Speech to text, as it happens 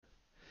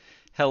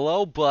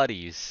Hello,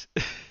 buddies.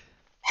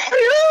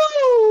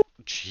 Hello!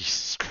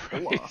 Jesus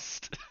Hola.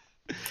 Christ.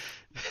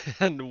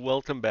 And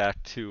welcome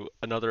back to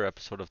another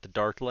episode of the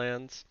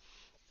Darklands.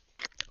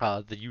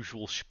 The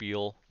usual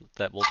spiel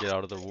that we'll get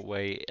out of the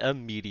way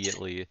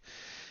immediately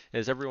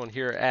is everyone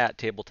here at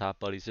Tabletop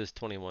Buddies is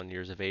 21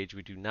 years of age.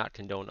 We do not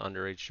condone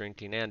underage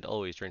drinking and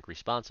always drink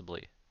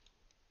responsibly.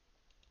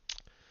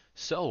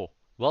 So,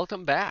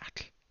 welcome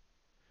back.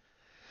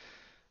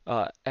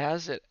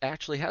 As it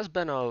actually has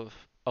been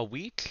a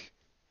week,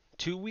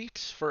 2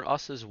 weeks for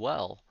us as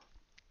well.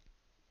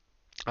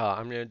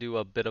 I'm going to do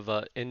a bit of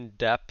a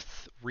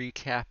in-depth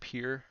recap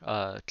here,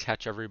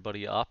 catch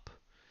everybody up,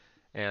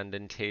 and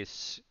in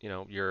case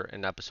you're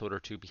an episode or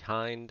two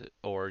behind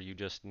or you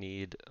just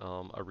need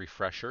a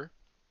refresher,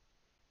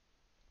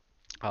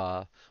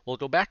 uh, we'll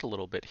go back a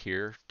little bit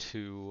here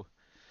to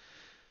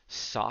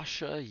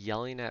Sasha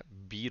yelling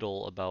at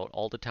Beetle about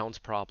all the town's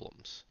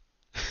problems,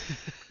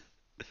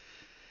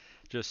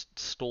 just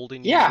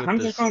scolding you Yeah, with I'm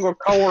just this, gonna go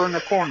color in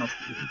the corner.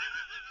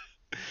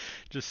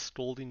 just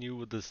scolding you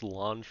with this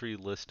laundry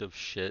list of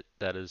shit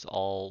that is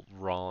all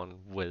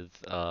wrong with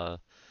the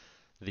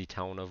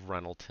town of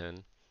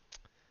Renelton.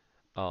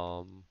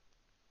 Um,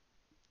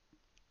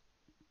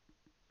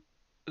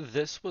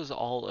 This was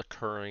all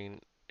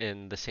occurring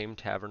in the same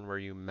tavern where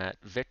you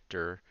met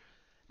Victor,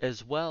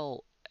 as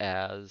well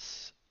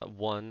as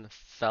one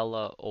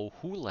fella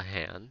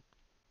O'Houlihan,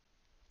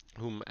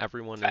 whom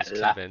everyone is Fella.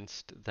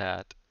 convinced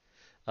that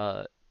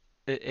uh,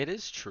 it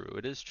is true.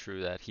 It is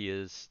true that he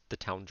is the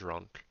town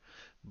drunk,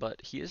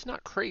 but he is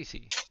not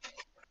crazy.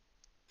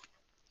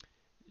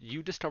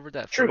 You discovered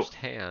that True.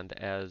 firsthand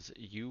as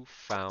you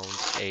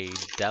found a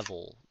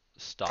devil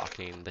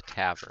stalking the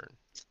tavern.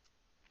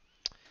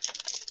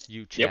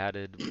 You Yep.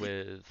 chatted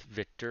with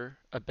Victor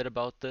a bit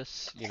about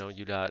this.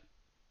 You got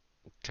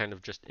kind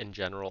of just in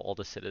general all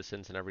the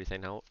citizens and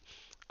everything out.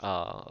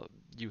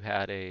 You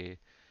had a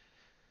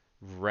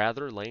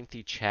rather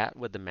lengthy chat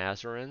with the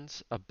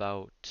Mazarins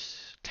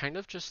about kind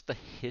of just the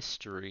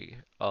history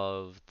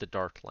of the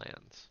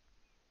Darklands.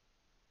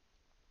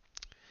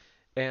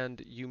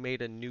 And you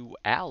made a new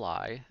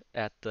ally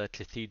at the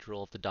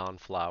Cathedral of the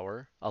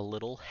Dawnflower, a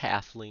little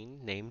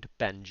halfling named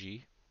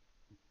Benji.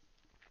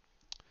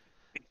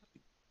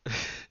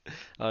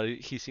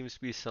 He seems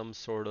to be some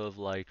sort of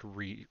like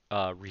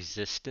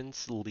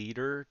resistance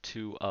leader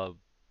to a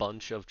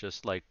bunch of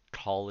just like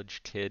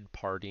college kid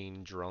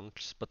partying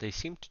drunks, but they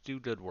seem to do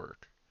good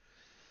work.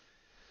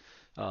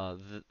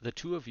 The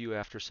two of you,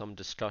 after some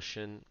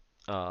discussion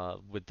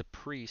with the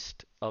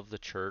priest of the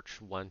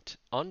church, went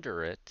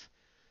under it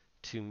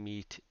to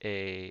meet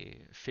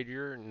a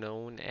figure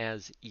known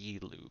as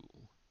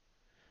Elu,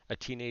 a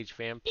teenage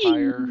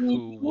vampire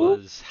who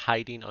was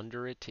hiding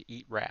under it to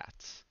eat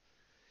rats.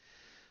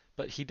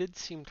 But he did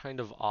seem kind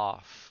of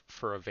off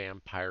for a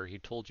vampire. He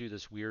told you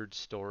this weird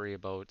story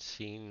about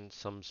seeing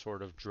some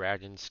sort of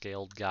dragon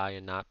scaled guy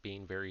and not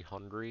being very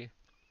hungry.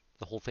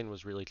 The whole thing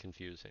was really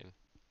confusing.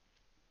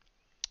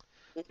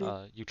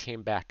 You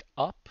came back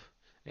up,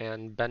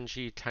 and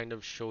Benji kind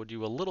of showed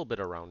you a little bit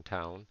around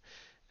town,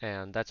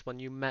 and that's when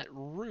you met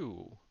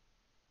Rue,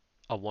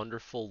 a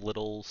wonderful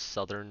little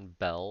southern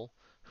belle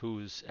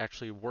who's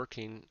actually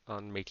working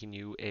on making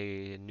you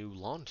a new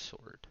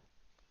longsword.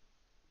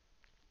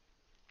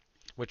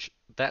 Which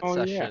that Oh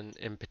yeah. session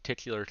in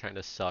particular kind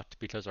of sucked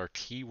because our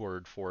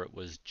keyword for it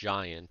was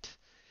giant.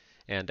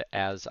 And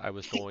as I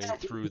was going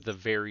through the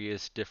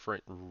various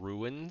different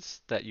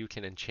ruins that you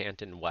can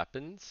enchant in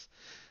weapons,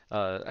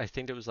 I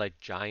think it was like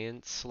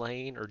giant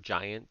slaying or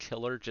giant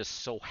killer just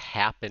so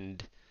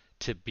happened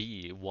to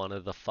be one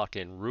of the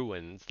fucking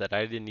ruins that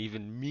I didn't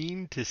even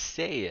mean to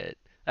say it.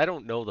 I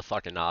don't know the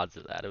fucking odds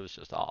of that. It was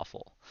just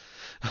awful.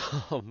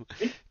 Um,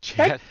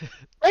 That chat,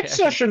 that chatted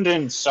session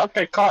didn't suck.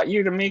 I caught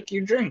you to make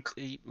you drink.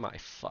 Eat my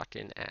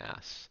fucking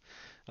ass.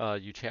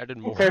 You chatted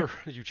Okay. more.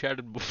 You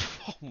chatted.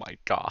 Oh my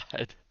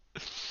god.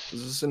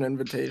 Is this an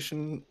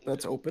invitation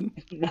that's open?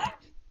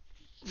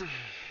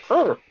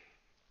 Sure.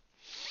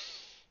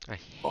 I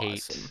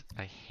Awesome.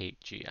 hate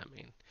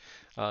GMing.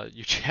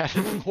 You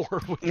chatted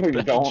more No, with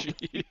you don't.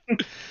 Benji.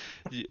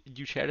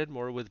 You chatted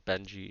more with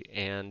Benji,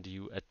 and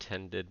you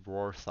attended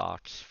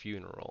Rorthok's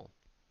funeral.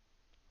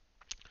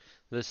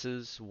 This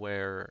is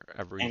where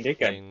And it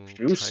got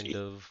everything kind juicy.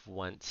 of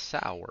went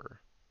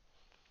sour.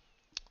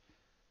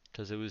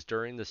 Because it was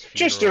during this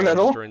Just a funeral, it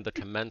was little. during the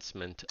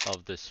commencement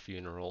of this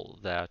funeral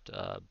that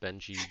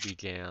Benji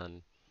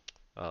began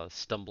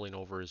stumbling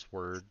over his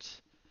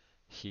words.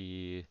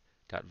 He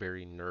got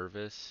very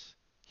nervous.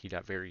 He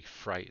got very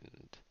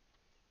frightened.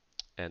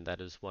 And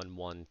that is when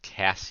one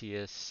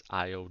Cassius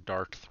Io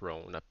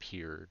Darkthrone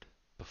appeared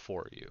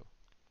before you.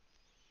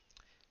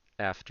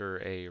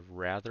 After a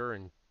rather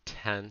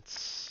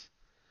intense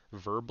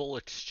verbal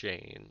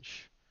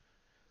exchange,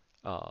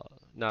 uh,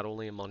 not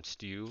only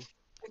amongst you,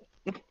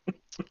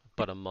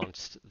 but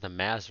amongst the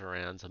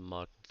Mazarans,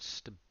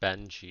 amongst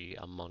Benji,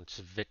 amongst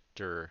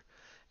Victor,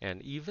 and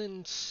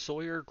even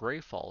Sawyer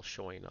Greyfall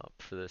showing up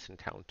for this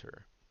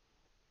encounter.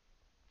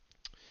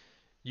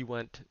 You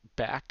went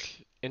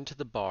back into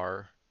the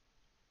bar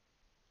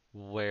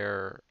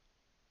where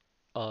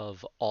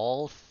of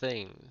all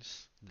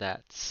things,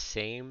 that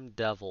same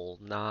devil,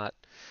 not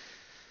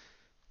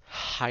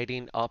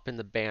hiding up in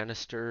the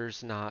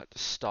banisters, not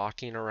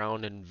stalking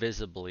around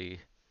invisibly,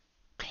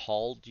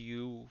 called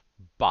you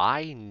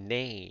by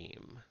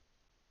name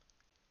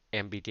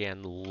and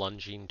began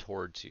lunging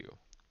towards you,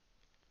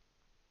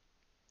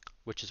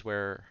 which is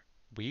where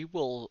we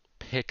will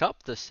pick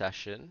up the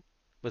session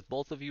with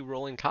both of you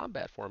rolling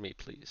combat for me,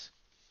 please.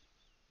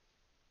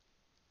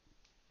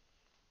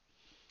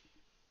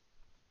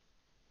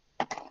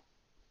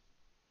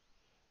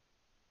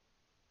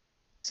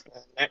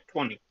 At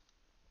 20.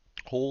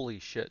 Holy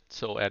shit.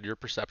 So add your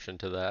perception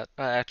to that.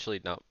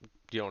 Actually, no,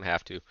 you don't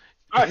have to.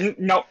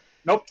 Nope.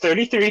 Nope.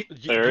 33.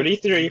 You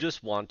 33.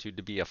 just want to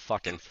be a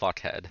fucking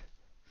fuckhead.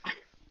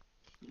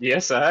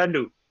 Yes, I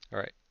do. All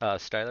right,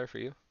 Styler, for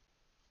you.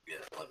 Yeah,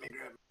 let me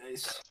grab my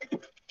dice.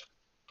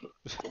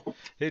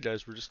 Hey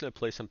guys, we're just gonna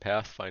play some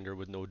Pathfinder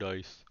with no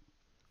dice.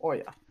 Oh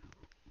yeah.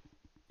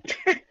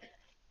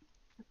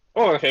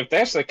 Oh, if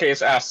that's the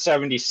case, I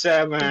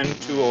 77,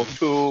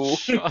 202.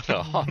 Shut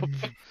up.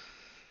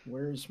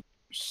 Where's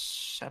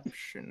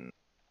perception?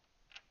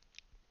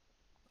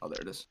 Oh,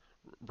 there it is.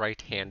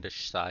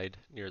 Right-handish side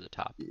near the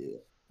top. Yeah.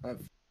 All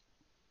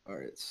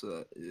right.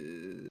 So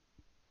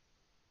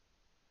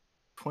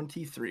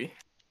 23.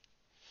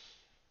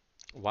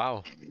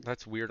 Wow,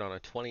 that's weird on a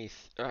 20.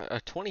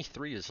 A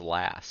 23 is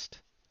last.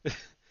 That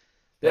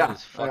Yeah,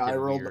 is fucking I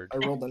rolled. weird. I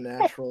rolled a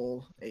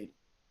natural 8.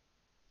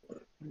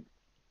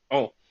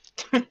 Oh.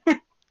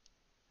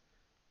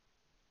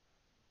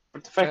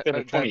 But the fact that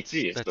a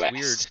 23 is That's last.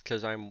 weird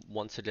because I'm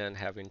once again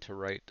having to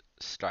write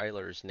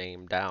Styler's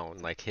name down,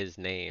 like his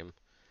name.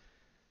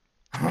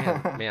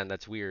 Man,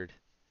 that's weird.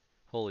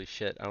 Holy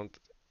shit. I don't.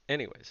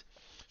 Anyways,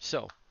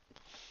 so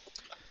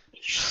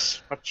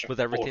Such a with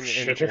everything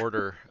in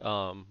bullshitter.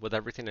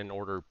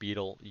 order,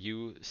 Beetle,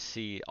 you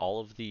see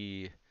all of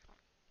the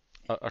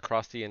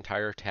across the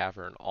entire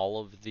tavern, all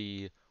of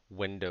the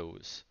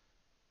windows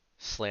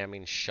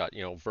slamming shut,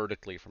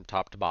 vertically from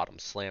top to bottom,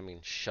 slamming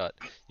shut.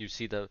 You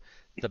see the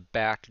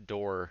back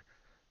door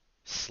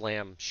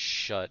slam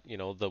shut,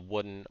 the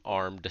wooden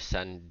arm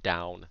descend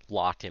down,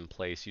 lock in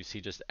place. You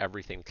see just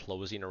everything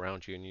closing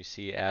around you, and you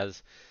see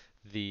as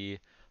the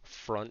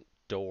front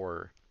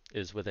door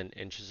is within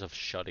inches of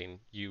shutting,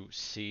 you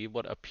see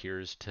what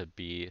appears to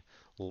be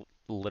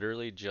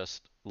literally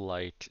just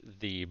like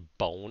the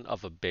bone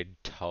of a big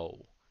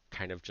toe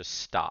kind of just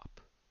stop.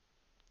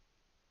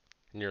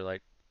 And you're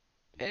like,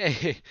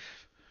 hey,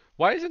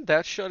 why isn't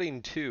that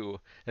shutting too?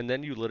 And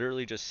then you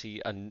literally just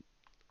see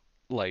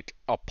like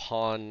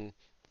upon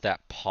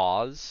that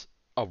pause,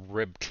 a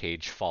rib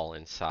cage fall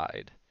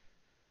inside.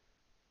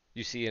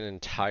 You see an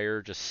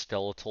entire just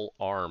skeletal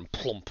arm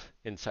plump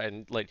inside,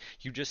 and like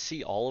you just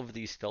see all of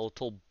these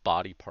skeletal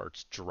body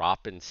parts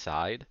drop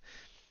inside,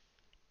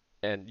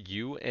 and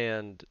you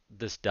and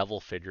this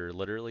devil figure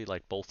literally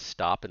like both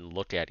stop and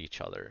look at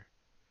each other.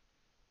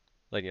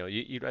 Like,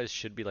 you guys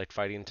should be like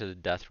fighting to the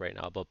death right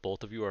now, but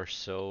both of you are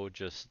so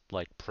just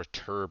like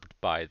perturbed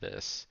by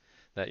this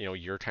that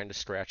you're kind of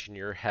scratching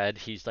your head.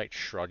 He's like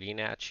shrugging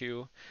at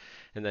you,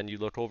 and then you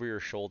look over your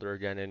shoulder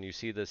again and you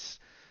see this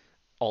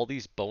all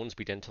these bones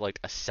begin to like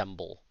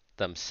assemble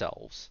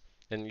themselves.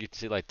 And you can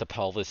see like the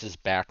pelvis is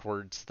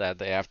backwards, that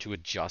they have to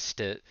adjust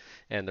it,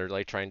 and they're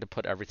like trying to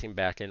put everything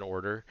back in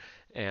order.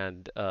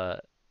 And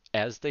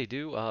as they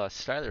do,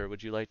 Styler,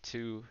 would you like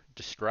to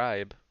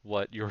describe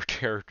what your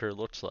character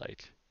looks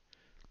like?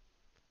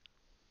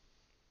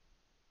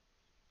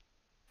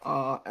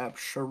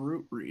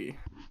 Absolutely.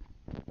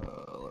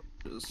 Let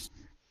me just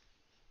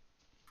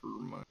for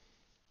my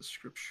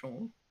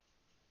description.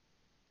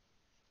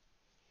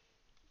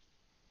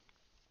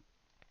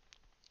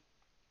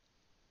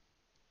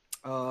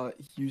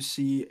 You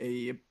see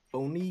a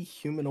bony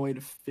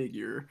humanoid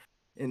figure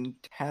in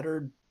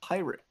tattered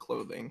pirate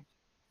clothing.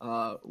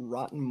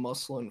 Rotten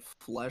muscle and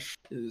flesh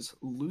is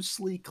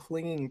loosely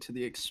clinging to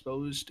the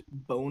exposed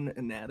bone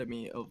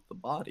anatomy of the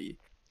body.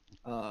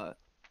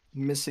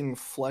 Missing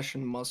flesh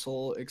and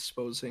muscle,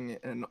 exposing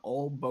an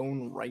all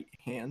bone right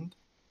hand,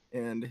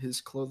 and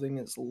his clothing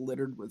is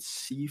littered with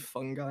sea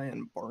fungi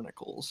and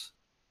barnacles.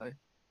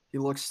 He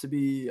looks to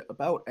be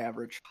about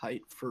average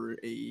height for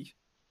a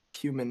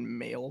human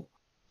male.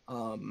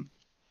 Um,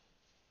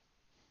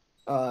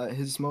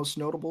 his most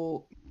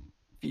notable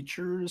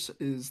features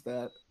is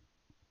that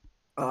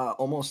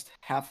almost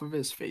half of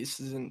his face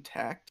is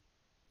intact,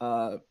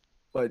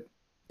 but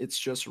it's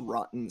just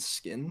rotten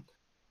skin.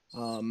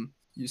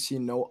 You see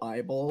no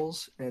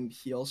eyeballs, and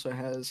he also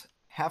has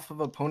half of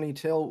a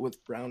ponytail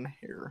with brown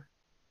hair.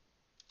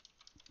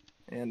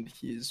 And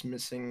he's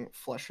missing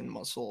flesh and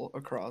muscle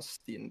across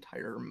the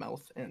entire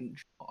mouth and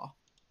jaw.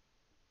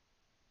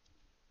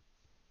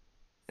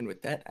 And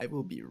with that, I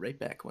will be right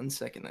back. 1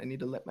 second. I need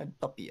to let my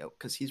puppy out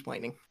because he's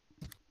whining.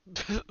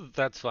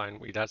 That's fine.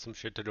 We got some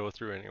shit to go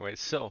through anyway.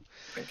 So,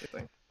 Thank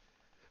you.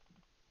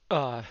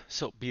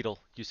 so Beetle,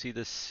 you see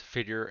this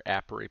figure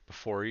apparate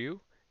before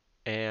you,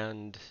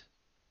 and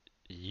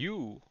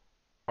you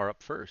are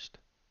up first.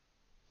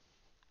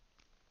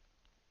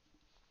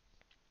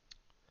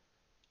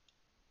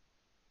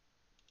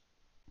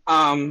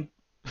 Um,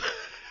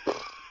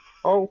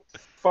 how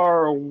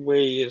far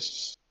away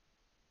is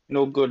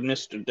no good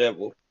Mr.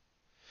 Devil?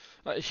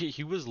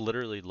 He was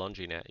literally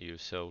lunging at you,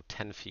 so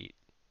 10 feet.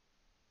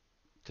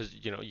 Because,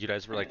 you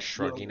guys were like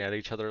shrugging Well, at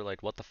each other,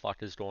 like, what the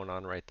fuck is going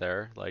on right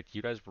there? Like,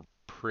 you guys were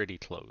pretty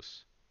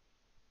close.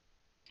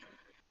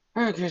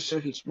 Okay, so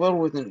he's well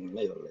within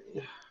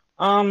melee.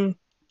 Um,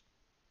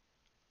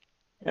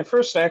 my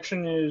first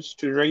action is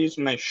to raise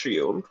my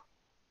shield.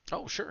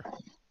 Oh, sure.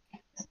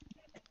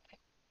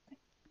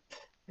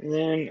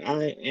 Then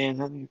I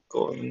am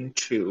going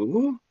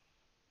to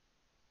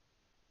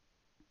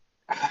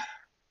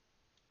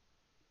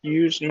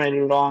use my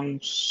long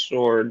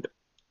sword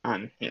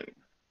on him.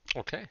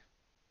 Okay.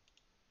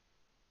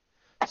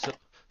 So,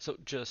 so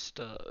just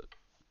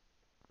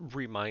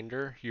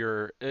reminder,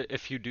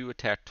 if you do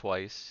attack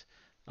twice,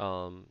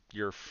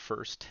 your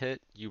first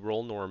hit you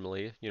roll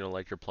normally,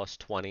 like your plus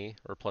 20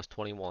 or plus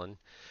 21.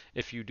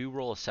 If you do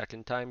roll a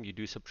second time, you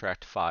do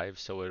subtract 5,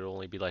 so it'll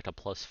only be like a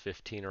plus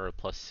 15 or a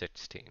plus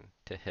 16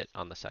 to hit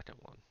on the second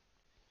one,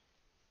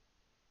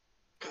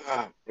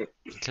 Uh,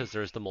 because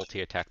there's the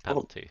multi-attack oh,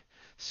 penalty.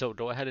 So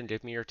go ahead and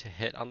give me your to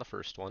hit on the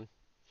first one.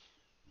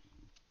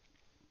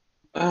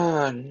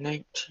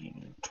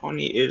 19,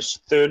 20 is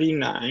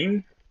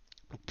 39.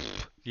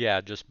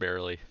 Yeah, just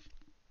barely.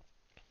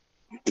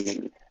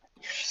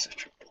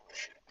 Such a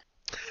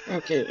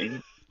bullshit. Okay,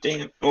 and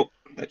damn. Oh,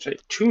 that's right.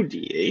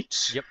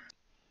 2d8s Yep,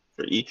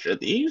 for each of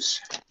these.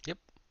 yep.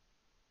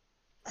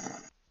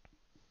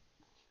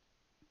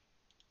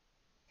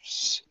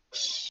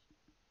 Six.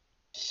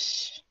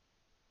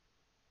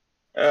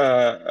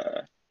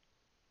 Uh,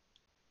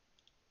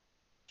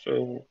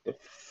 so the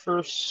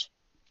first.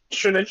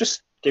 Should I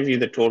just give you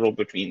the total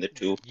between the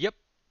two? Yep,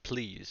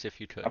 please, if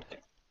you could. Okay.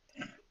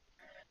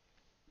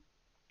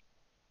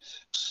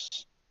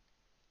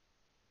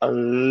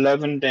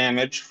 11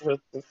 damage for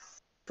the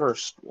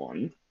first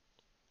one.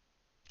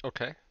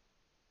 Okay.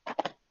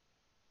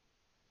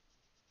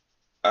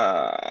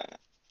 Uh,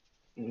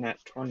 Nat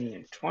 20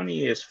 and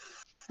 20 is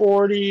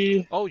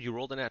 40. Oh, you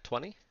rolled an at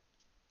 20?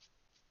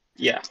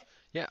 Yeah,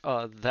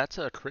 Yeah, that's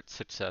a crit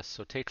success,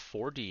 so take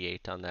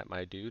 4d8 on that,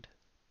 my dude.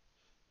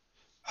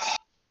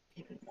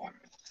 even more.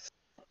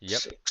 Yep,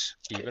 6.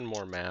 Okay. even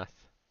more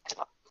math.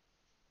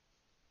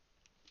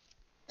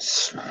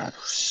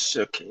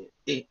 Okay,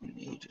 8 and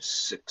 8 is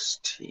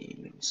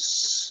 16,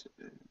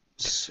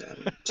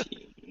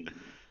 17,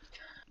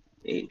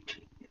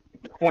 18,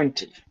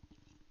 20.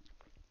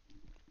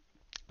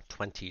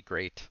 20,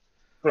 great.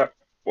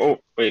 Oh,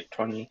 wait,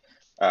 20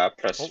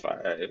 plus Oh, 5, all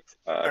right,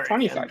 yeah,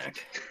 25.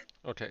 Mac.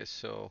 okay,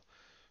 so,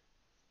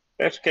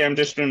 That's okay, I'm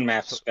just doing so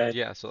maths, guys.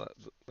 yeah, so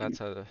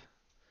that's a,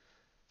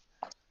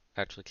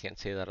 actually can't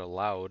say that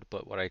aloud,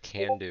 but what I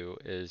can do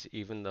is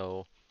even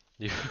though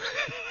you,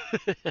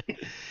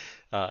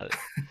 uh,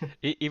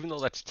 even though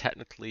that's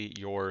technically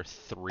your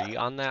 3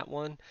 on that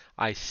one,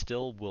 I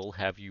still will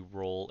have you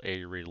roll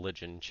a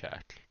religion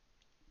check,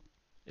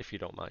 if you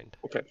don't mind.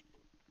 Okay.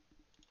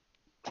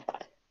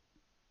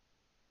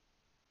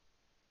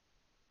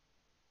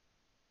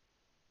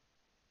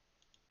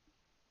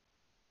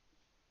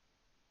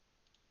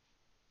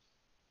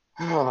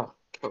 Ah,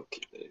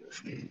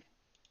 calculator.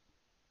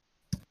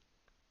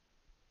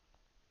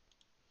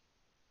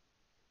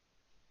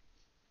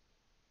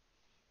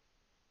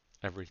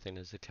 Everything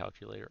is a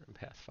calculator in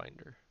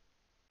Pathfinder.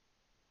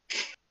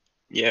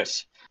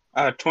 Yes.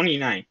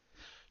 29.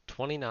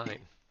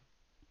 29.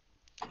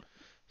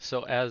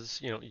 So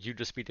as, you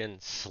just begin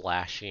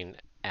slashing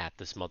at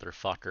this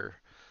motherfucker.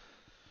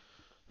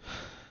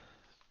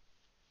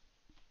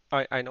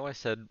 I know I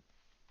said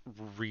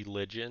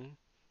religion.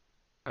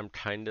 I'm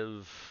kind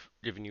of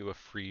giving you a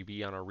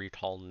freebie on a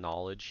recall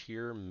knowledge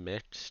here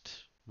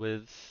mixed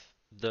with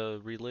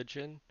the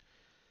religion.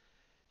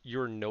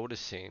 You're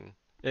noticing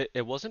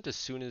it wasn't as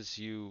soon as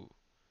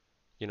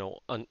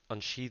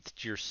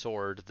unsheathed your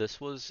sword.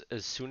 This was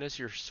as soon as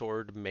your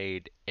sword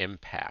made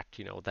impact,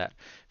 that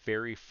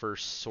very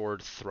first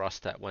sword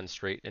thrust that went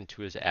straight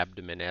into his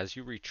abdomen. As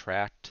you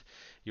retract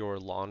your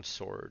long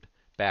sword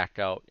back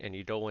out and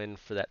you go in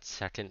for that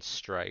second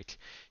strike,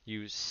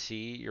 you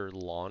see your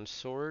long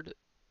sword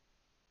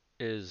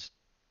is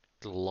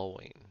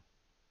glowing.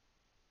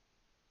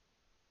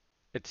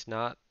 It's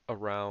not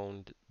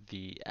around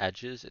the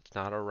edges, it's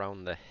not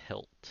around the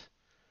hilt.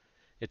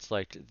 It's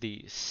like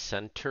the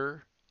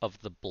center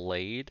of the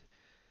blade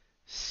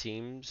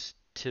seems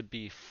to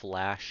be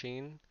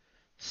flashing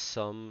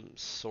some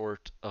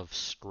sort of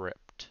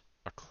script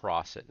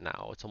across it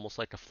now. It's almost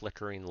like a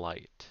flickering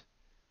light.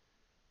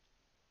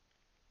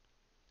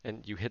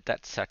 And you hit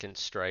that second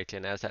strike,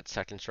 and as that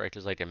second strike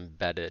is like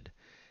embedded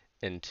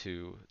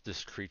into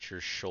this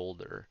creature's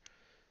shoulder,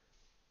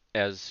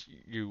 as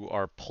you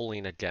are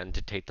pulling again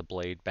to take the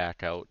blade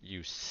back out,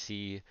 you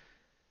see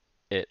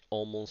it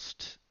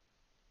almost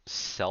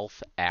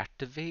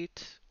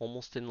self-activate,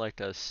 almost in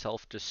like a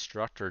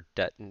self-destruct or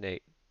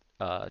detonate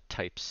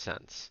type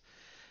sense.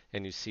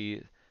 And you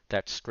see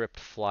that script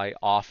fly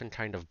off and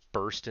kind of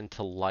burst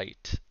into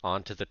light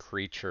onto the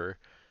creature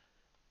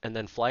and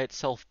then fly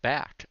itself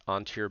back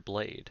onto your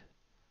blade.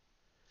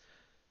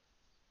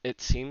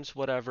 It seems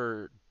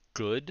whatever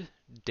good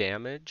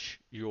damage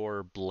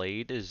your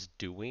blade is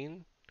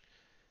doing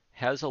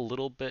has a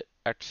little bit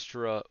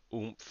extra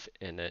oomph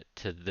in it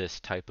to this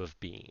type of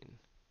being.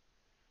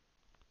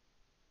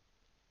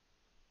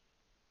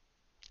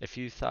 If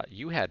you thought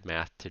you had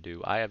math to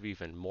do, I have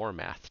even more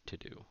math to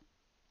do.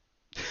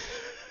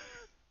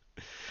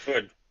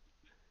 Good.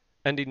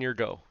 Ending your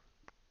go.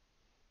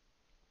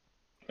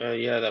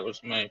 Yeah, that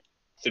was my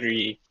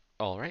 3.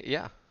 All right,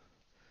 yeah.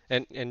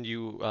 And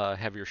you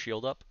have your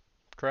shield up,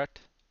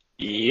 correct?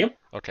 Yep.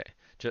 Okay.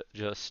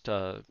 Just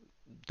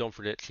don't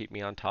forget to keep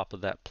me on top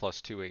of that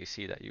 +2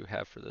 AC that you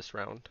have for this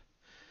round.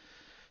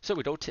 So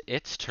we go to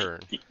its turn.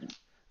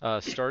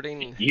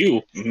 Starting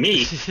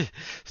Me.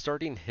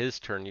 starting his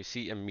turn, you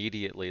see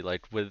immediately,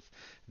 like with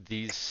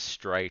these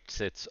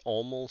strikes, it's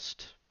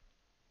almost,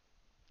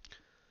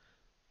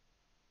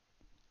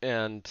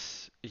 and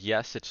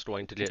yes, it's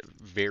going to get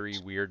very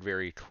weird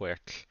very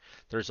quick.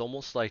 There's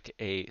almost like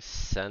a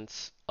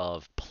sense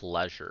of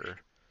pleasure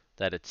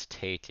that it's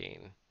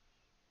taking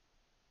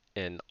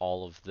in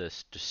all of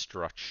this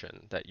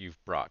destruction that you've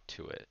brought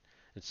to it.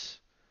 It's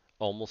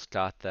almost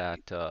got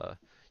that,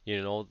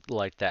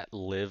 like that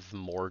Liv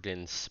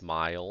Morgan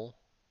smile.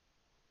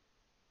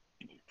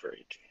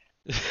 Great.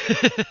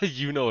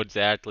 You know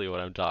exactly what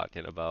I'm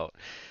talking about.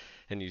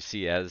 And you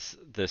see as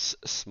this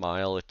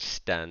smile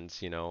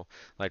extends,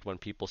 like when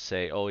people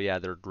say, oh yeah,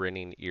 they're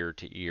grinning ear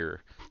to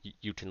ear,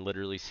 you can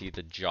literally see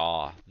the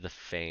jaw, the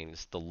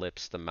fangs, the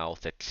lips, the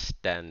mouth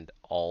extend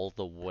all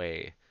the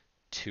way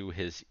to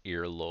his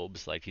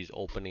earlobes like he's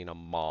opening a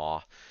maw.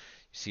 You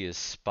see his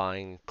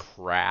spine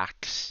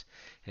cracks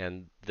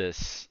and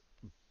this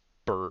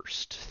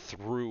burst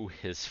through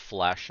his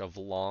flesh of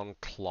long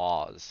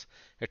claws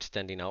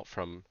extending out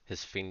from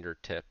his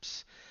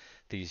fingertips.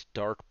 These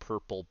dark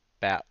purple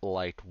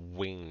bat-like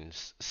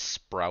wings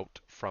sprout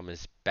from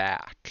his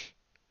back.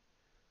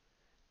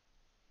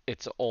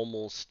 It's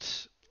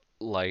almost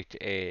like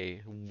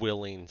a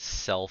willing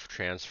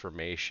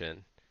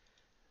self-transformation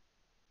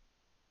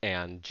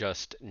and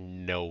just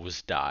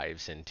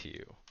nosedives into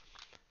you.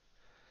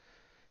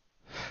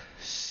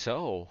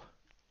 So,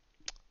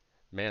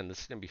 man, this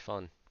is gonna be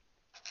fun.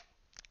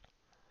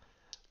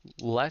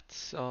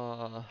 Let's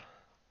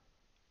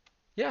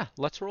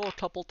let's roll a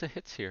couple to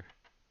hits here.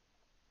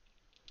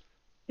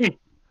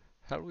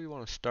 How do we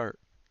want to start?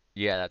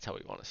 Yeah, that's how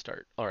we want to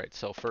start. All right,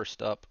 so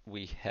first up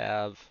we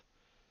have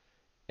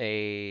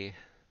a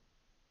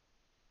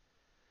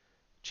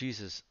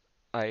Jesus,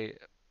 I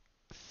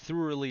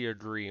thoroughly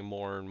agree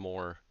more and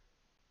more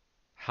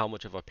how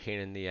much of a pain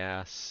in the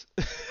ass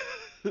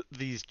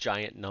these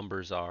giant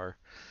numbers are.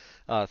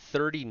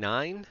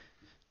 39?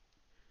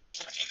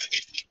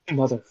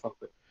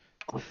 Motherfucker.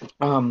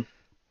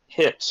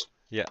 Hits.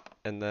 Yeah,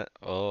 and that,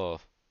 uh,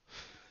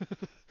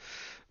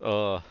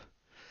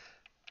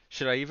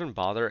 should I even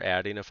bother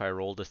adding if I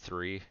rolled a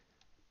 3?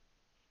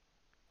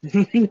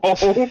 No.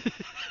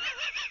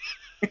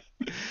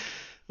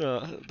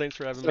 Thanks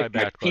for having It's my like my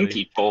back, buddy.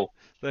 pinky toe.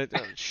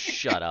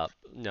 Shut up.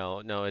 No,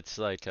 it's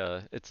like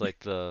the,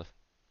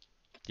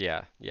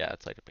 yeah,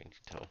 it's like a pinky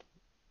toe.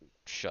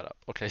 Shut up.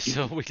 Okay,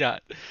 so we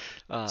got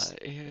plus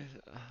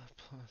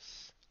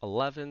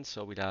 11,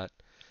 so we got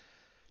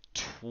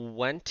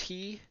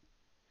 20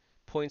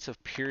 points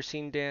of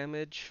piercing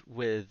damage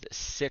with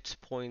 6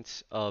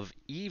 points of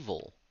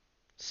evil.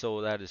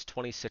 So that is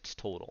 26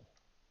 total.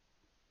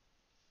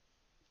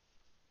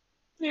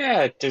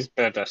 Yeah, it is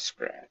but a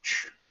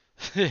scratch.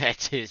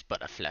 It is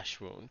but a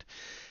flesh wound.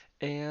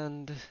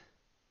 And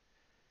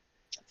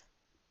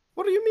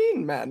What do you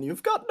mean, man?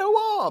 You've got no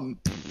arm.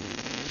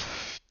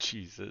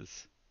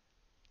 Jesus.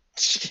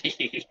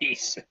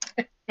 Jeez.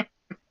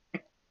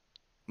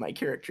 My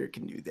character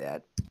can do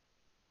that.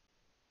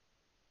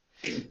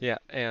 Yeah,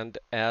 and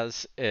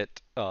as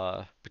it,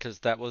 because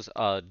that was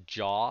a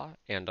jaw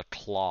and a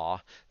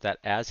claw, that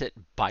as it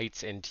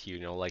bites into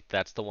you, like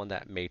that's the one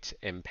that makes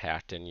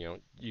impact, and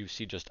you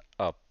see just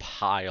a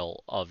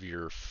pile of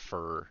your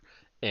fur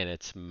in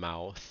its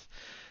mouth.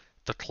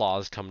 The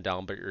claws come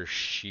down, but your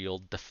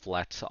shield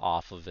deflects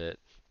off of it,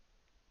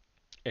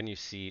 and you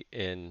see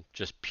in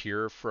just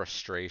pure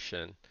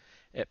frustration,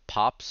 it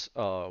pops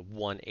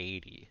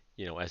 180,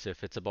 as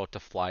if it's about to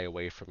fly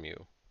away from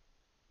you.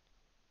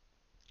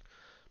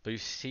 But you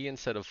see,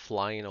 instead of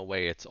flying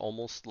away, it's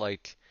almost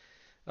like,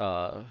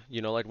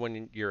 like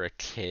when you're a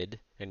kid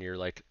and you're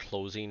like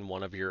closing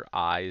one of your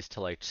eyes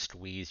to like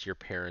squeeze your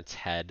parent's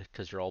head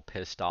because you're all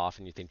pissed off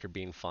and you think you're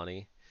being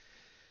funny.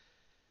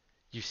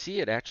 You see,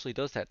 it actually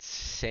does that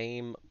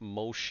same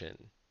motion,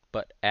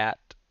 but at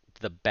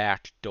the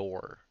back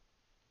door,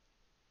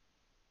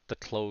 the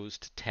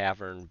closed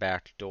tavern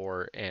back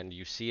door, and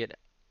you see it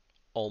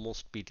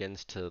almost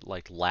begins to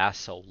like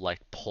lasso,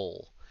 like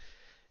pull.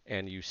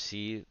 And you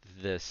see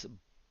this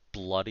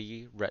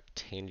bloody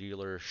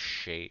rectangular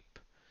shape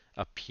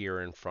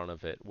appear in front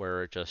of it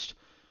where it just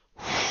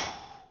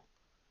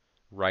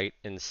right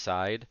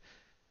inside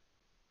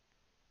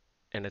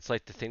and it's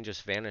like the thing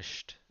just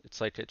vanished.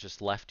 It's like it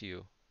just left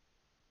you.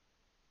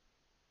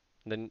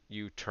 Then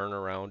you turn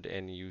around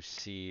and you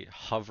see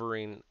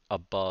hovering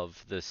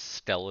above this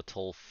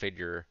skeletal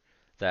figure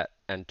that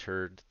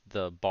entered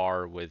the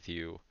bar with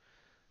you,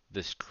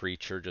 this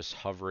creature just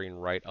hovering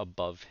right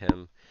above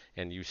him,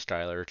 and you,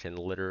 Styler, can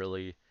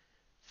literally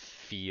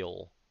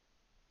feel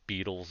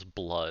Beetle's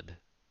blood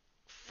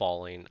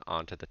falling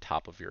onto the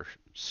top of your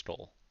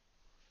skull.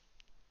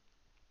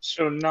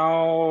 So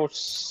now, Huh.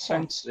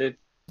 since it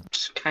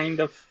kind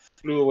of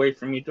flew away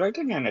from me, do I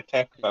get an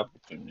attack of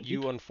opportunity?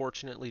 You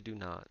unfortunately do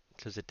not,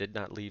 because it did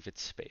not leave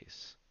its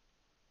space.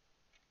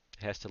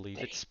 It has to leave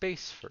its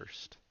space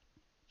first.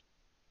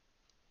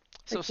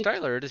 So,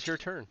 Styler, it is your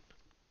turn.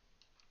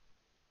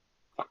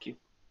 Fuck you.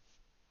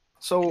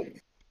 So,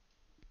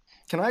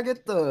 can I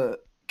get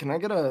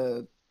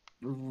a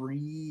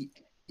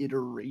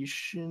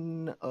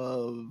reiteration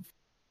of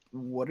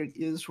what it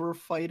is we're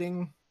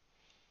fighting?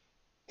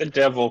 The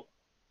devil.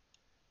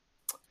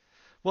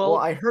 Well,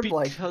 Well, I heard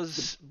like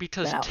because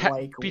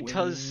bat-like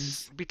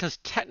wings. because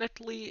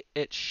technically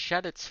it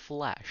shed its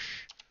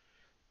flesh.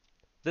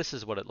 This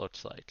is what it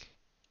looks like.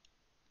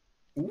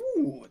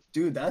 Ooh,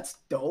 dude, that's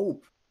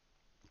dope.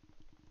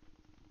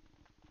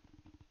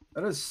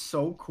 That is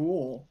so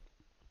cool.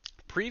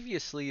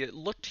 Previously, it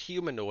looked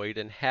humanoid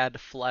and had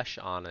flesh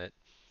on it,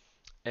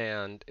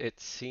 and it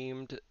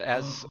seemed,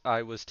 as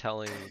I was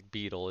telling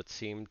Beetle, it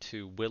seemed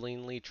to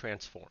willingly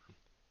transform.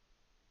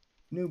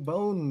 New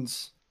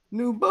bones.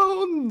 New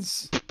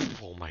bones.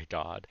 Oh my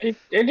god. It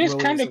is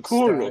Will kind is of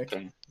cool ecstatic.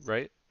 looking.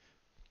 Right?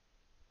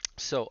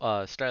 So,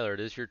 Styler, it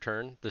is your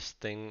turn. This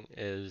thing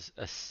is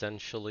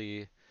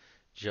essentially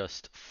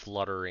just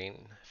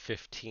fluttering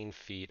 15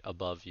 feet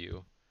above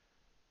you.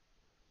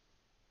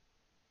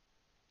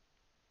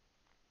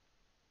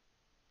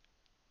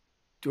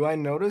 Do I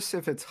notice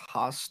if it's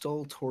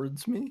hostile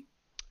towards me?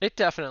 It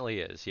definitely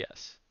is,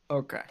 yes.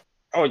 Okay.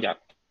 Oh yeah,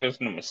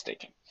 there's no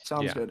mistaking.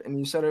 Sounds Yeah. good. And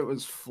you said it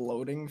was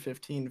floating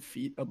 15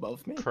 feet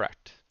above me?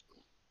 Correct.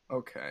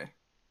 Okay.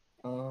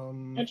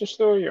 Yeah, just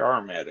throw your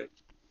arm at it.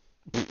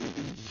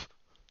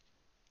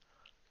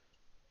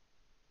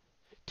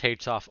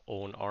 Takes off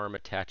own arm,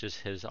 attaches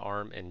his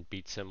arm, and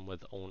beats him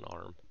with own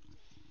arm.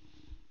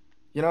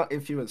 You know,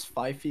 if he was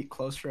 5 feet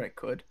closer, I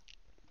could.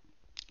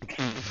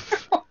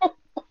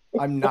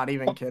 I'm not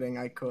even kidding.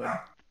 I could.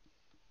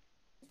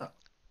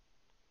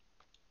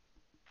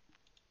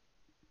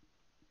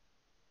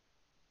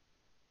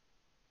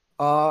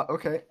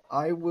 Okay.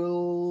 I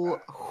will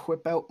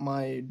whip out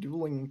my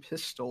dueling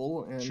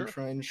pistol and Sure.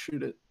 try and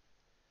shoot it.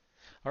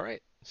 All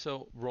right,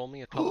 so roll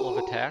me a couple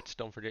of attacks.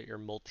 Don't forget your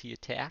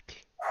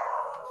multi-attack.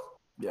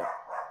 Yeah.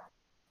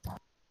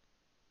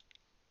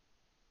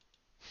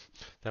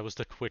 That was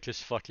the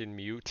quickest fucking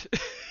mute.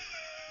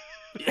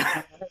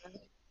 Yeah.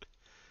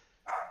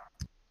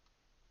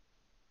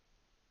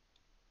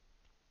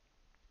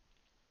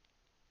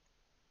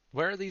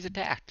 Where are these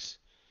attacks?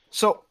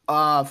 So,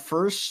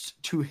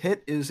 first to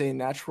hit is a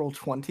natural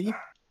 20.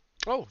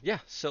 Oh, yeah,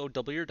 so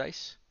double your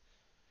dice.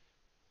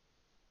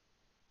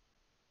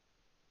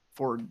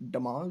 For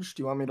damage.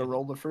 Do you want me to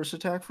roll the first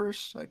attack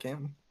first? I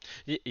can.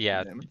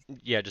 Yeah, Damage.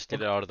 yeah, just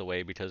get it Okay. out of the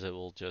way because it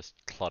will just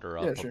clutter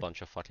Yeah, up a sure.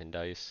 bunch of fucking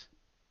dice.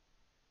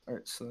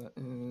 Alright, so that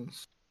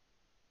is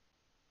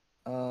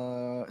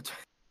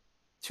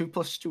 2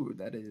 plus 2.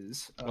 That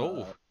is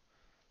Oh,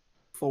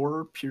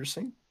 4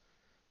 piercing.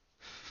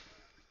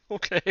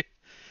 okay.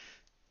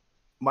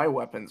 My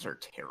weapons are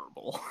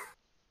terrible.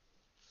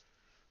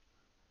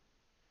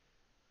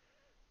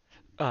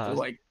 They're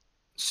like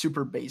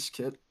super base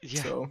kit.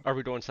 Yeah. So Are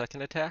we doing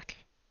second attack?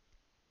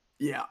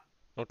 yeah.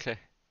 Okay.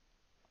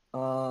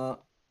 I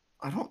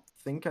don't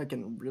think I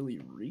can really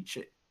reach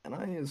it. Can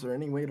I? Is there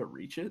any way to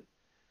reach it?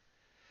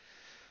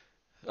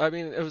 I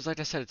mean, it was like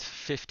I said, it's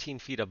 15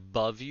 feet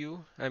above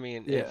you. I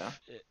mean, Yeah.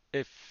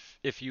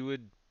 if you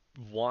would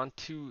want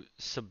to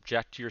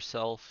subject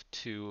yourself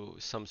to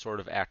some sort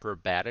of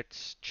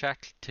acrobatics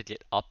check to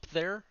get up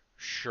there,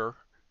 sure.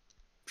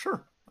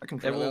 Sure. I can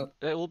try that.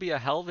 It will be a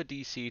hell of a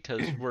DC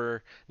because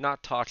we're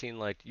not talking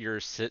like you're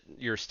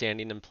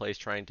standing in place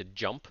trying to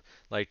jump.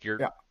 Like you're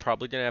Yeah.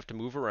 probably gonna have to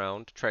move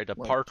around, try to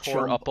Like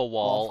parkour jump up a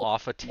wall,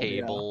 off off a of- yeah.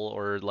 table,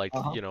 or like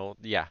Uh-huh.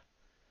 yeah.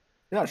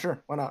 Yeah,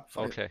 sure. Why not?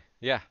 Fight. Okay,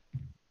 yeah.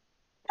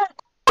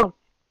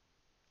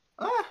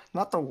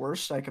 Not the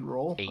worst I could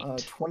roll. 8.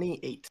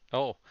 28.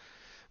 Oh,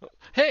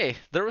 hey,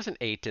 there was an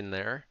 8 in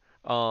there.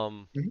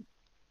 Mhm.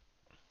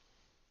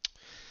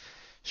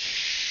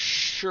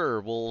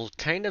 Sure, we'll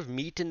kind of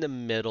meet in the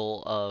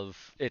middle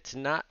of it's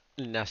not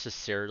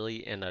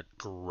necessarily in a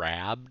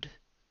grabbed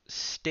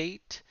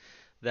state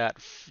that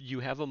you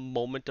have a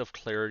moment of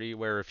clarity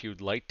where if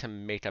you'd like to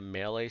make a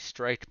melee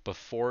strike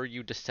before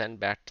you descend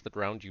back to the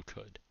ground, you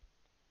could.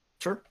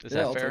 Sure. Is Yeah,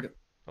 that I'll fair? take it.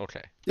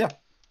 Okay. Yeah,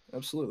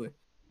 absolutely.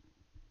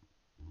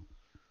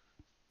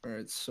 All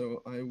right,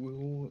 so I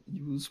will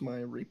use my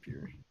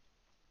rapier.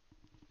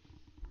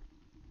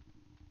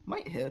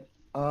 Might hit.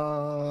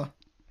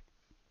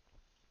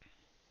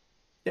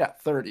 Yeah,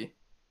 30.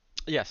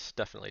 Yes,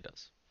 definitely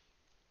does.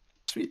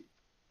 Sweet.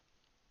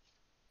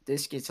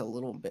 this gets a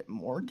little bit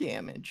more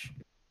damage.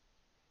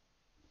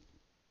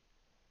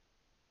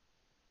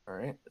 All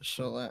right,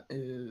 so that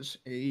is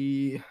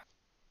a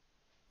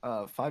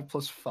 5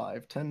 plus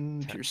 5,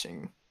 10 10.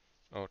 piercing.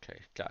 Okay,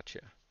 gotcha.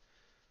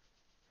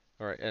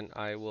 All right, and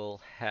I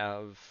will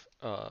have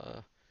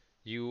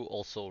you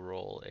also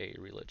roll a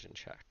religion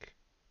check.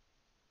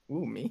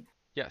 Ooh, me?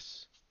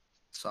 Yes.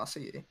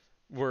 Saucy.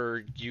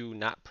 Were you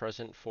not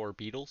present for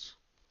beetles?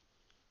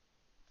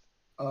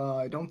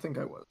 I don't think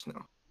I was,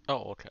 no.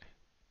 Oh, okay.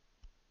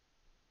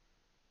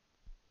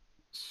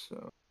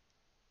 So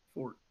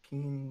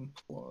 14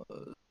 plus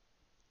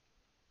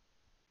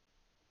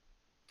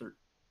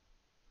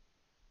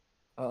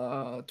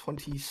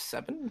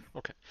 27?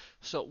 Okay.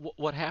 So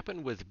what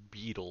happened with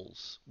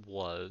beetles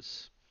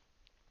was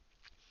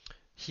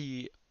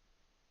he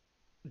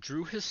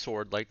drew his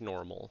sword like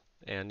normal,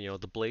 and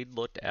the blade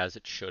looked as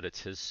it should.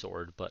 It's his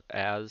sword, but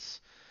as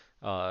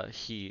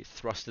he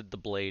thrusted the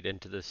blade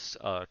into this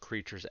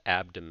creature's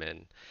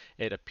abdomen,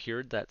 it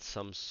appeared that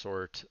some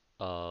sort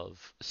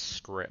of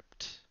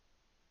script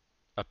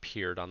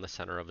appeared on the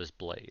center of his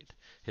blade.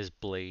 His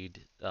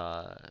blade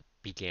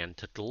began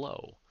to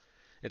glow.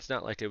 It's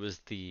not like it was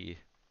the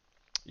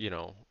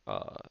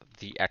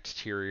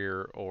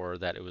exterior or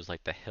that it was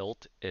like the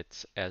hilt.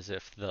 It's as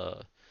if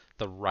the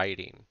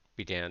writing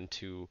began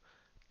to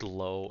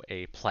glow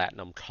a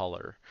platinum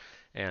color.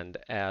 And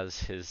as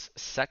his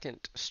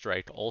second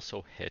strike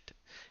also hit,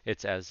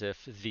 it's as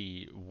if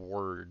the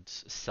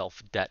words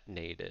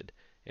self-detonated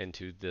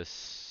into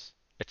this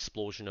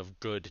explosion of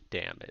good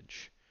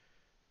damage.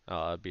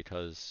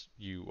 Because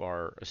you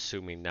are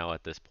assuming now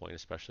at this point,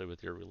 especially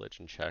with your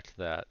religion check,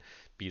 that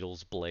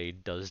Beetle's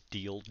blade does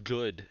deal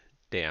good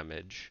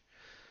damage.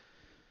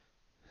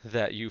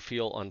 That you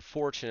feel,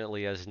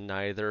 unfortunately, as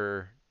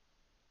neither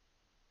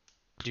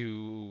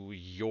do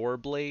your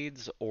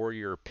blades or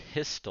your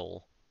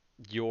pistol,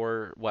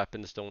 your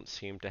weapons don't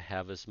seem to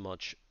have as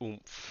much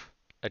oomph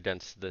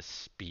against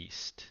this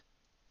beast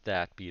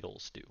that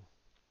beetles do.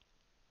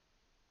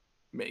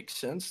 Makes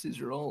sense. These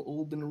are all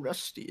old and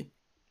rusty.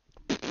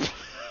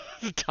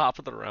 Top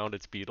of the round,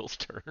 it's Beetle's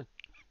turn.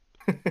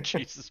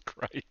 Jesus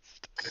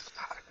Christ.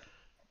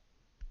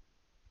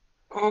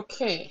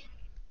 Okay.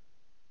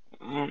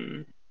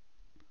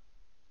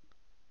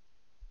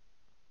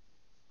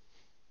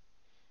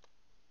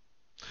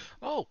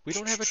 Oh, we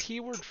don't have a T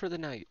word for the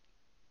night.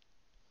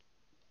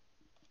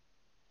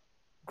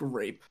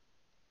 Grape.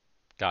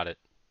 Got it.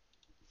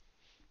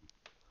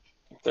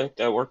 Okay,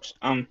 that works.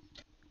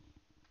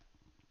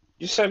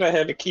 You said I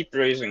had to keep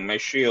raising my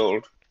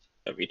shield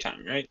every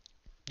time, right?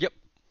 Yep.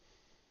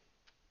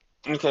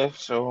 Okay,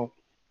 so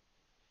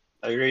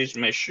I raised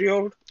my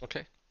shield.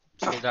 Okay.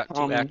 Still got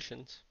two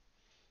actions.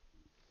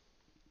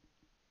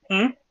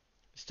 Hmm?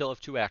 Still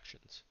have two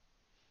actions.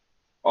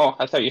 Oh,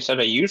 I thought you said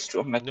I used to.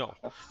 I'm like, No.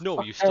 oh, No,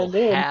 fuck, you I still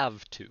did.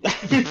 have to.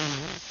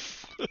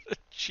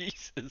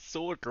 Jesus,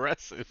 so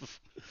aggressive.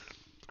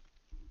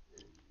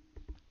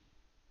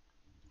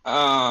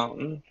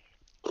 Um,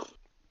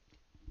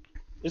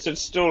 is it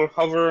still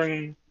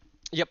hovering?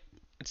 Yep.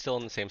 It's still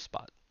in the same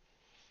spot.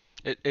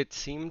 It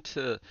seemed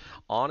to,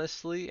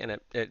 honestly, and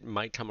it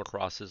might come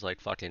across as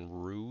like fucking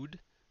rude,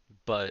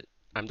 but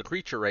I'm the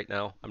creature right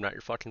now. I'm not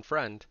your fucking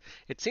friend.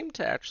 It seemed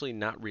to actually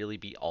not really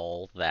be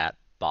all that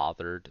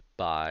bothered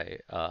by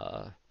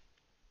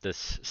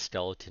this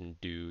skeleton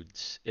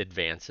dude's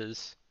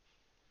advances.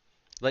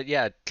 Like,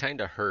 yeah, it kind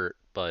of hurt,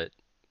 but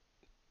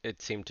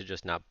it seemed to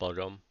just not bug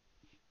him.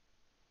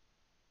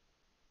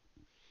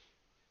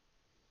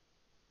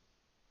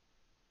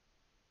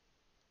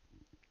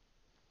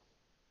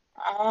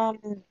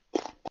 Um,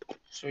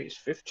 so he's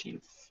 15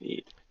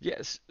 feet.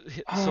 Yes.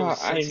 So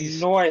I since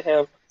know I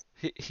have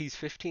he's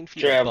 15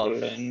 feet above.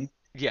 javelin.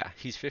 Yeah,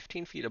 he's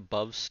 15 feet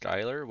above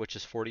Skylar, which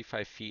is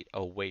 45 feet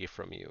away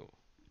from you.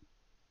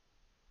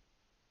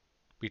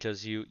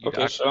 Because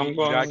Okay, so I'm you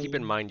gotta keep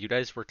in going. mind, you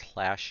guys were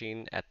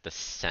clashing at the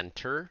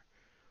center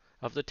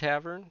of the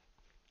tavern,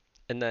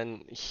 and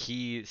then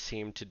he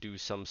seemed to do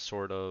some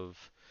sort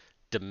of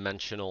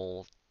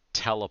dimensional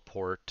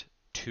teleport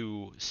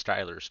to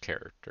Skylar's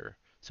character.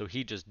 So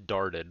he just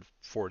darted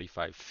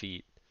 45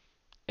 feet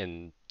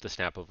in the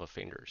snap of a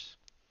fingers.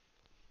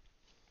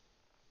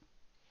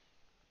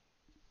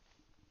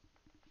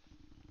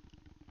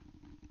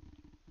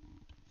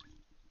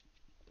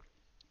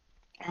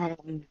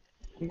 I'm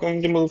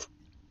going to move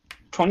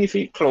 20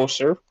 feet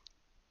closer,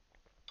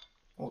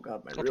 Oh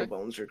god, my real Okay.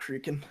 bones are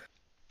creaking.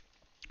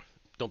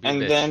 Don't be a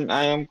and bitch. then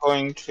I am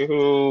going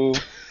to.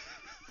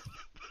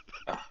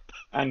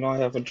 I know I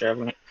have a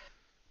javelin.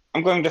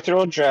 I'm going to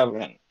throw a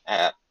javelin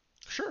at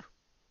Sure.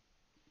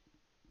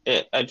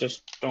 it. I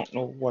just don't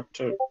know what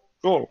to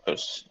roll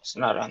because it's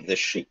not on this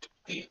sheet.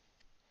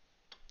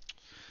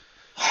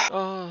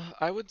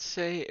 I would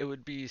say it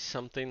would be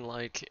something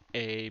like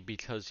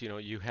because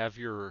you have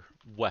your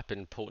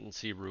weapon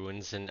potency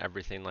ruins and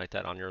everything like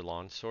that on your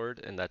longsword,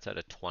 and that's at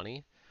a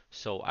 20.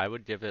 So I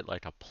would give it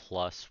like a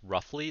plus,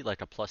 roughly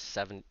like a plus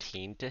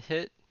 17 to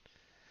hit,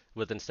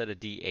 with instead of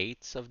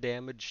D8s of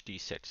damage,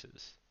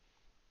 D6s.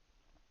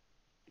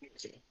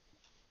 Okay.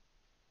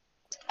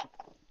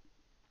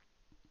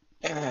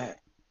 Uh,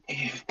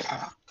 you've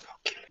got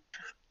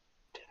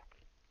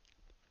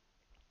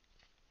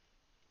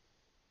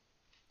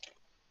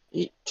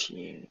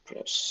 18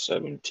 plus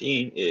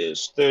 17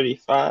 is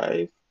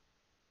 35.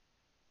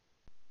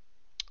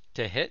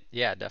 To hit?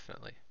 Yeah,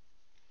 definitely.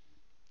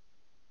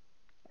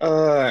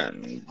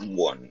 And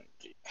one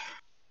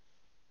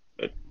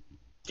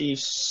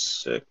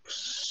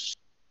d6.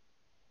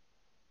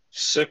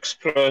 6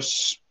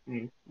 plus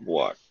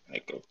what?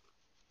 Like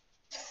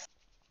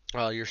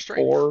a Your strength.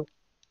 4?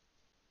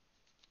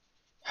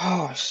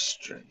 Oh,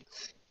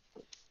 strength.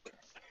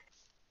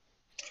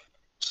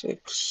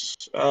 6.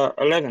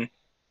 11.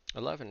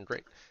 11,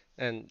 great.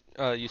 And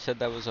you said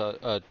that was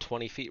a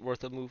 20 feet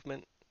worth of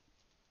movement?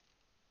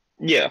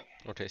 Yeah.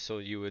 Okay, so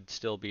you would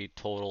still be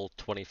total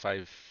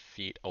 25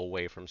 feet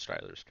away from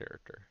Styler's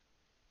character.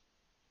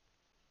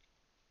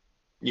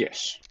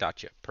 Yes.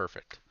 Gotcha,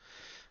 perfect.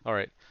 All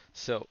right,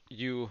 so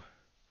you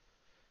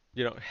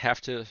know have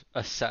to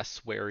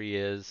assess where he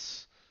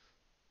is.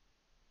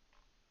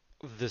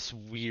 This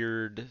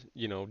weird,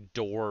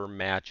 door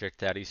magic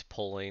that he's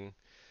pulling.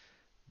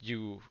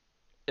 You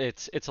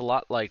it's a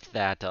lot like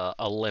that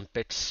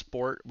Olympic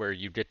sport where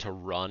you get to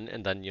run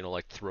and then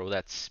like throw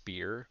that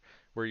spear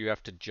where you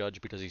have to judge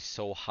because he's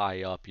so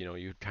high up,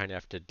 you kind of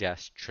have to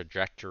guess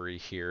trajectory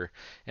here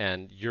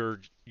and you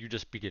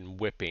just begin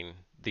whipping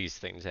these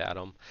things at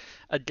him.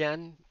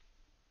 Again,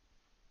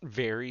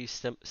 very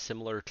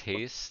similar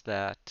case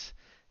that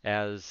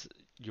as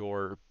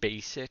your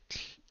basic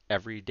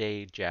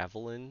everyday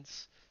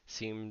javelins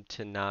seem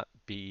to not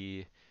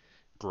be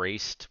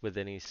graced with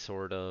any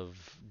sort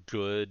of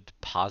good,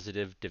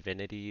 positive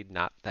divinity,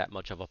 not that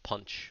much of a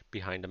punch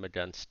behind him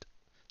against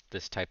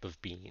this type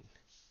of being.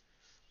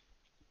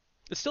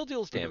 It still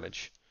deals Mhm.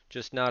 damage,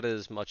 just not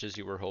as much as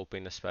you were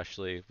hoping,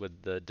 especially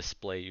with the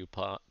display you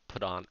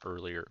put on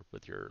earlier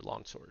with your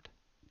longsword.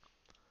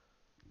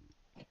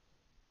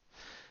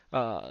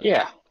 Uh,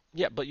 Yeah.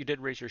 yeah, but you did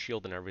raise your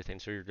shield and everything,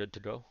 so you're good to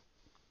go.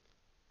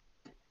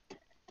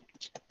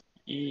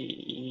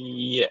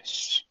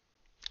 Yes.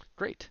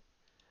 Great.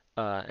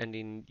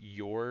 Ending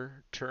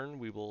your turn,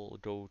 we will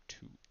go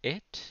to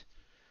it,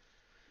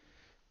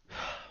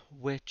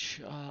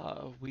 which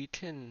we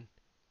can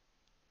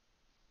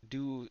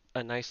do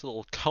a nice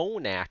little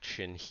cone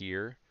action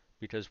here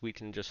because we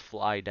can just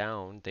fly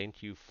down.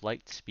 Thank you,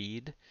 flight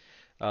speed.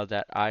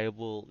 That I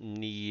will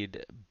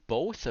need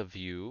both of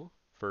you,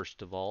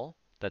 first of all.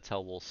 That's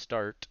how we'll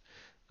start.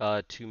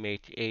 To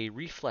make a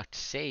reflex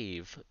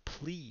save,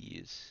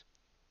 please.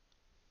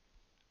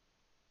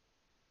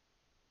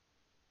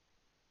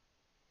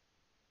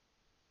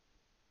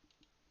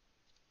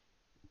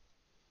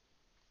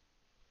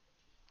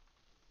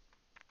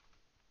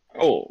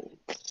 Oh,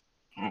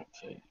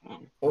 okay.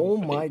 Oh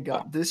Okay. my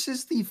god, this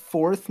is the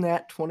fourth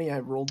nat 20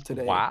 I've rolled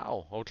today.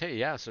 Wow. Okay,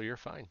 yeah, so you're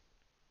fine.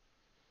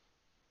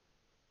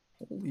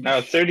 Holy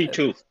Now shit.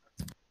 32.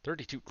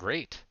 32,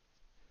 great.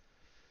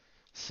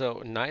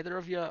 So neither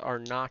of you are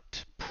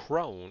knocked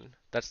prone.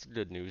 That's the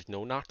good news.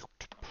 No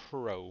knocked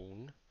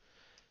prone.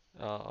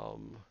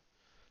 Um,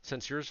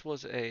 Since yours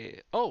was a...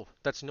 Oh,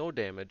 that's no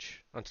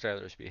damage on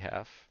Skylar's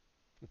behalf.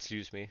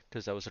 Excuse me,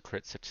 because that was a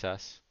crit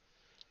success.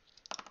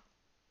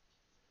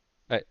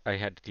 I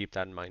had to keep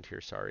that in mind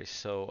here, sorry.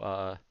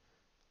 So,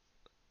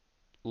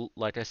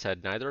 like I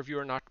said, neither of you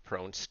are knocked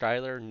prone.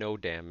 Skylar, no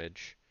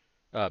damage.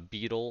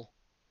 Beetle,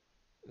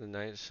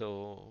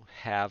 so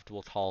halved,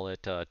 we'll call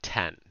it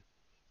 10.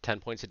 10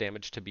 points of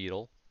damage to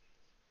Beetle.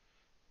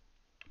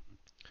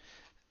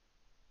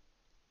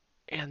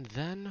 And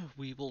then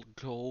we will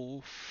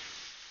go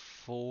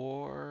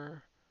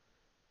for...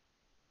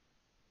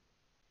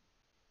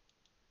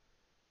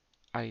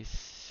 I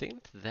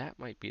think that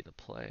might be the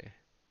play.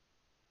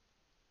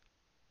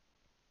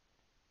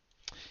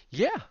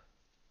 Yeah,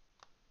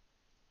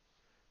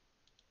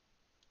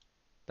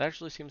 that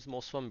actually seems the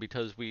most fun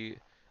because we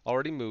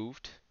already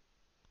moved.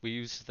 We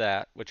used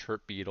that, which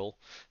hurt Beetle.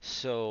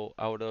 So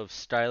out of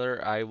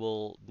Styler, I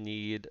will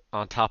need,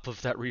 on top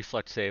of that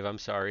reflex save, I'm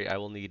sorry, I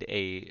will need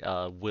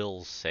a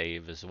will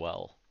save as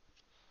well.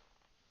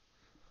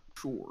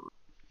 Sure.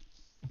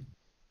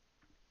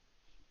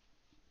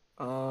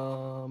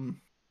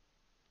 Um,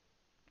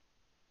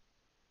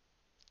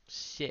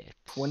 6.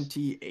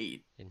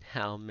 28. And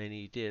how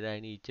many did I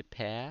need to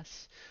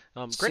pass?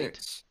 Great.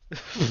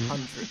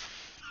 600.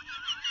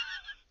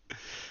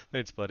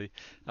 Thanks, buddy.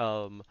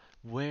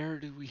 Where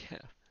do we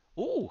have?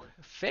 Ooh,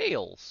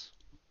 fails.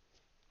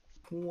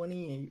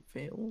 28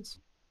 fails.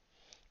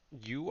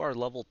 You are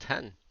level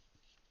 10.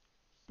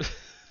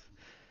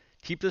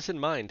 Keep this in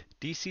mind.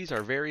 DCs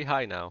are very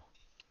high now.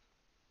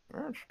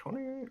 That's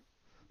 28.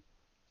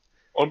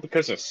 All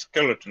because a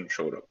skeleton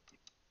showed up.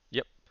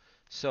 Yep.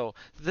 So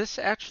this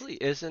actually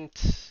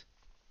isn't.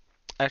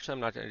 Actually, I'm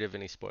not going to give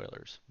any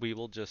spoilers. We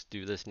will just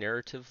do this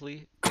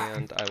narratively,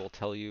 and I will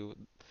tell you.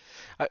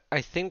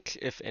 I think,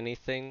 if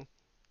anything,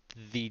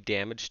 the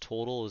damage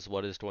total is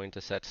what is going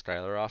to set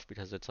Styler off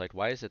because it's like,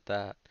 why is it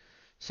that?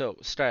 So,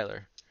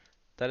 Styler,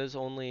 that is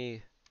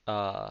only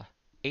uh,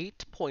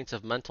 8 points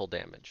of mental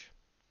damage.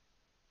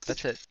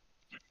 That's it.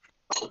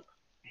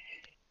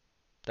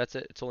 That's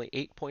it. It's only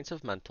 8 points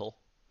of mental.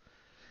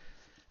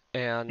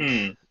 And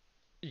Hmm.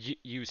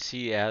 you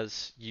see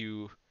as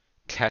you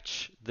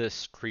catch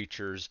this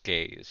creature's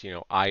gaze,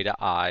 eye to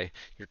eye,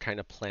 you're kind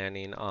of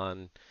planning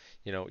on,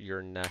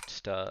 your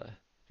next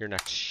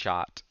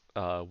shot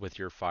with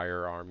your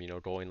firearm,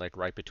 going like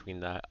right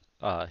between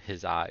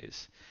his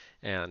eyes.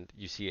 And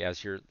you see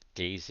as you're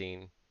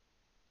gazing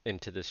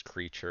into this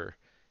creature,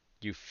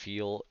 you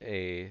feel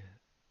a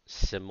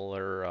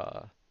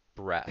similar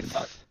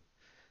breath,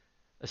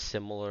 a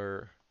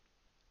similar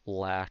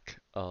lack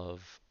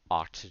of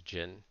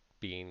oxygen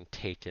being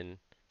taken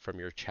from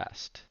your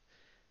chest.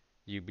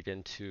 You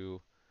begin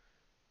to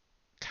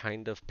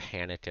kind of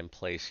panic in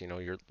place.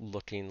 You're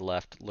looking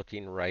left,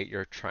 looking right,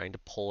 you're trying to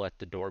pull at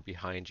the door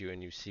behind you,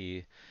 and you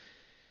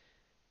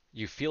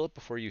feel it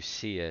before you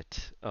see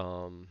it.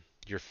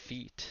 Your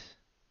feet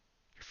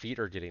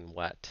are getting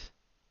wet,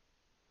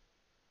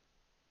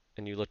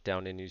 and you look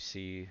down and you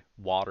see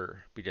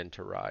water begin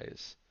to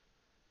rise,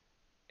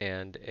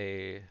 and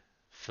a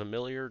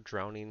familiar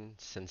drowning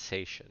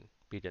sensation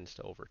begins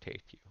to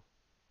overtake you.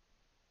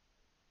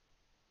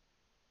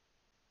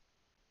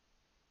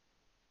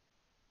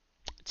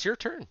 It's your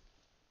turn.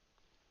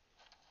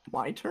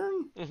 My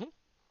turn? Hmm.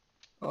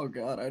 Oh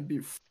god, I'd be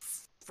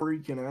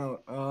freaking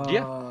out.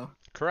 Yeah,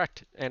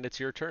 correct. And it's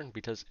your turn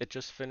because it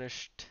just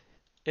finished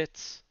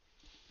its.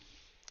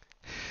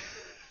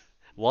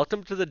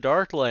 Welcome to the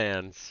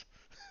Darklands.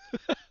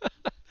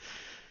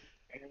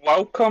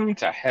 Welcome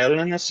to Hell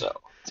in a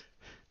Cell.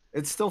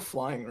 It's still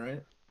flying,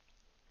 right?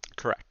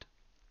 Correct.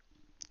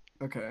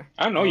 Okay.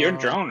 I know you're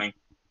drowning.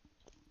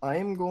 I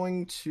am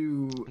going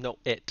to No,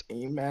 it.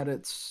 aim at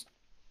its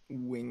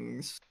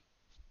wings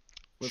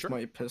with Sure.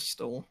 my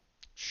pistol.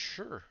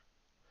 Sure.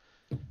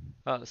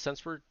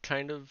 Since we're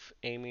kind of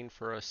aiming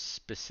for a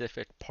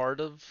specific part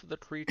of the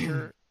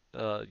creature,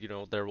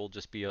 there will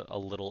just be a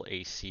little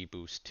AC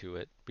boost to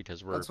it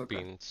because we're That's okay.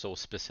 being so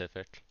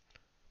specific.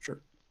 Sure.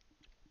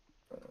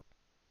 I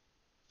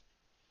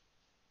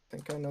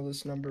think I know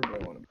this number,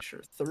 but I want to be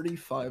sure.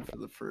 35 for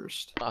the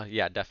first.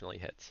 Yeah, definitely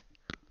hits.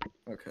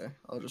 Okay,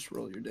 I'll just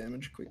roll your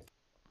damage quick.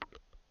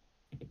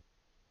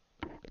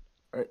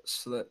 Alright,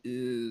 so that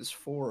is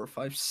 4 or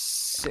 5,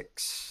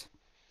 6.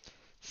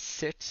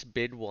 6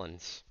 big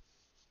ones.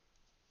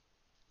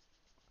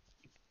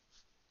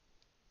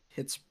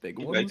 Hits big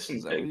You ones? like some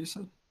Is that big- what you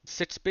said?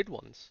 6 big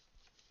ones.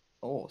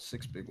 Oh,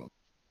 6 big ones.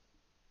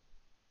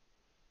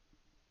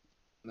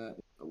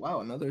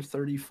 Wow, another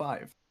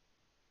 35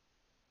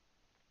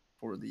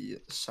 for the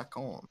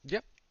second.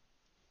 Yep.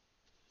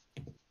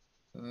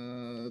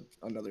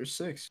 Another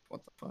 6.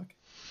 What the fuck?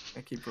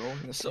 I keep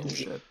rolling the So- same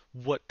shit.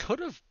 What could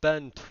have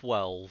been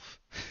 12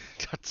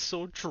 got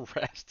so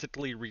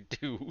drastically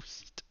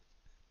reduced.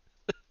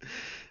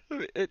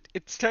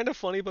 It's kind of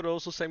funny, but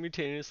also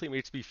simultaneously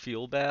makes me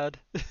feel bad.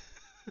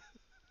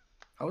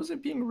 How is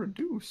it being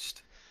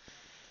reduced?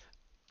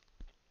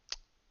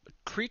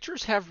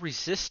 Creatures have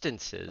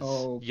resistances,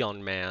 Oh,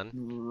 young man.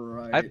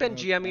 Right. I've been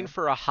okay. GMing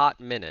for a hot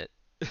minute.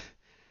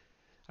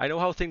 I know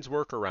how things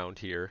work around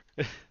here.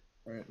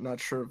 Alright, not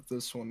sure if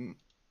this one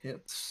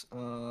hits.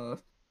 Oh,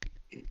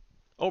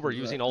 we're Is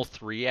using that- all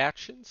 3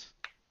 actions?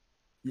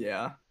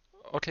 Yeah.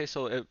 Okay,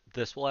 so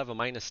this will have a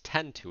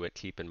 -10 to it,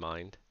 keep in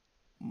mind.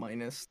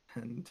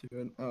 -10 to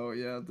it. Oh,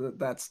 yeah,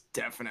 that's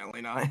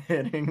definitely not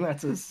hitting.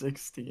 That's a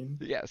 16.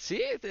 Yeah, see,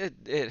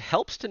 it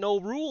helps to know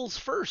rules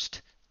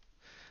first.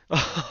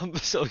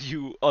 So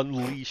you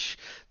unleash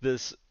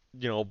this,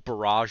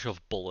 barrage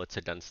of bullets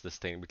against this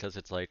thing because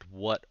it's like,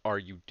 what are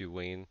you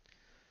doing?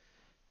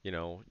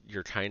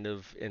 You're kind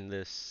of in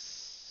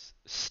this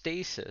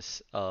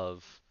stasis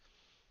of,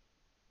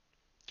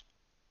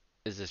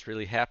 is this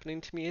really happening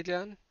to me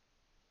again?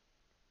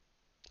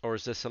 Or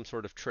is this some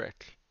sort of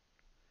trick?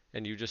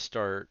 And you just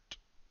start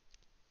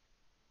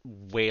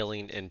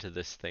wailing into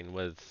this thing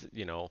with,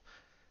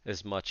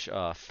 as much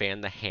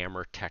fan the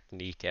hammer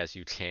technique as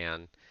you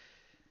can.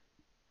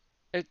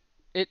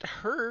 It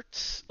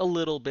hurts a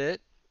little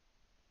bit,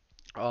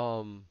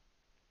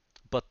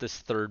 but this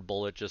third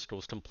bullet just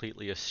goes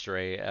completely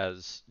astray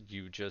as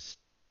you just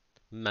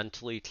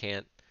mentally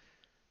can't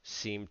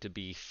seem to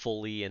be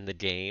fully in the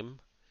game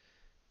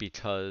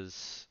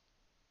because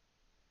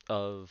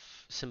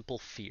of simple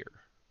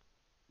fear.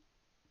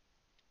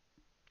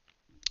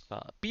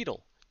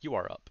 Beetle, you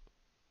are up.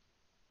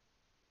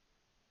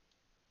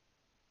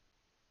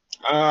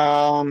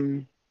 How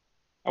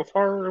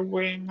far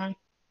away am I?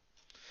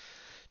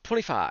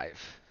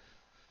 25.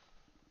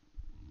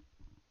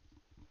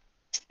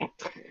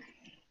 Okay.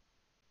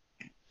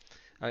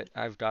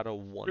 I've got a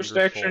First wonderful.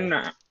 action.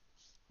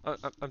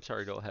 I'm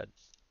sorry. Go ahead.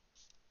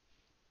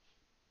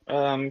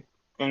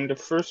 Going to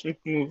first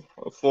move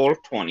a full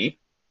 20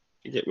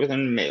 to get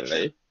within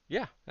melee.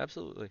 Yeah,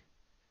 absolutely.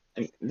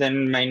 And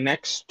then my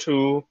next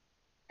 2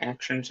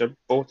 actions are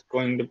both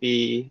going to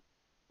be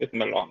with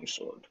my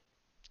longsword.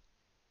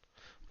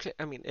 Okay,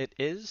 I mean it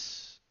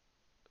is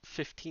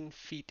 15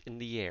 feet in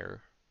the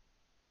air.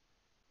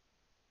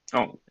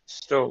 Oh,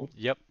 so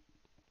Yep.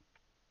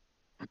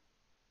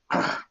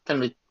 can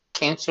we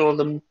cancel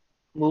the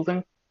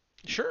moving?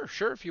 Sure,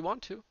 sure, if you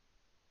want to.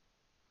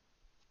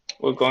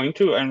 We're going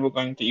to, and we're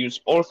going to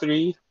use all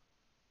three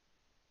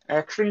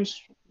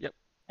actions Yep.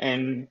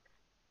 and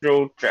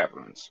throw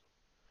javelins.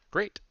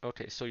 Great.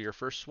 Okay, so your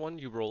first one,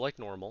 you roll like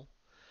normal.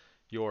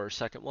 Your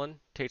second one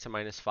takes a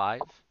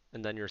 -5,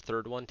 and then your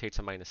third one takes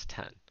a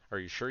 -10. Are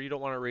you sure you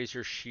don't want to raise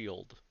your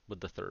shield with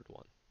the third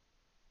one?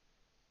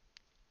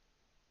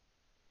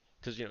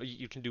 Because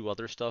you can do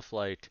other stuff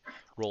like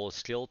roll a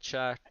skill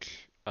check,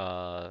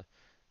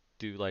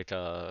 do like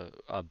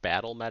a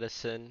battle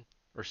medicine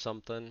or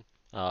something,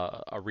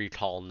 a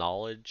recall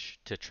knowledge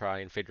to try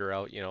and figure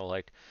out,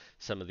 like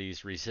some of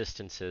these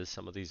resistances,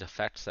 some of these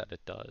effects that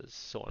it does,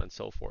 so on and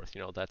so forth.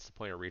 That's the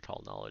point of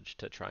recall knowledge,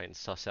 to try and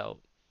suss out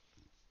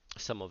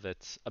some of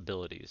its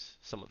abilities,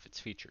 some of its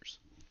features.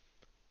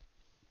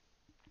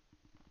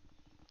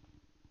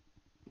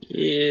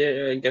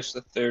 Yeah, I guess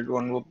the third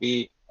one will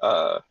be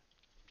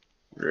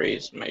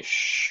raise my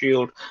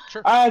shield.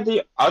 Sure.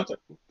 The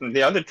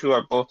other two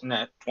are both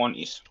nat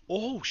 20s.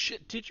 Oh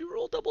shit, did you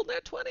roll double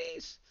nat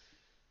 20s?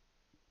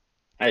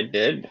 I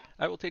did.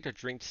 I will take a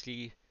drink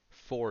tea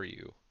for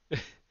you.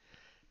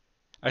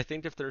 I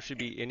think if there should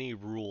be any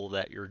rule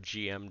that your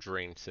GM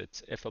drinks,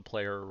 it's if a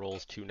player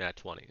rolls two nat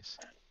 20s.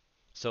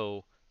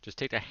 So just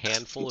take a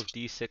handful of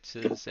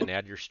d6s and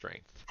add your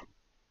strength.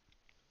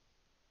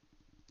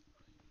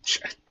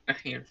 A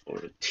handful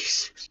of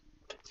d6.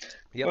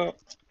 Yep. Well,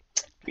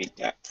 we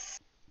got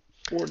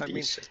four I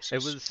mean,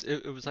 d6s.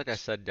 it was like I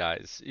said,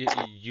 guys.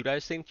 You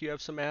guys think you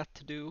have some math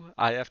to do?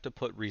 I have to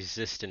put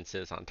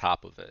resistances on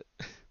top of it.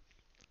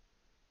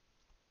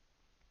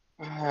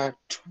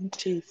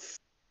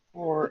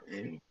 24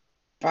 and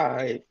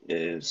 5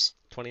 is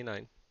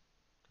 29,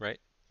 right?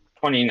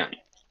 29.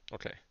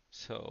 Okay,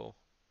 so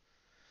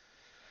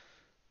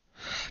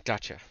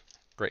gotcha.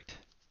 Great.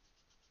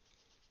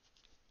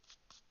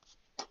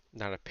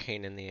 Not a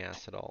pain in the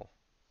ass at all.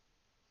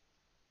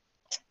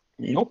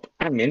 Nope,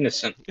 I'm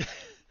innocent.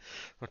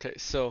 Okay,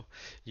 so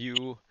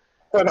you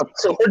Shut up,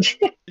 George.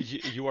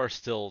 you are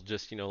still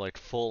just, like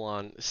full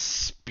on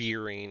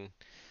spearing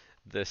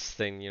this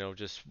thing,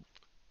 just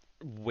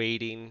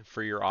waiting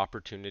for your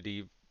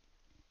opportunity,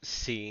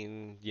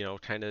 seeing,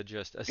 kind of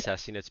just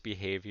assessing its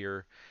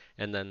behavior,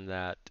 and then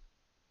that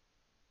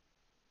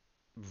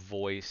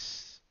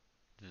voice,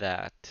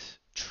 that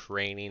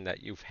training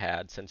that you've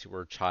had since you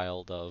were a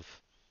child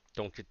of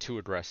don't get too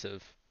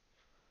aggressive,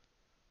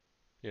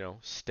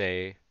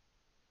 stay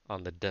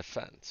on the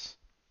defense.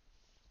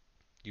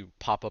 You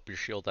pop up your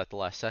shield at the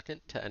last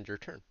second to end your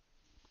turn.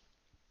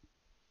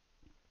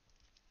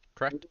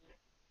 Correct?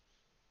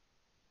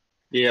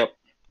 Yep,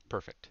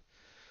 Perfect.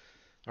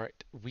 All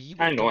right, we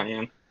will I know I go.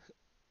 am.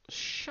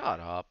 Shut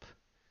up.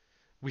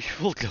 We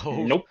will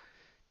go Nope.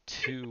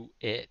 to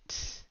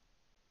it.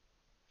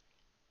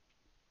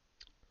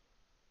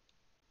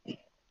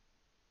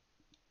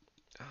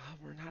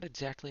 We're not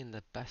exactly in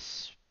the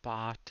best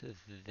spot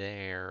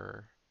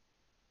there.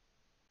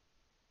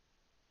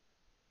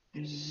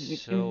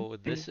 So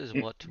this is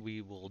what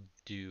we will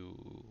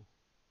do.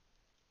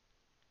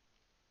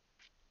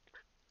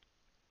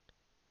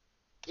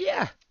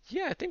 Yeah,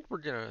 yeah, I think we're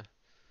gonna.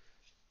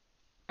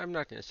 I'm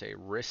not gonna say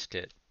risk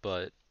it,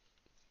 but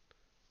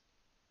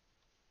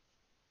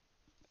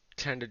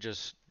kind of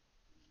just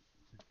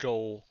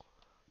go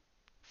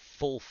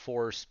full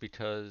force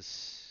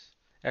because.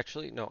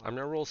 Actually, no, I'm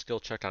gonna roll a skill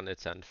check on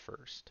its end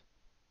first.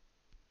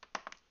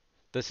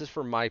 This is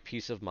for my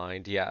peace of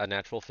mind. Yeah, a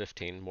natural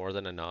 15, more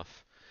than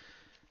enough.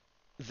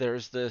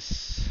 There's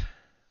this.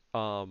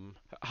 How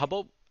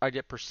about I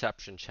get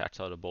perception checks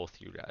out of both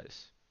you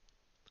guys?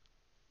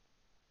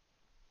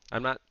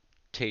 I'm not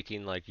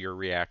taking like your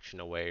reaction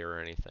away or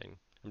anything.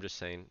 I'm just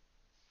saying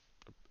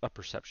a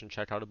perception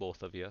check out of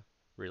both of you,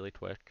 really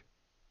quick.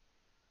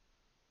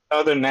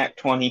 Other than that,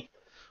 20.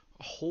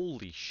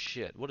 Holy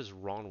shit, what is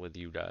wrong with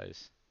you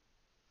guys?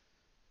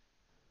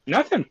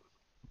 Nothing.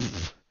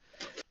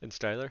 And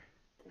Skylar?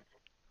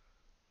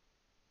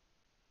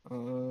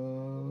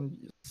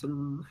 Yes,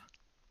 sir.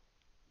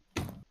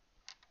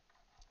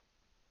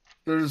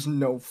 There's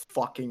no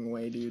fucking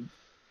way, dude.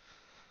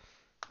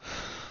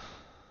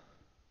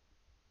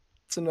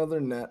 It's another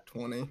nat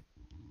 20.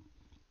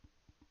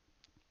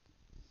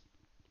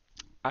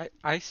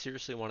 I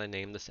seriously want to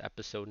name this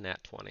episode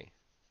Nat 20.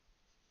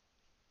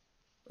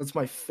 That's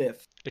my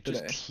 5th It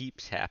just today.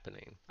 keeps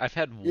happening. I've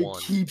had It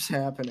one. keeps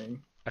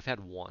happening. I've had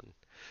one.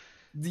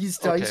 These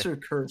Okay. dice are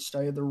cursed.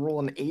 I either roll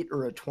an 8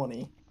 or a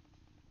 20.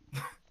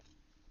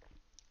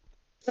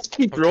 Just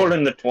keep Okay.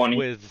 rolling the 20.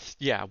 With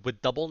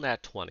double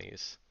nat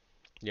 20s.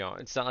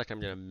 It's not like I'm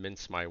gonna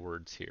mince my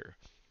words here.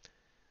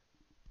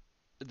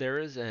 There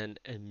is an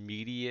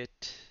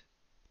immediate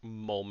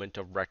moment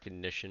of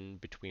recognition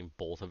between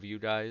both of you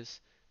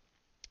guys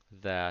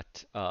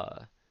that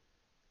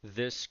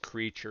this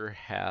creature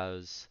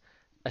has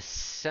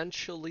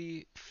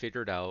essentially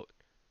figured out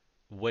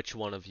which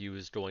one of you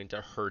is going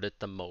to hurt it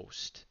the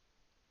most.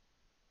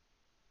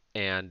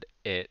 And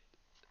it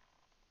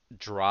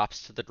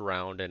drops to the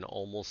ground and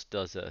almost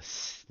does a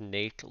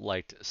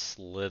snake-like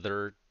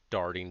slither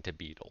darting to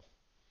Beetle.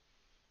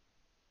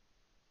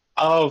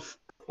 Of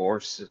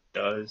course it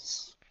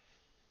does.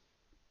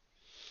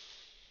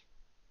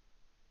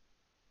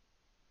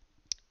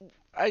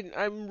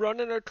 I'm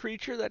running a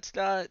creature that's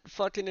got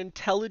fucking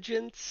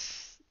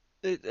intelligence.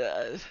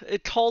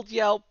 It called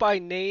you out by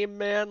name,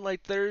 man.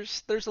 Like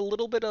there's a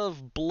little bit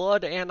of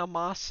blood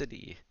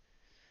animosity.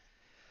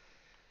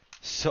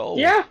 So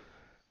Yeah,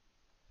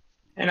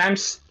 and I'm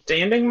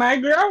standing my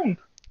ground.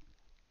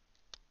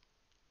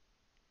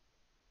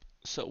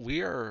 so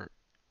we are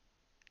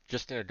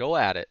just gonna go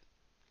at it.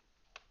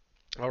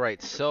 All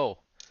right, so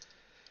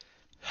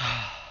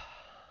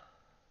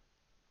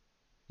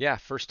yeah,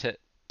 first hit.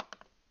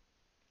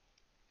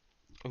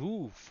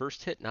 Ooh,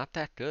 first hit, not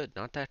that good,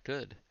 not that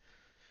good.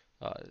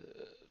 Uh,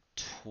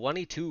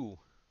 22.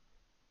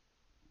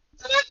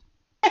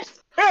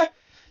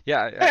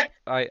 Yeah,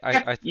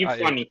 You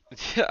funny.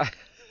 yeah,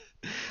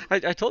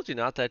 I told you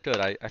not that good.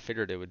 I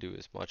figured it would do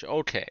as much.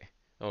 Okay,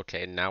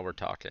 okay, now we're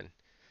talking.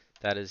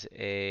 That is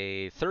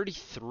a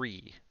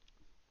 33.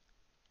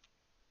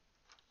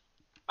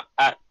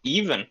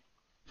 Even.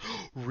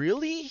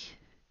 Really?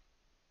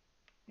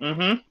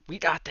 Mm-hmm. We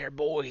got there,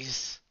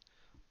 boys.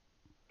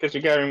 Because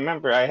you gotta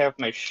remember, I have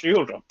my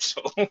shield up,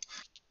 so.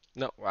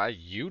 No,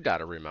 you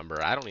gotta remember.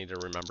 I don't need to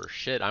remember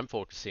shit. I'm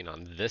focusing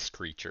on this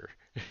creature.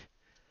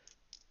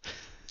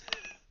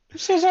 Who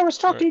says I was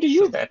All right, talking to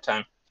you so that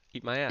time?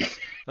 eat my ass.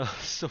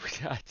 So we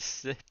got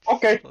 6.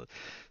 Okay,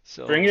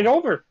 bring it So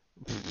over.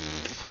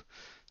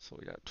 so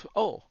we got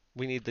oh,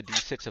 we need the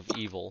d6 of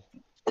evil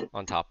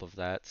on top of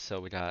that. So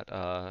we got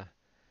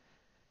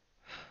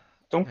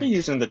Don't be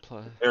using 19 the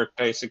plus Eric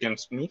dice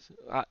against me.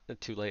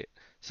 too late.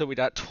 So we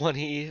got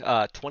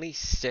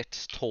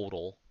 26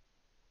 total.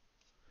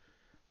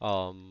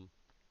 Um,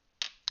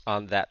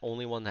 on that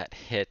only one that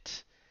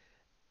hit,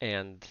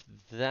 and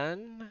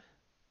then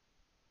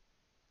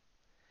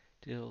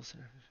deals.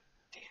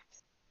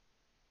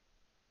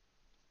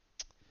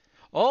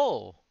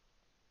 Oh,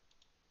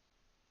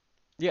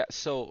 yeah.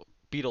 So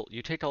Beetle,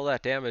 you take all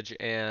that damage,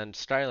 and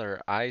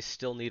Styler, I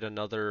still need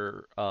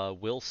another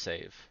will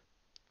save.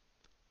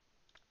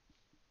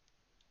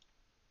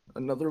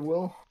 Another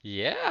will?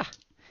 Yeah.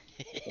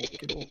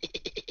 Okey-doke.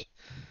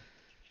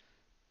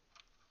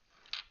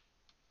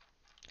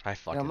 I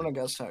Yeah, I'm fucking gonna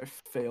guess I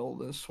fail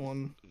this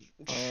one.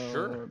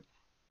 sure.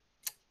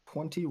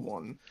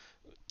 21.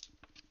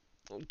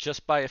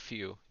 Just by a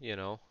few, you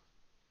know.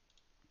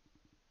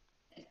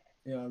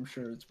 Yeah, I'm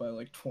sure it's by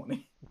like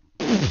 20.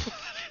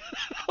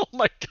 Oh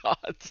my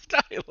God,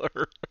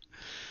 Styler.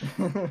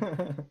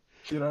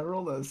 Dude, I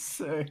rolled a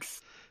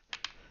 6.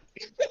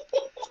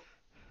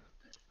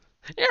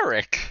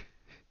 Eric.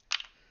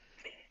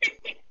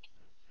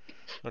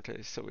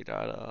 Okay, so we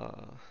got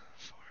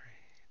 4,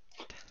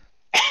 8.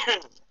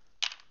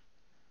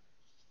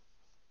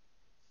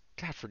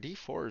 God, for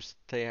D4s,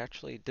 they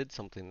actually did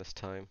something this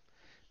time.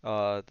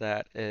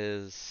 That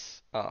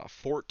is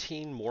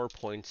 14 more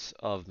points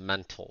of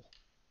mental.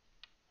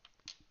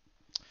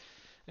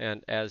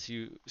 And as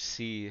you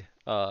see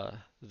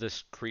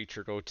this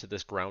creature go to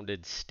this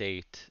grounded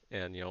state,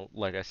 and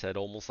like I said,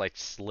 almost like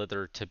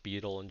slither to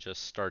Beetle and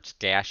just starts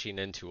dashing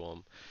into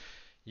him,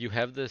 you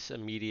have this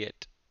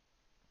immediate,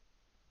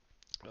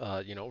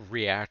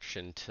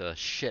 reaction to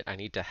shit. I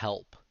need to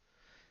help,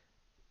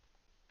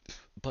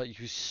 but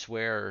you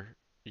swear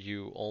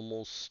you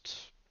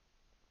almost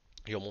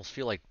you almost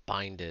feel like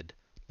binded,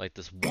 like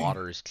this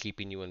water is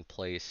keeping you in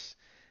place.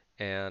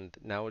 And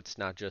now it's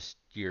not just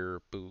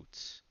your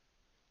boots.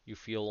 You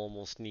feel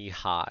almost knee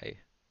high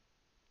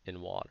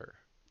in water.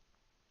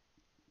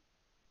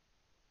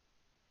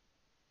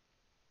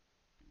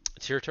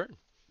 It's your turn.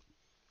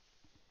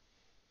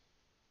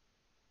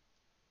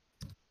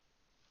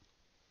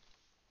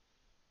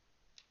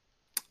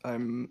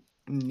 I'm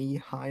knee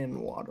high in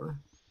water.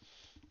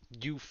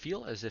 You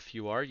feel as if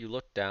you are. You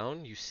look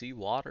down, you see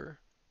water.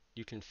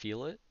 You can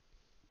feel it.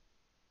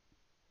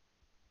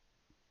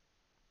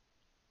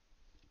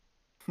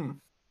 Hmm.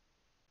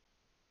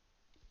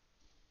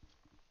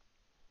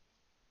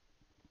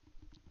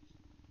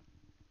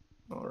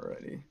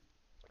 Alrighty.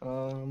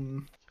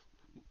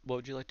 What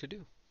would you like to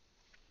do?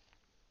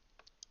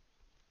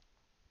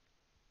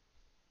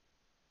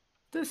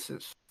 This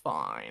is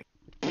fine.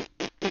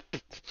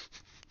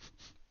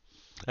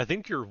 I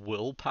think your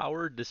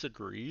willpower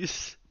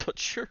disagrees, but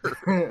sure.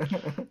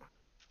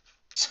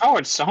 That's how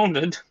it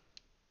sounded.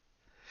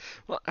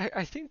 Well,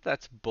 I think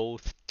that's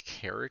both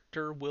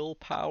character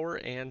willpower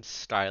and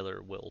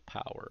Styler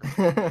willpower.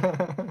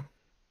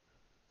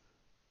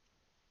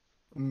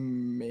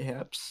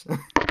 Mayhaps.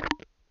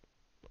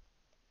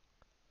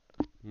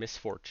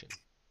 Misfortune.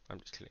 I'm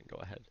just kidding. Go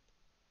ahead.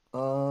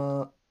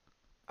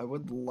 I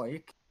would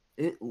like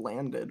it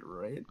landed,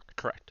 right?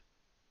 Correct.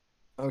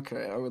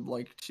 Okay, I would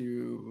like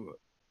to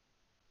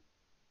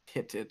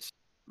hit it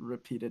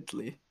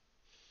repeatedly.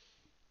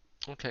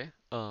 Okay.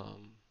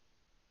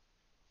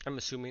 I'm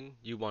assuming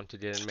you want to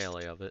get in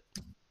melee of it.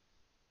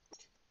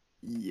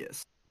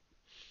 Yes.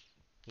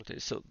 Okay,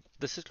 so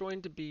this is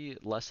going to be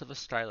less of a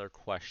styler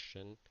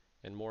question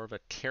and more of a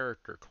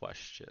character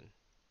question.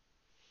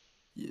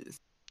 Yes.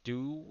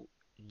 Do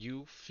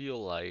you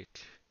feel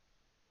like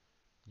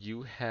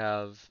you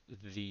have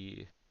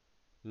the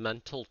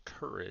mental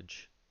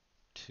courage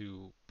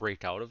to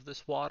break out of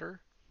this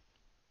water?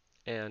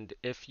 And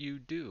if you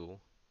do,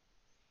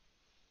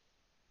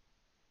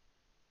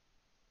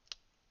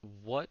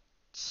 what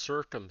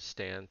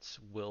circumstance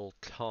will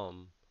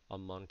come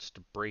amongst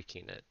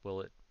breaking it?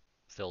 Will it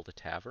fill the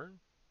tavern?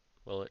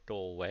 Will it go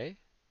away?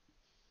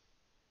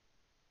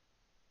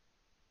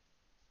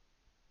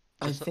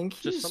 I Just, think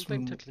just he's.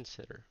 something to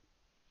consider.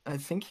 I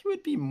think he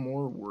would be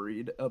more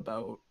worried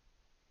about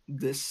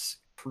this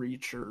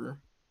creature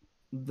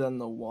than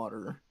the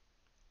water.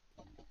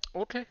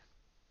 Okay.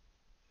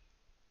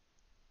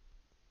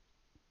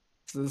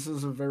 This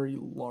is a very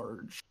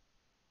large,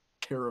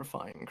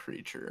 terrifying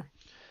creature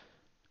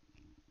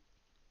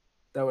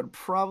that would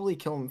probably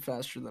kill him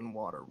faster than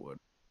water would.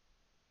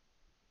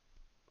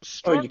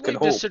 Oh, you could Strongly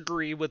hope.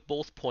 disagree with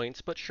both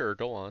points, but sure,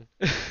 go on.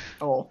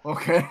 Oh,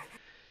 okay.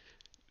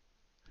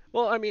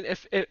 Well, I mean,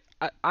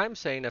 I'm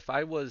saying if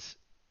I was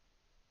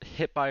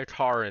hit by a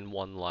car in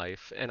one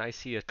life and I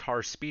see a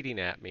car speeding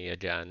at me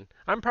again,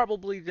 I'm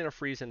probably gonna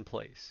freeze in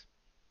place.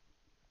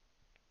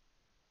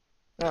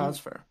 Yeah, Who that's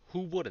fair.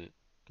 who wouldn't,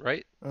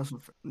 right?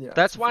 Yeah, that's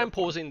That's a why fair I'm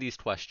point. posing these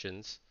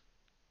questions.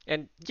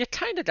 And you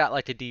kind of got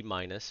like a D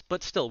minus,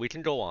 but still, we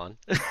can go on.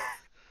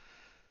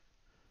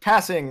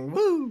 Passing,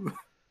 woo!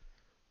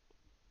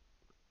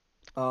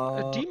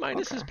 A D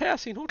minus Okay. is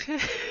passing, okay.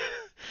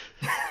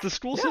 The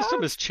school Yeah,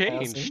 system has it's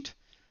passing. changed.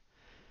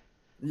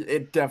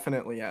 It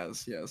definitely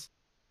has, yes.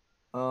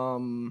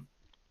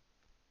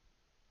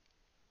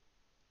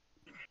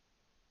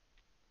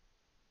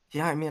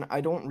 Yeah, I mean,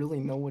 I don't really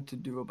know what to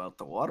do about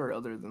the water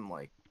other than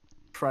like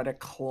try to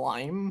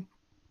climb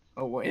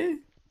away,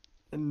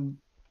 and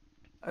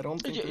I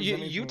don't think there's You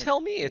anything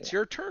tell me, it's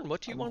your turn.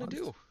 What do I you want to want.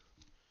 do?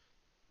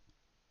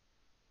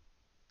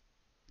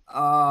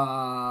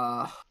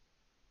 Uh,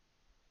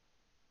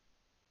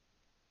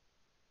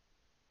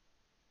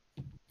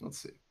 let's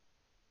see.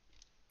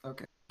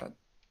 Okay, that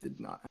did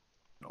not happen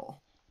at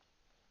all.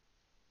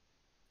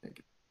 Make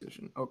a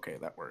decision. Okay,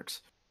 that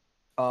works.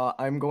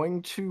 I'm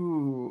going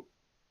to.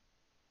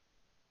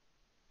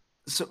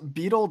 So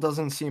Beetle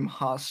doesn't seem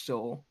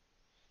hostile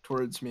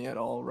towards me at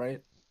all,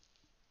 right?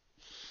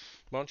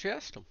 Why don't you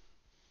ask him?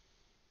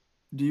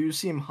 Do you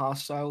seem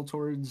hostile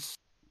towards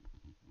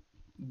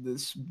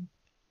this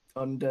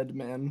undead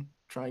man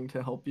trying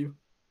to help you?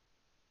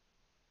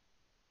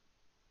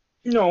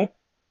 No.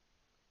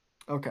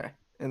 Okay.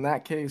 In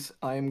that case,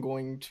 I am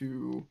going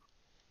to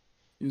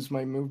use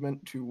my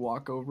movement to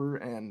walk over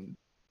and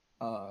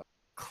uh,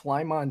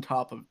 climb on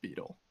top of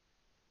Beetle.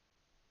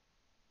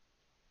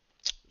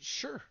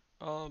 Sure.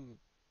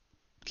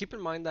 Keep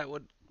in mind that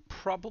would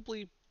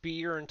probably be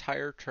your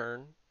entire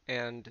turn.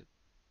 And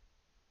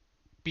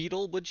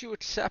Beetle, would you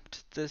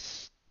accept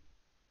this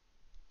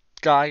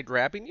guy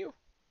grabbing you?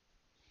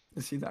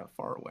 Is he that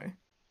far away?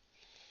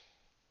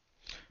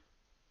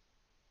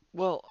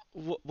 Well,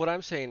 what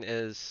I'm saying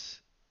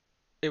is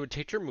it would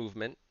take your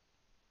movement,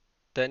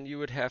 then you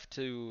would have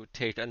to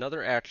take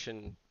another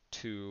action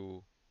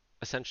to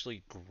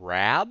essentially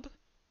grab.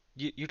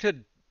 You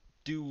could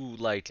do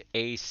like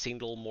a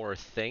single more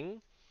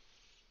thing.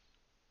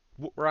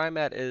 Where I'm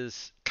at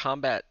is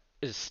combat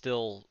is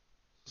still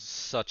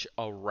such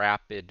a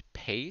rapid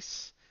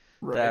pace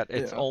Right, that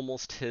it's yeah.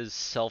 almost his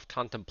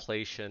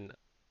self-contemplation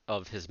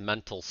of his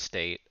mental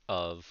state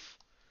of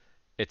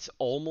it's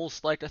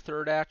almost like a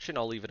third action.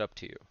 I'll leave it up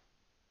to you.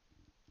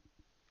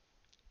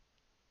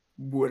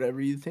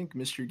 Whatever you think,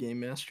 Mr. Game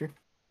Master.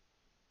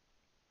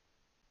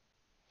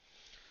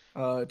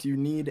 Do you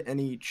need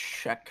any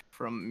check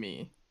from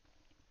me?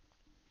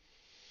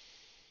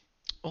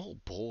 Oh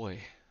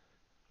boy.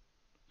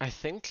 I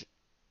think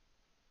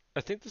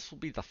I think this will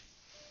be the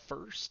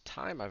first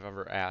time I've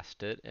ever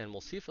asked it, and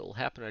we'll see if it will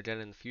happen again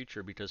in the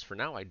future because for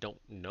now I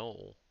don't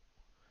know.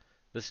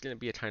 This is going to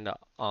be a kind of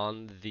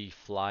on the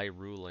fly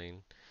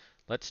ruling.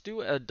 Let's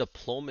do a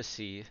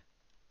diplomacy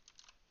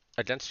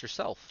against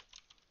yourself.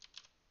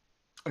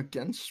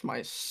 Against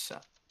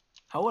myself?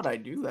 How would I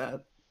do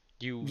that?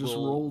 You Just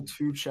will, roll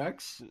 2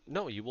 checks?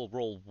 no, you will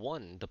roll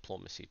one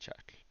diplomacy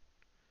check.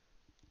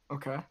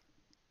 Okay.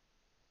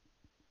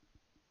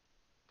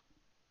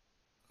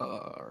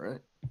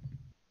 Alright.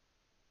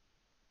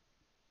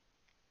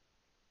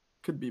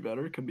 Could be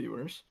better, could be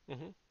worse.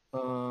 Hmm.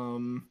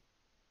 Um,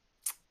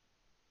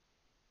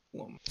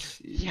 let me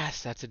see.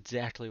 Yes, that's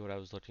exactly what I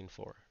was looking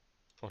for.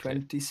 Okay,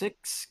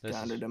 26. this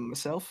Got is it in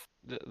myself.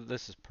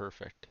 this is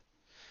perfect.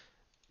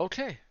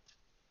 Okay,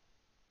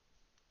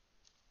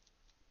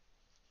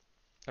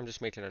 I'm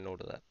just making a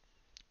note of that.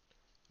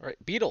 All right,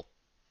 Beetle,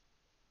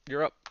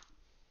 you're up.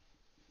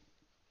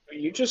 Are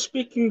you just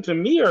speaking to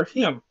me or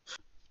him?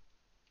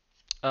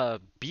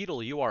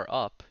 Beetle, you are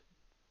up.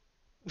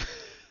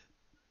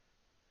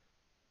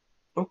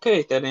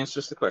 Okay, that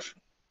answers the question.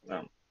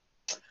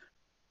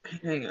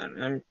 Hang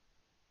on. I'm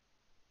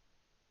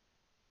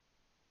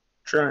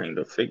trying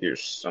to figure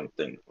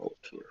something out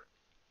here.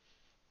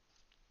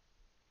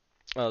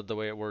 The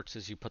way it works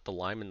is you put the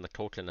lime in the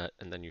coconut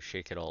and then you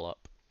shake it all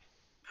up.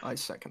 I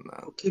second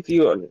that. I'll give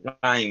you a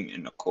lime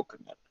in a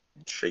coconut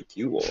and shake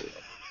you all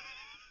up.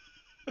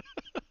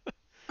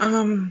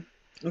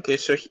 Okay,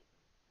 so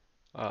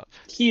Uh,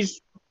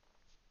 he's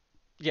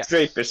yes,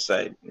 right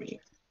beside me.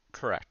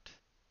 correct.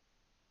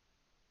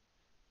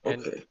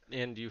 And Okay.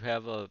 and you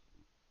have a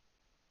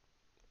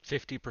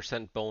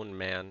 50% bone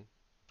man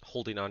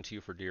holding on to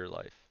you for dear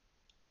life.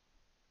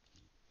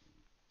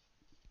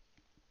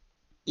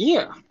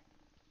 Yeah.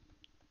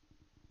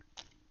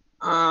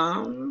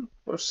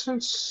 Well,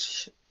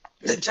 since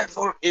the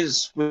devil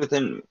is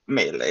within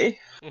melee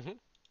hmm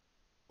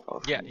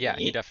of Yeah,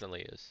 he me,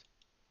 definitely is.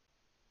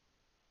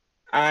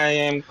 I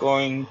am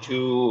going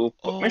to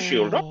put my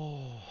shield up,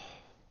 Oh,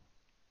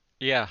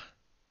 yeah,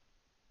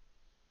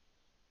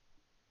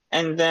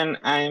 and then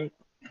I'm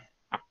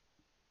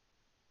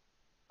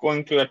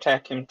going to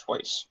attack him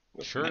twice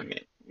with sure.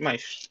 my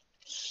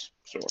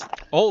sword.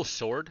 Oh,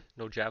 sword,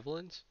 no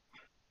javelins?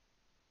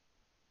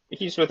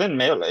 He's within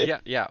melee.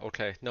 Yeah,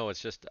 okay. No,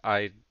 it's just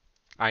I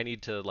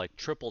need to like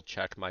triple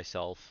check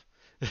myself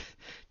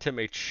to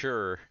make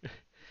sure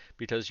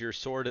because your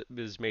sword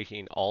is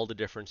making all the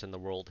difference in the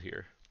world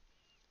here.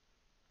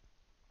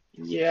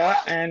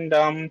 Yeah, and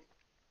I'm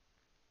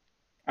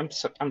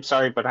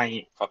sorry, but I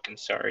ain't fucking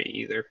sorry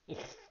either.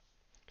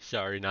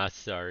 Sorry, not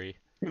sorry.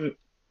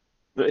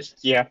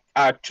 Yeah,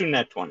 2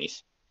 nat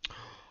 20s.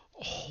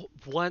 Oh,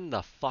 when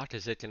the fuck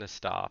is it gonna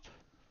stop?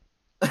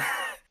 God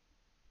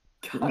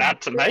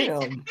Not tonight.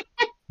 damn.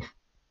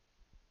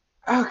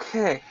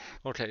 Okay,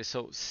 Okay,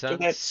 so so since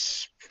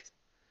that's.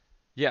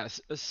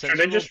 yes, Should since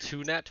I you rolled just?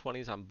 two nat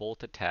 20s on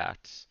both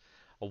attacks,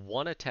 a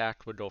one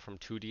attack would go from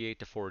 2d8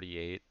 to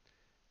 48.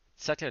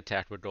 Second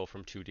attack would go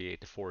from 2d8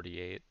 to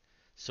 48.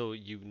 So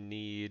you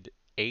need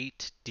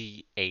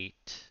 8d8.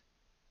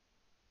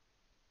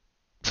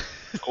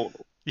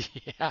 Total.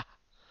 Yeah.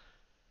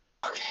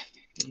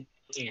 Okay.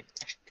 Yeah.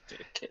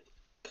 Okay.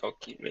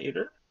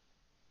 Calculator.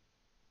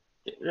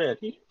 Get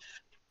ready.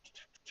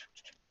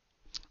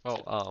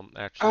 Oh,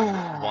 actually,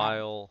 Ah,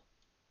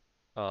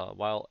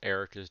 while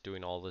Eric is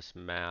doing all this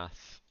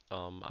math,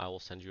 I will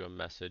send you a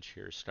message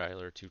here,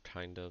 Skylar, to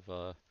kind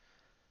of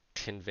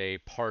convey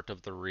part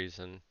of the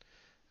reason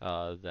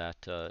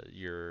that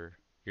your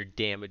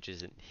damage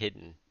isn't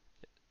hidden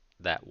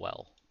that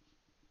well.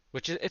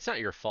 Which is it's not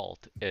your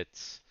fault.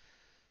 It's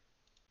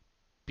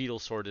Beetle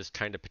Sword is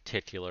kind of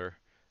particular,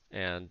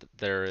 and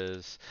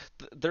there's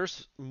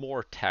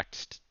more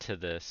text to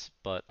this,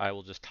 but I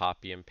will just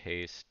copy and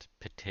paste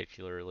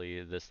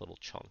particularly this little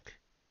chunk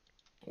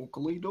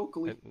Oakley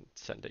dokley. and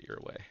send it your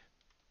way.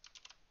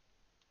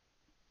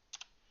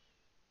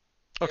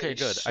 Okay, okay,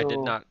 good. so.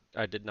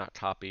 I did not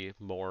copy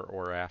more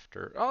or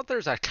after. Oh,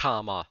 there's a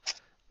comma.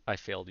 I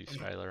failed you,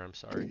 Skylar. I'm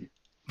sorry.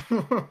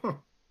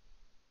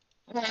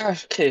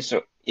 Okay,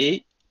 so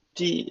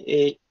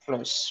 8d8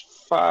 plus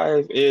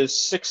 5 is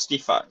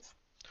 65.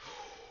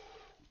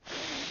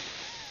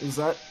 Is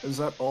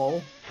that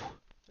all?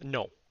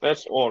 No.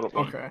 That's all of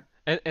them. Okay.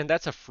 And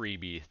that's a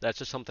freebie. That's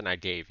just something I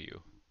gave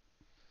you.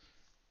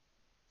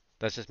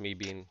 That's just me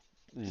being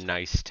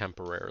nice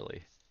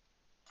temporarily.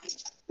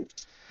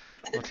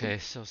 Okay,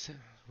 so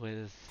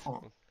with Huh.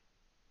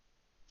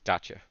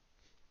 gotcha.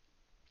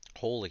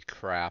 Holy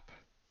crap.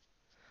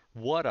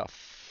 What a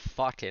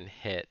fucking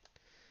hit.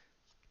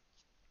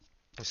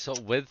 So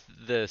with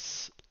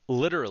this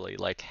literally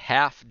like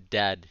half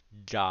dead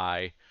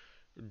guy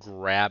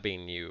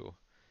grabbing you,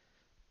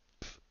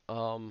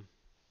 um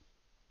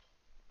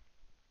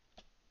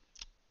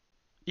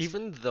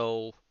even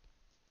though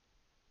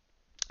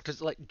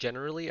because like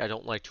generally I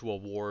don't like to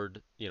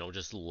award,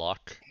 just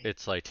luck.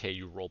 It's like, hey,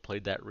 you role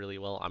played that really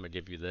well, I'm gonna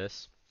give you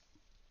this.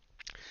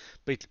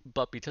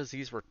 But because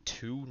these were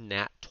two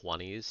nat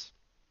 20s,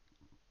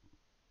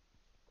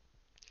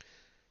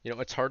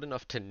 it's hard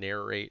enough to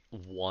narrate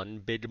one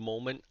big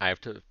moment. I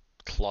have to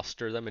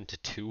cluster them into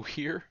two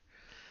here.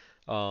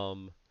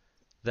 Um,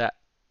 that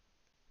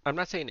I'm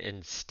not saying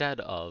instead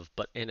of,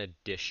 but in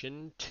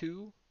addition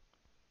to.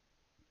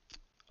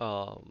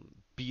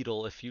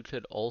 Beetle, if you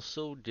could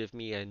also give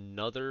me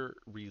another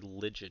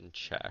religion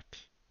check.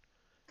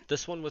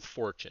 This one with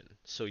fortune.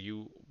 So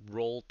you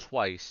roll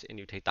twice and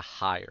you take the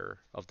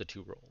higher of the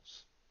two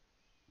rolls.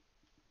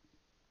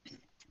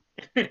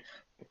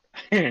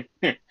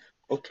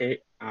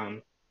 Okay,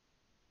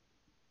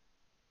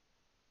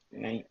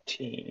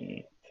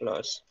 19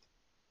 plus.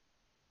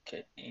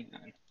 Okay, hang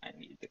on. I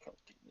need the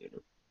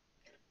calculator.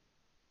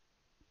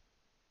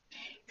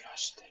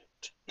 Plus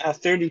 13.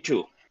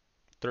 32.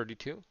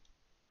 32.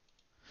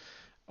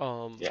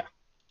 Um, Yeah.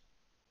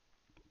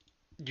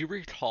 you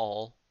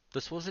recall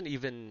this wasn't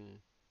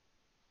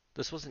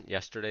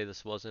yesterday,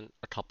 this wasn't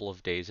a couple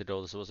of days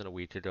ago, this wasn't a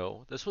week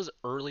ago. This was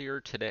earlier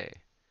today.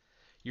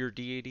 Your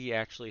deity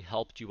actually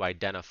helped you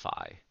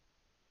identify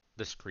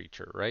this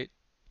creature, right?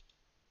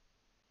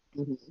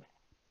 Mhm.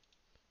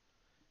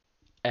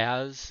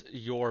 As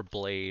your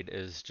blade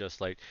is just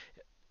like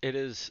It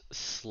is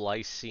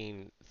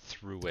slicing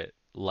through it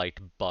like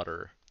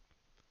butter.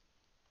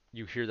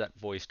 You hear that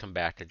voice come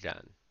back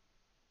again.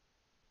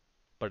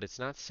 But it's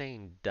not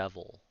saying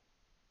devil.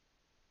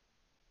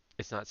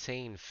 It's not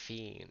saying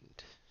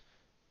fiend.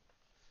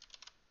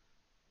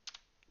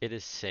 It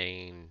is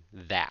saying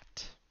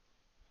that.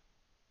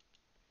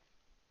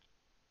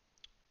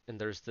 And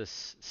there's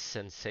this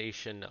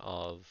sensation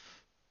of,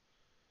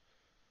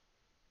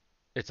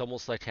 it's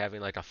almost like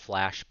having like a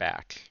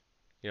flashback,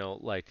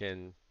 like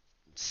in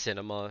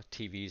cinema,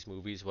 TVs,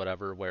 movies,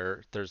 whatever,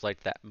 where there's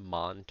like that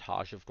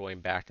montage of going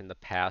back in the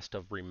past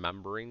of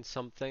remembering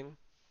something.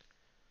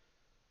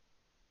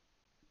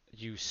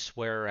 You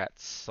swear at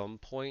some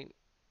point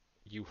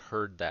you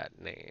heard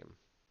that name.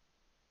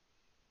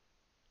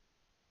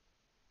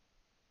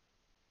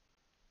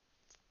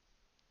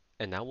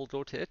 And now we'll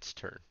go to its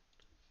turn.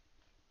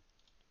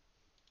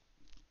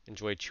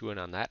 Enjoy chewing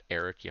on that,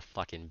 Eric, you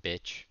fucking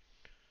bitch.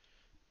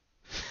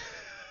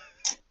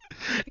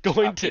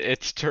 Going to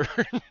its turn.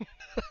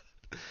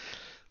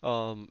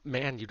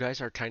 Man, you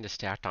guys are kind of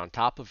stacked on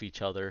top of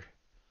each other.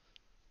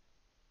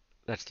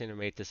 That's going to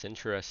make this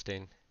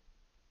interesting.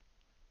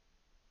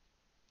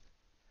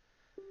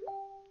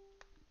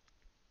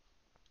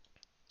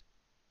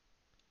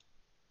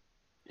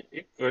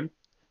 Good.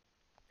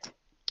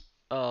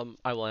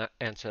 I will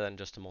answer that in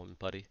just a moment,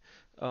 buddy.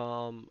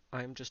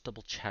 I'm just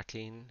double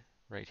checking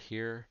right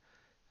here.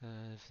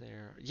 If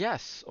there,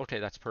 yes, okay,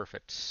 that's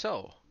perfect.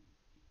 So,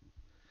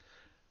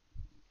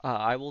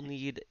 I will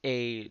need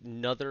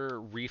another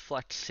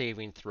reflex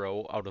saving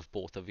throw out of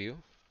both of you.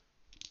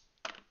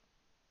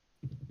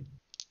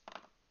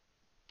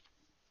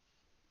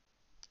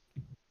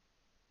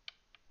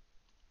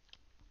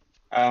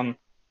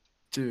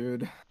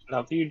 Dude,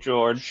 Love you,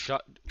 George.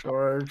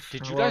 George,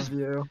 Did I you love guys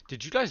you.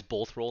 did you guys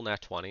both roll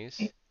nat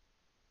 20s?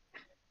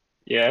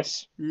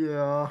 Yes.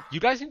 Yeah. You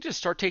guys need to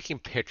start taking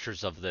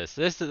pictures of this.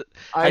 This is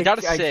I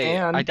gotta I say,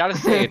 can.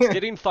 it's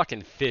getting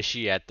fucking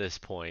fishy at this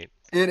point.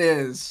 It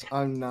is.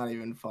 I'm not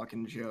even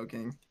fucking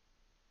joking.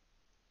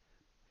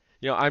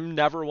 I'm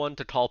never one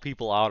to call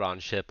people out on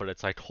shit, but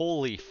it's like,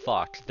 holy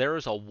fuck, there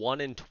is a 1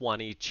 in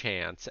 20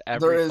 chance There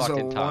every is a fucking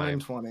 1 in time.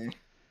 20.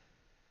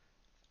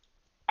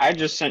 I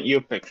just sent you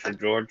a picture,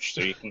 George,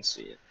 so you can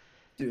see it.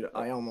 Dude,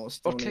 I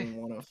almost don't Okay. even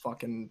want to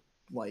fucking,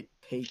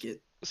 take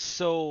it.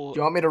 So, Do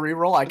you want me to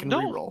reroll? I can no,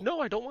 reroll.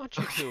 no, I don't want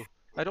you to.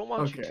 I don't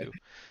want you Okay. to.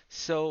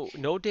 So,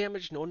 no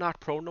damage, no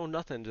knock pro, no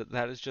nothing.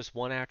 That is just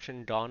one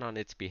action done on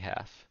its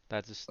behalf.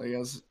 That is Like,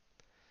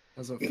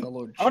 as a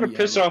fellow GM, I want to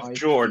piss off I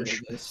George.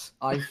 feel this.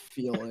 I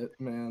feel it,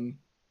 man.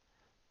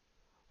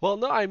 well,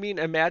 no, I mean,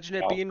 imagine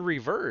it Oh. being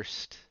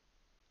reversed.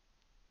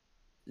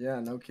 Yeah,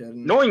 no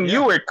kidding. Knowing Yeah,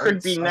 you, it could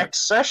that be sucks.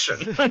 next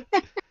session.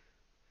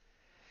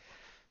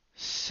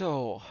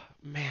 So,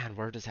 man,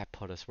 where does that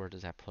put us? Where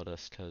does that put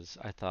us? Because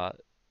I thought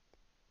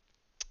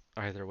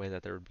either way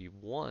that there would be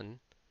one,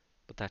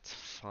 but that's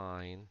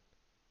fine.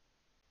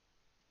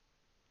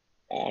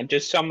 Oh,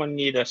 does someone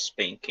need a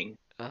spanking?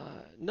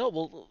 No,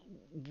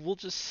 we'll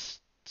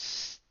just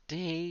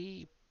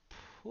stay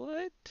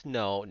put.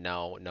 No,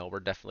 we're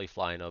definitely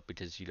flying up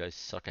because you guys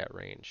suck at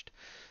ranged.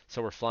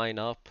 So we're flying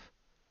up.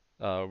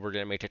 We're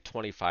gonna make it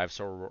 25,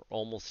 so we're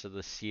almost to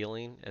the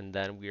ceiling, and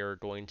then we are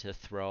going to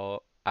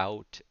throw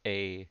out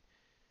a.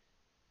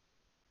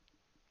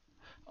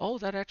 Oh,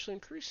 that actually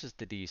increases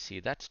the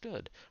DC. That's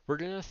good. We're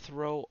gonna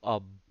throw a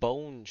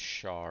bone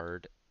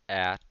shard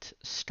at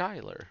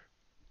Skylar.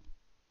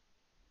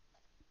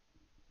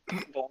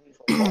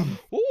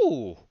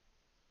 Ooh,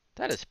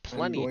 that is I'm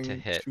plenty to going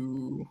hit.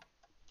 to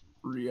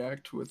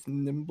react with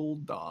nimble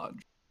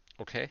dodge.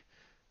 Okay.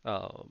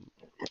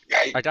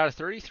 I got a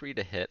 33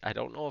 to hit. I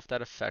don't know if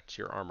that affects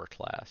your armor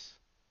class.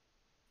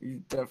 He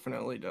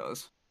definitely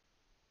does.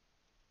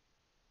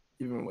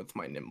 Even with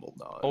my nimble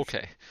dodge.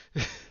 Okay.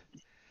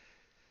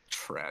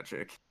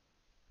 Tragic.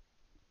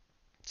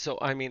 So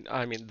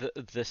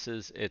this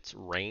is its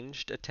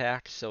ranged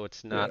attack, so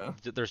it's not.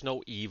 Yeah. There's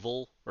no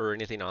evil or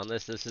anything on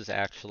this. This is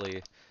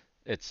actually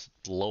its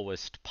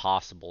lowest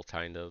possible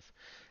kind of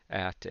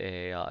at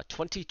a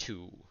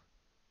 22.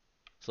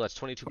 So that's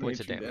 22 points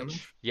of 22 damage.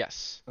 damage?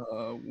 Yes.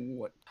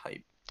 What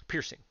type?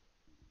 Piercing.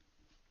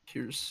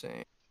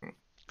 Piercing.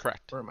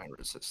 Correct. Where are my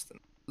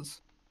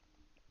resistances?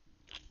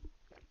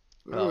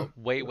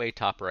 Way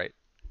top right.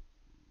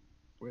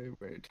 Way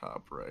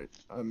top right.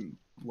 I'm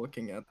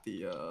looking at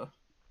the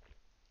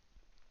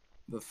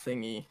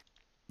thingy.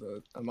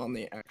 I'm on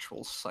the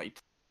actual site.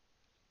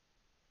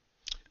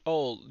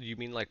 Oh, you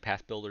mean like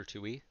Path Builder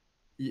 2e?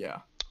 Yeah.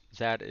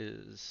 That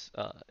is,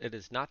 it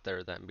is not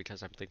there then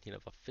because I'm thinking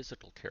of a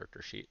physical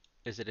character sheet.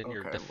 Is it in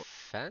your Okay,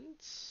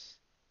 defense?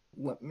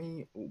 Let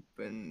me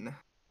open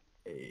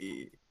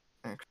a.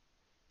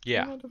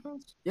 Yeah.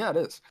 Defense? Yeah, it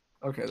is.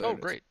 Okay. There Oh, it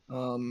is. great.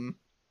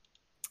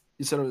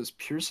 You said it was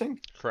piercing?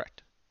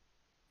 Correct.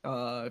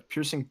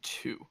 Piercing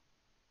 2.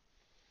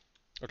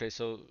 Okay,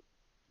 so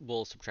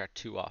we'll subtract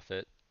 2 off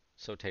it.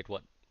 So take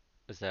what?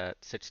 Is that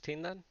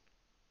 16 then?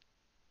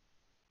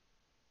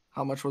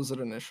 How much was it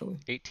initially?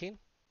 18?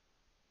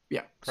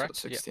 Yeah, Correct?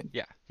 so 16.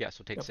 Yeah,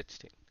 so take Yep.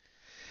 16.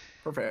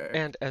 Perfect.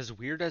 And as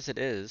weird as it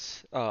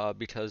is,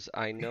 because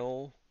I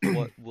know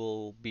what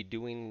we'll be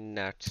doing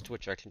next,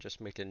 which I can just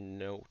make a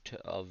note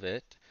of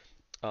it.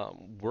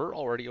 We're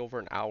already over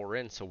an hour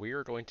in, so we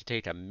are going to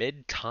take a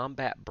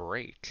mid-combat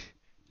break.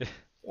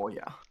 Oh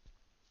yeah.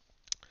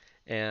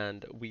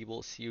 And we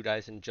will see you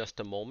guys in just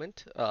a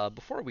moment.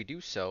 Before we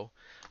do so,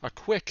 a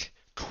quick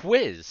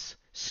quiz.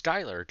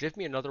 Skylar, give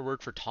me another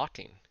word for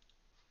talking.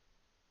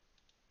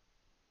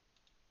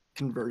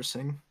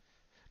 Conversing.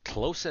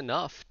 Close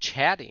enough.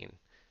 Chatting.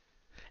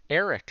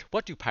 Eric,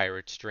 what do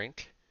pirates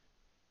drink?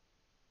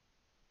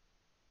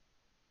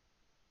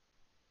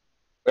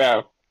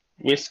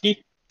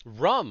 Whiskey?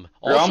 Rum.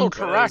 Also Rum? There you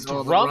correct.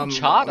 go, the Rum rum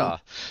god.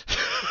 chata.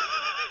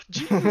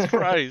 Jesus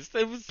Christ.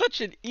 It was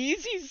such an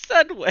easy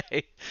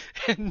segue,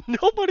 and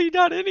nobody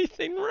got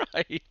anything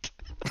right.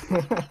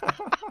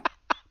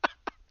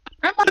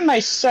 I'm on my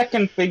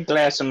second big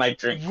glass of my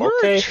drink, We're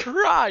okay?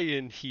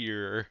 trying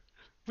here.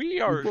 We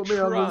You are put me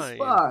on the trying.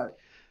 spot.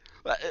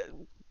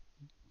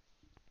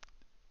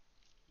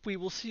 We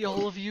will see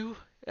all of you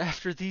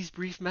after these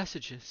brief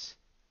messages.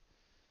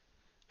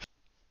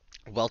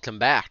 Welcome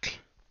back.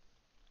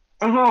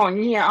 Oh,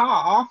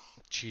 yeah.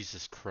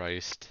 Jesus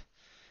Christ.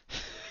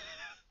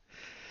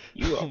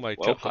 You Oh are my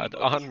welcome, God,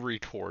 buddy. on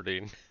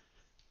recording.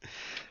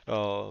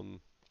 Um,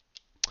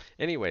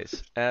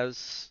 Anyways,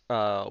 as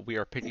we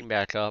are picking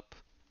back up,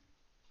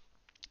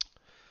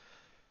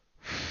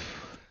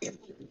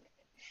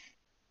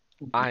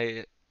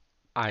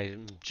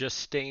 I'm just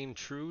staying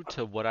true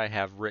to what I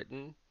have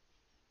written,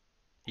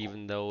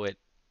 even though it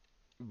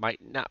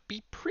might not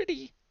be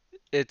pretty.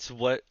 It's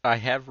what I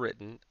have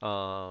written.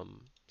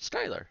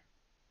 Skylar,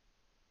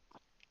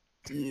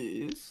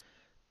 Yes.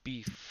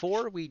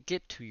 before we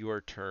get to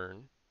your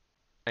turn,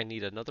 I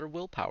need another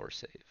willpower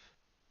save.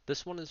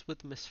 This one is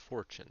with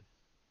misfortune.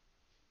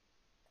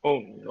 Oh,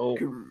 no.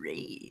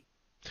 Great.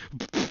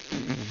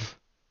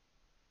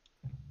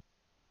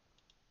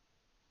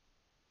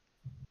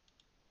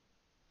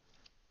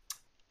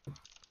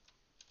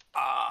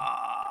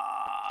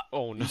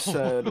 Oh no. You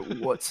said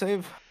what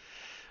save?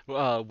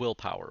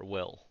 Willpower,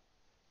 will.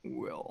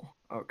 Will.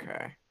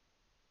 Okay.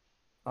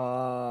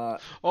 Oh,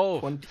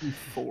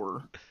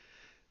 24.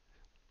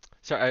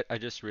 sorry, I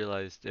just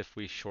realized if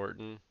we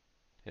shorten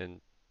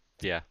and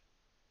yeah,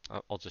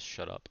 I'll just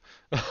shut up.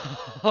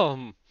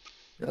 Um,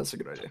 That's a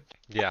good idea.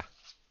 yeah.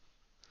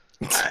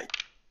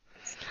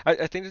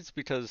 I think it's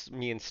because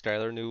me and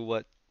Skylar knew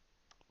what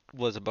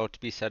was about to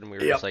be said, and we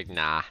were just Yep. like,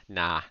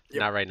 nah, Yep.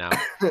 not right now.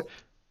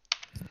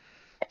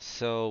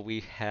 So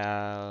we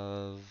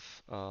have,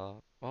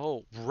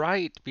 oh,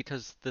 right,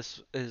 because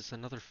this is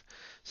another,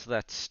 so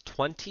that's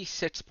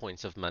 26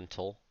 points of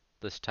mental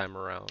this time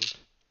around.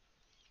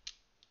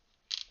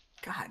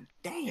 God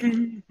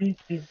damn.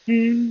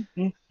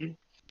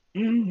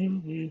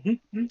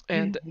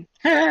 And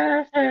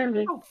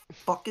What the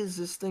fuck is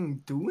this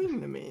thing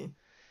doing to me?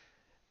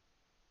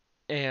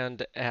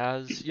 and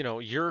as,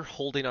 you're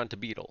holding on to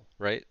Beetle,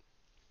 right?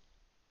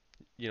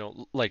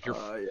 Like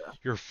Yeah.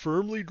 you're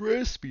firmly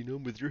grasping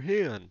him with your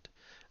hand.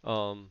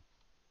 Um,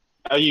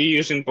 Are you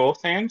using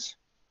both hands?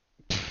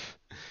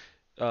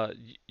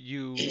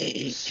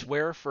 you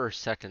swear for a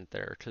second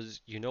there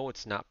because you know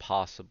it's not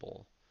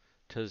possible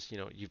because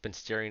you've been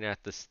staring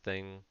at this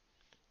thing.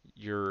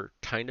 You're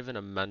kind of in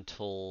a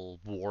mental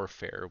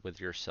warfare with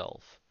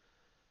yourself.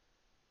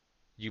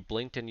 You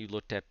blinked and you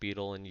looked at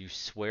Beetle and you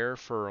swear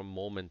for a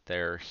moment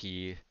there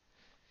he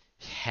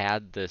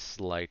had this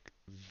like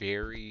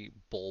very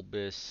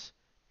bulbous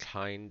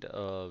kind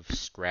of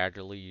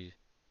scraggly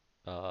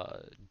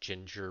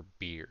ginger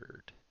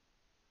beard,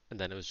 and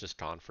then it was just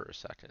gone for a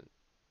second.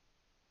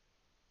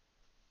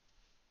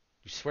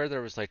 You swear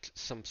there was like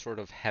some sort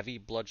of heavy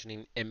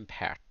bludgeoning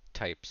impact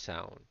type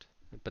sound,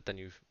 but then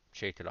you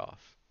shake it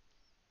off.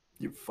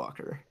 You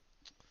fucker.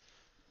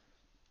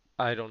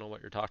 I don't know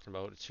what you're talking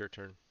about. It's your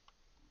turn.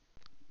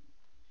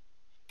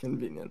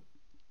 Convenient.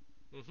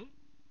 Mm-hmm.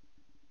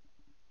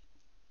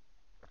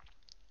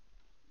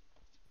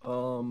 Okay.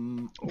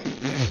 Um.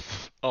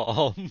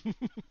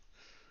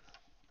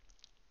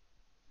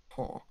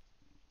 Huh.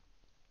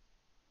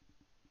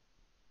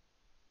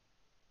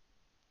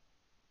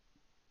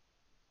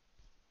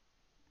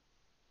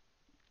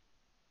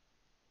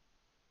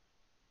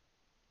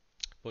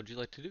 What would you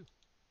like to do?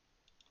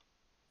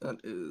 That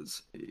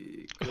is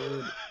a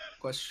good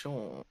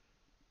question.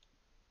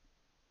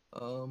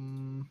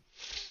 Trying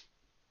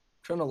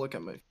to look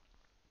at my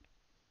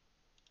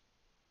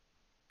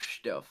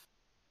stuff.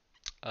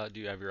 Do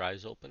you have your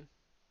eyes open?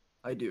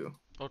 I do.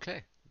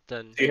 Okay,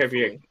 then Do you have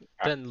your... Thankfully.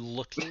 then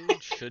looking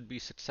should be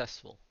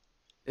successful.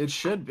 It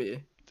should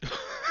be.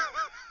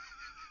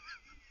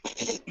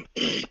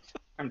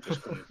 I'm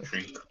just gonna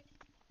drink.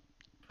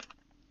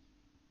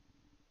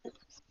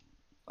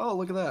 Oh,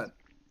 look at that.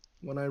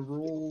 When I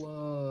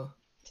roll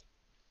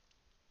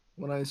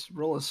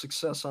roll a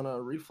success on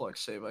a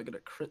reflex save, I get a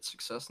crit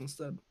success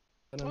instead.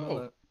 I didn't know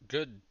that.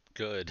 Good.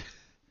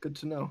 Good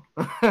to know.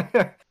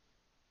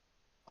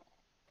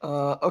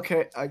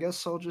 Okay, I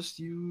guess I'll just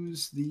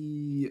use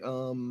the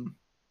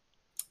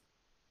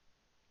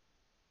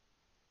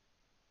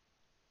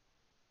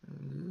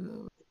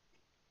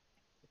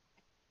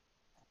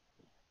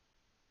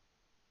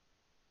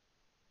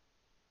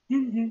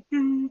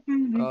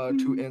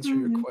To answer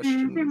your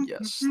question,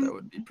 yes, that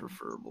would be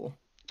preferable.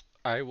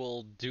 I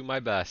will do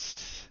my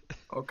best.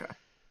 Okay,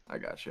 I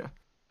gotcha.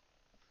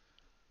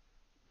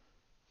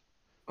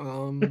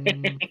 Not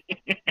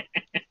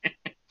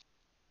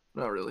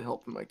really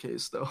helping my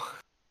case though.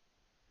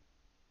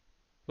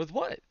 With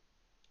what?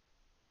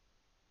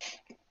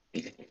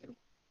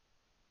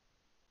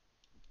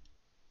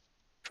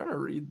 Trying to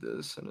read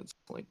this and it's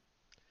like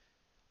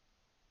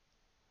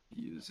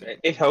using.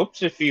 It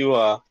helps if you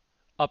Up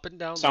and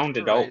down, sound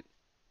left it or out. right?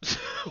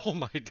 Oh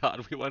my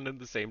god, we went in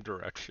the same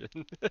direction.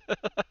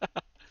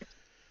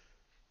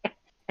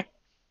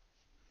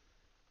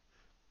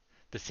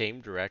 The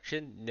same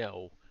direction?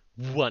 No.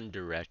 One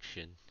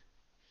direction.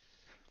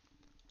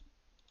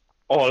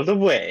 All the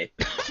way.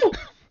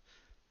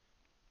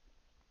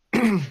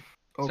 Tyler,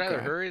 Okay.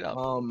 hurry up.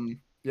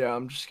 Yeah,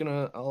 I'm just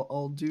gonna.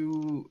 I'll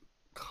do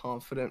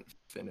confident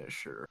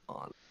finisher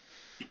on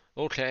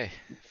Okay,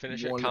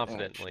 finish it one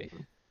confidently.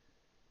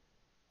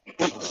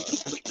 action.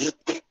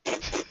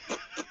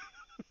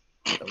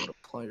 That would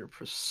apply your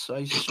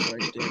precise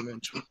strike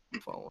damage with the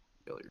following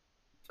failure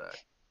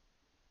effect.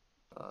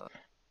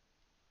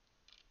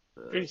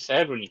 Pretty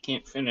sad when you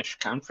can't finish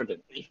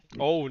confidently.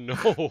 Oh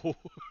no.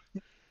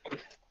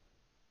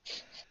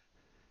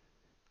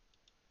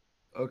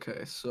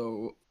 Okay,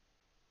 so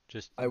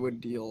Just I would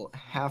deal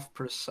half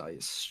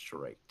precise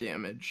strike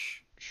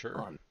damage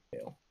sure. on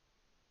fail.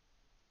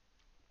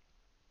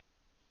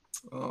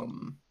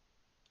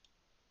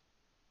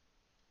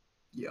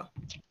 Yeah.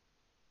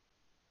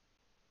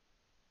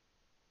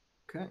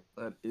 Okay,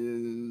 that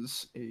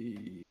is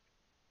a.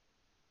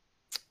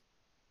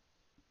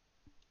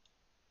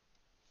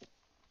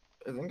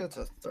 I think that's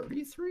a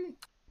 33.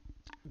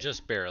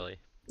 Just barely.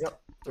 Yep,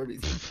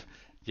 33.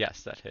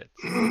 Yes, that hits.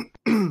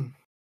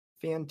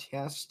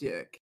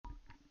 Fantastic.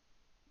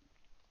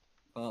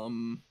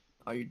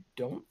 I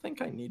don't think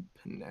I need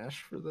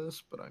panache for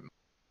this, but I'm.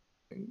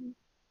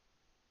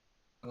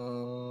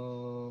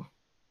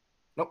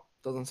 Nope,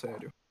 doesn't say I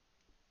do.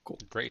 Cool.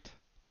 Great.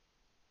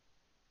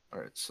 All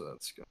right, so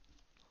that's good.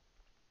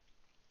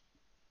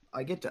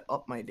 I get to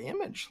up my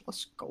damage.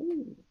 Let's go.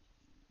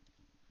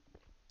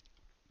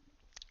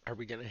 Are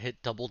we gonna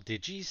hit double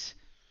digis?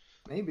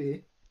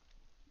 Maybe.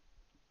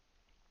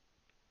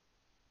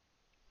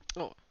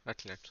 Oh, I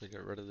can actually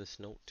get rid of this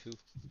note too.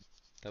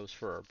 That was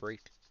for our break.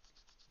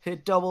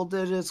 Hit double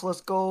digits.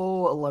 Let's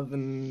go.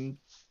 11.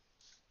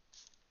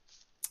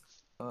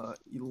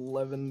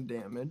 11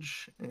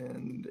 damage,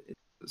 and it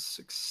is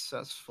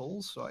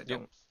successful, so I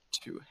don't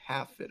to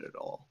half it at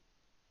all.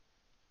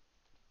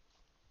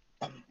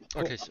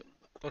 Okay,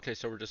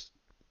 so we're just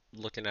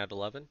looking at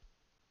 11.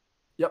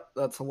 Yep,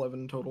 that's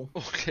 11 total.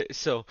 Okay,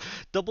 so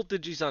double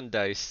digits on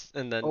dice,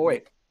 and then. Oh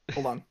wait,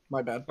 hold on,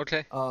 my bad.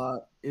 Okay.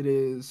 It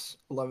is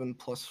 11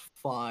 plus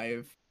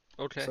 5.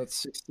 Okay. So that's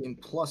 16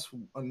 plus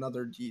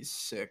another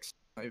d6.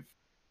 I'm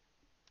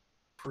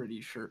pretty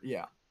sure.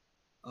 Yeah.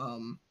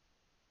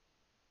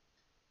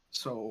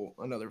 So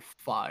another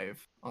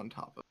 5 on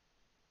top of.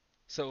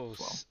 So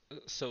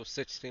so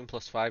 16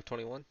 plus 5,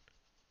 21?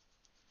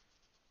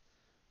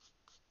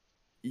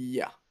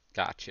 Yeah.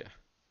 Gotcha.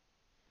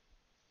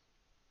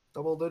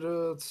 Double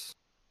digits.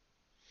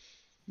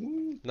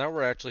 Now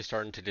we're actually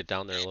starting to get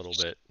down there a little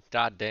bit.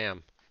 God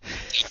damn.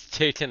 It's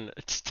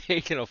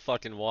taken a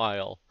fucking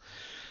while.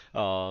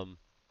 I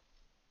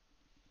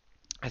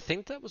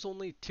think that was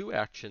only 2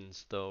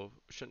 actions though.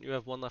 Shouldn't you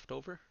have one left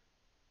over?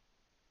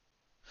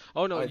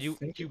 Oh no, I you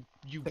think it was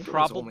only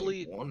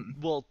probably one.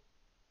 well,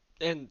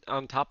 and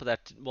on top of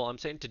that, well, I'm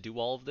saying to do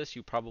all of this,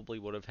 you probably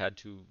would have had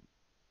to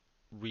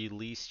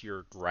release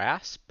your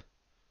grasp.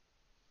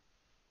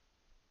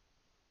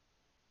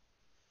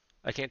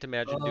 I can't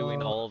imagine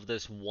doing all of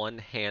this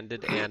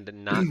one-handed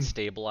and not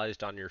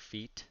stabilized on your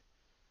feet.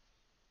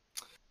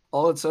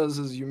 All it says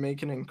is you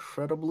make an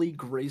incredibly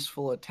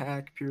graceful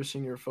attack,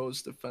 piercing your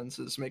foe's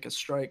defenses. Make a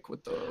strike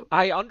with the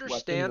I weapon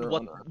understand you're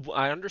what unarmed.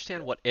 I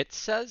understand what it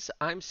says.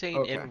 I'm saying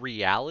Okay. in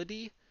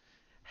reality,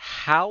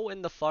 how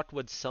in the fuck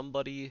would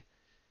somebody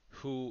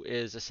who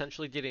is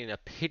essentially getting a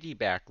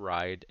piggyback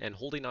ride and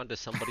holding on to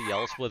somebody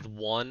else with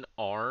one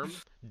arm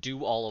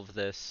do all of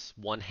this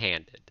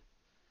one-handed?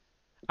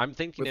 I'm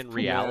thinking With in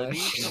reality,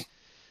 panache.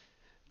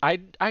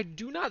 I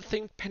do not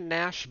think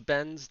panache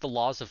bends the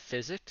laws of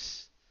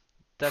physics.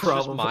 That's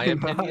just my Probably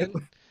not.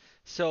 opinion.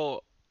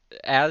 So,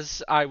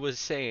 as I was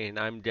saying,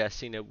 I'm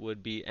guessing it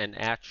would be an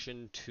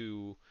action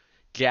to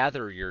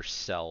gather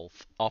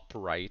yourself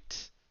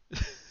upright,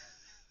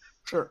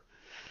 Sure.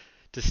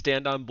 to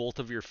stand on both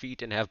of your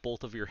feet and have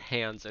both of your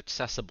hands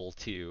accessible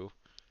to you.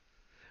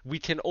 We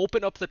can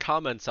open up the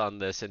comments on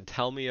this and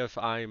tell me if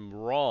I'm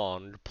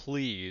wrong,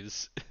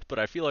 please. But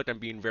I feel like I'm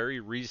being very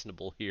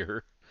reasonable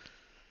here.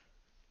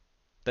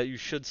 That you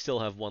should still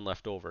have one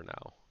left over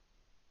now.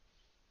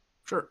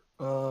 Sure.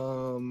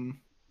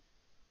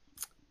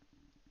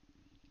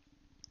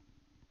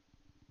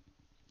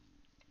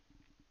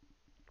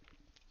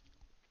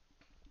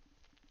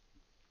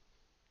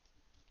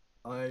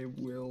 I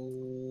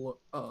will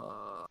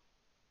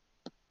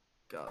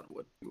God,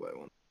 what do I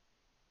want?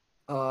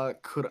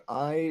 Could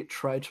I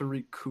try to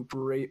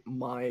recuperate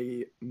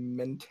my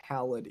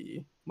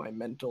mentality, my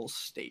mental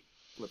state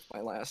with my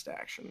last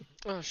action?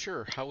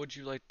 Sure. How would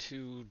you like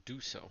to do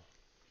so?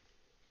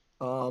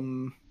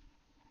 Um,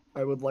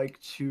 I would like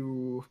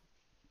to.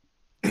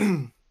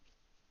 Hmm.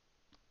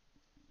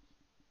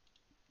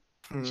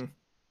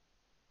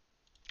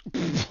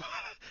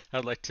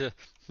 I'd like to.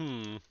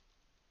 Hmm.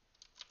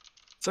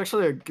 It's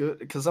actually a good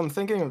because I'm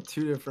thinking of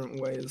two different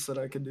ways that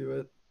I could do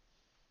it.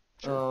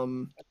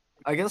 Sure.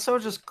 I guess I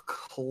would just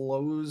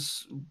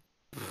close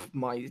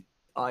my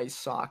eye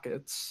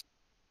sockets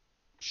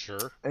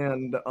Sure.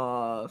 and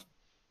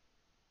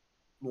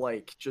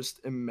like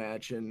just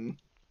imagine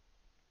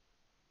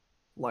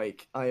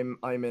like I'm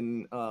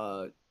in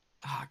God,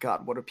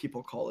 what do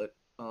people call it?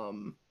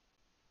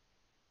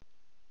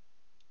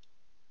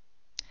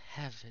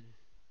 Heaven.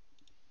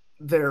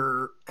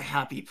 Their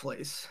happy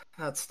place.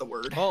 That's the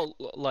word. Oh,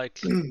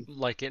 like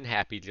in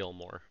Happy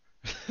Gilmore.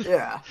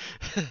 Yeah.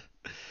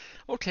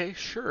 Okay,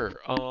 sure.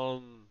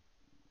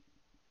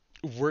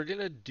 We're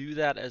gonna do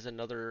that as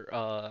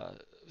another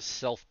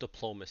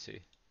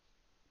self-diplomacy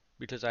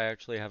because I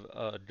actually have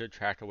a good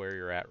track of where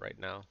you're at right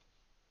now.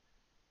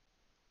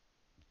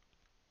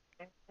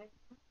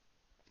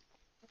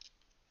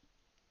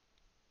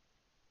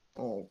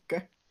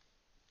 Okay.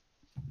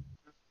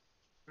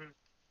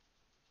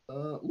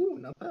 Ooh,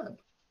 not bad.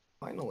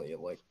 Finally,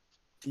 like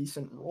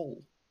decent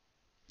roll.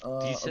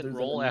 Decent Other than a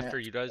roll nat, after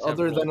you guys have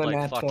other than rolled a like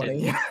nat fucking.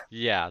 20.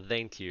 Yeah,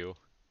 thank you.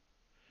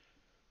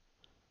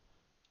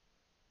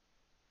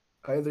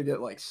 I either get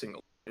like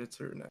single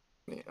digits or nat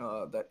 20.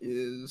 That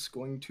is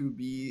going to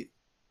be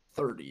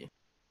 30.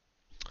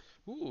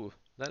 Ooh,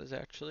 that is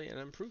actually an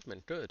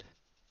improvement. Good.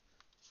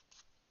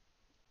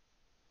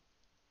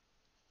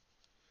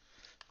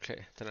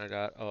 Okay, then I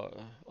got a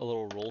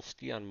little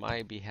rollski on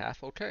my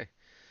behalf. Okay,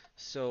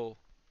 so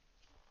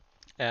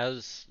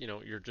as you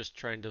know, you're just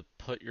trying to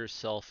put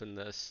yourself in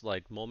this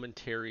like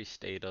momentary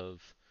state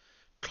of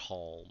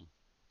calm,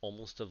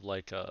 almost of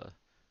like a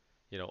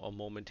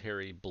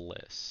momentary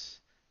bliss.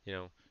 You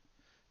know,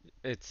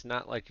 it's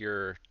not like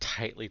you're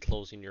tightly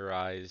closing your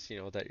eyes,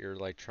 that you're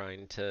like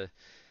trying to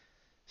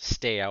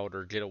stay out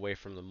or get away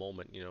from the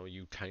moment.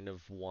 You kind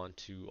of want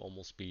to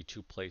almost be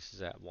two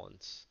places at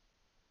once.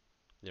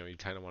 You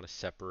kind of want to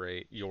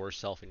separate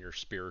yourself and your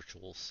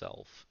spiritual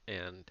self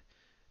and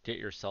get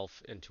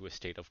yourself into a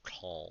state of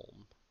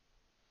calm.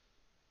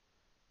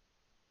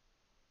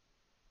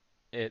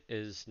 It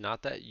is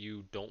not that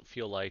you don't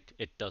feel like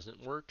it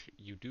doesn't work,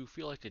 you do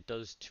feel like it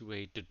does to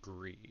a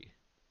degree.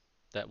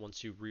 That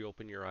once you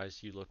reopen your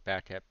eyes, you look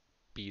back at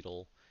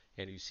Beetle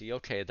and you see,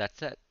 okay, that's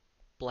that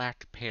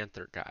Black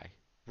Panther guy.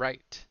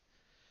 Right.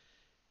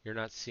 You're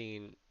not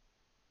seeing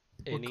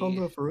any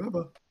Wakanda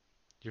forever.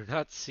 you're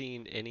not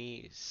seeing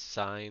any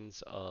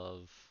signs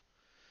of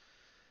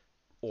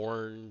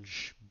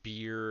orange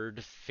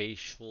beard,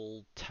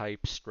 facial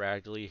type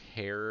straggly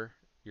hair.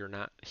 You're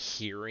not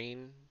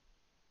hearing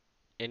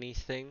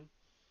anything.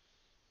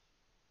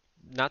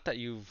 Not that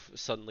you've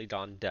suddenly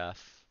gone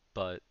deaf,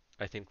 but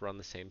I think we're on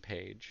the same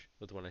page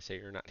with when I say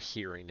you're not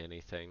hearing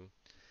anything.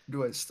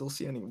 Do I still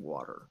see any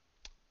water?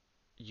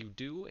 You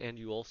do, and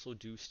you also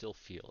do still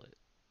feel it.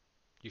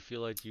 You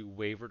feel like you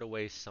wavered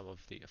away some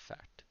of the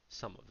effect,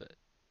 some of it.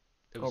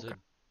 It was a Okay,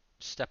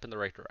 step in the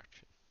right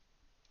direction.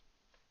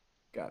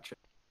 gotcha.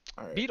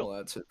 All right, Beetle. well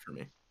that's it for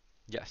me.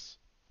 Yes.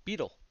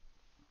 Beetle.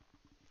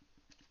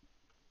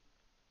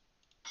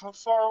 How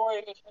far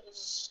away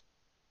is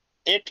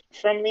it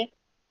from me?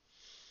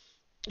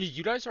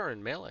 You guys are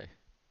in melee.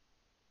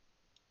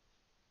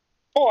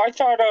 Oh, I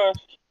thought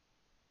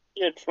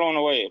he had flown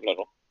away a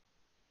little.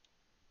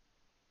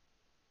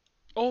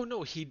 Oh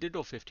no, he did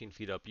go 15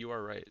 feet up. You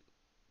are right.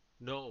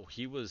 No,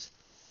 he was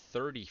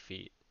 30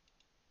 feet.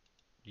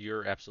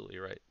 You're absolutely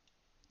right.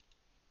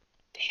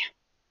 Damn.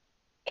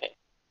 Okay.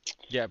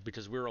 Yeah,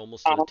 because we were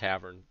almost to the Um,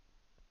 tavern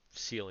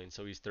ceiling,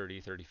 so he's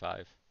 30,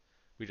 35.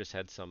 We just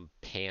had some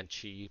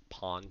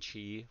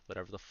paunchy,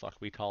 whatever the fuck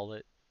we call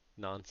it,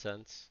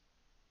 nonsense.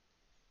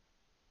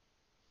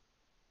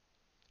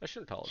 I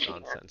shouldn't call it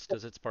nonsense,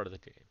 because it's part of the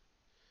game.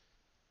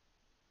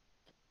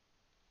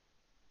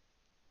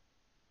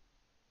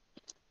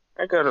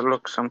 I gotta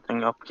look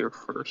something up here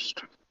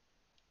first.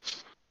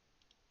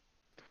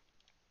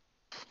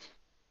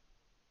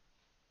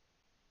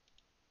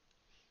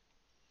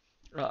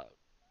 Uh,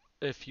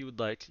 if you would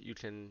like, you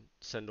can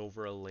send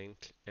over a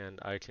link, and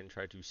I can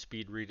try to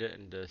speed read it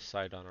and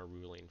decide on a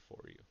ruling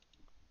for you.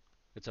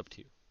 It's up to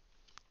you.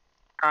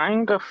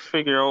 Trying to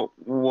figure out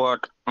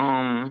what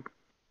yeah,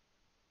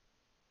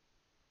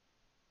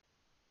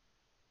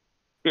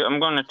 I'm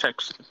gonna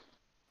text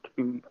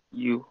to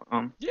you.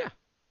 Yeah,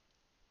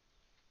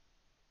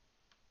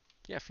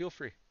 yeah, feel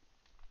free.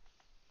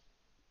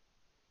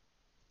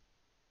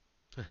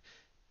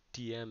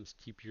 DMs,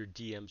 keep your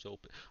DMs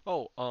open.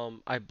 Oh,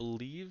 I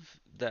believe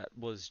that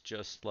was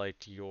just like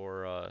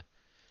your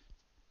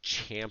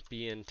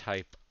champion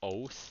type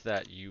oath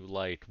that you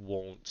like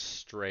won't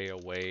stray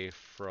away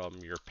from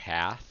your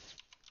path.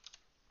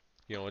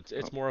 You know,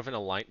 it's more of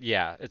an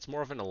yeah, it's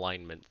more of an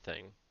alignment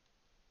thing.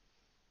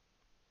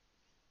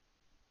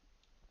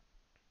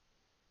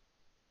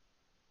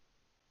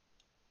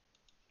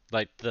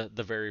 Like the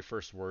very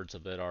first words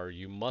of it are,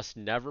 "You must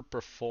never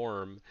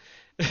perform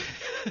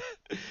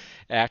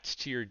acts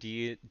to your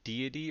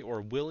deity or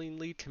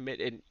willingly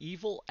commit an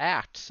evil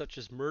act such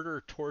as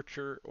murder,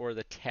 torture, or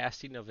the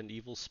casting of an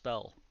evil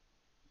spell."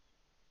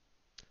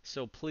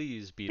 So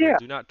please, Beetle, Yeah,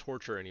 do not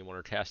torture anyone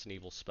or cast an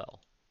evil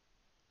spell.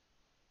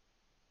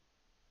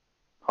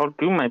 I'll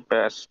do my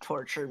best.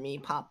 Torture me,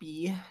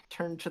 Poppy.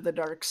 Turn to the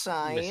dark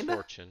side.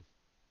 Misfortune.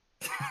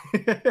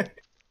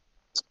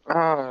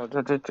 Ah,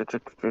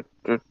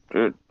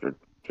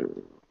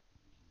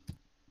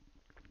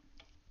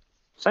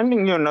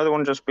 Sending you another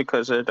one just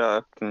because it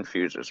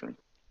confuses me.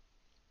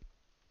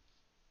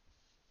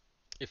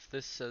 If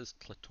this says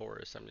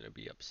clitoris, I'm gonna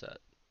be upset.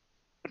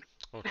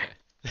 Okay.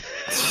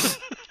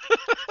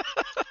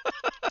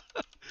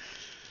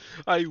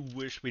 I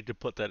wish we could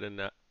put that in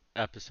that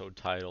episode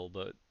title,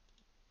 but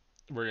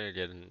we're gonna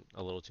get in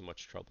a little too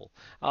much trouble.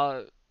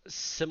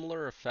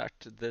 Similar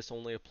effect. This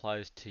only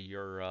applies to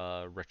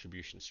your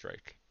retribution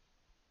strike.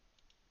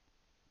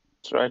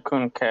 So I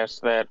couldn't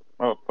cast that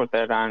or put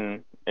that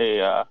on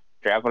a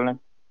javelin.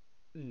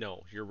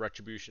 No, your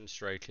retribution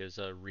strike is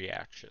a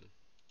reaction.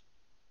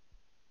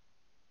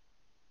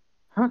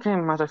 Okay,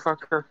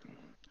 motherfucker.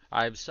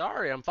 I'm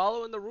sorry, I'm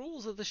following the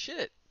rules of the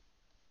shit.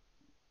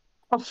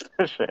 Oh,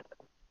 shit.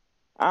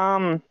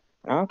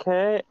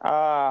 Okay.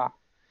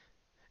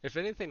 If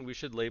anything, we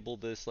should label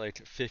this like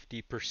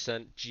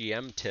 50%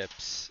 GM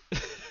tips.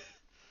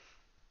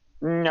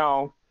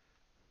 No.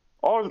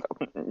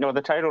 No,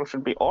 the title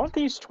should be all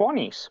these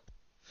 20s.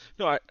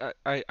 No,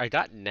 I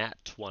got nat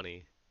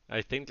 20.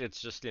 I think it's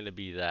just gonna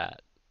be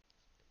that.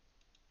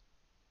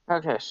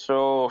 Okay,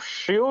 so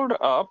shield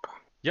up.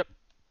 Yep.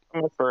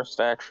 My first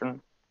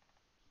action.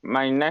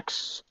 My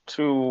next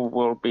two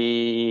will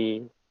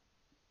be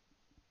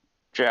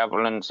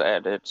javelins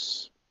at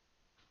its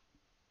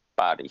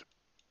body.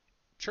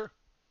 Sure.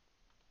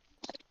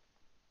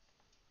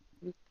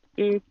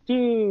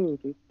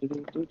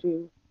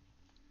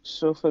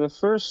 So for the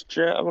first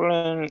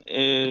javelin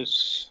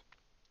is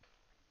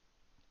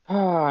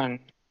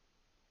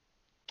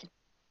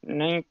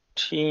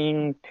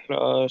 19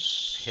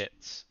 plus.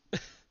 Hits.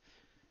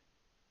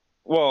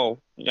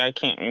 Whoa, I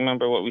can't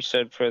remember what we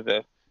said for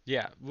the.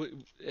 Yeah,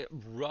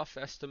 rough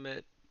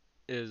estimate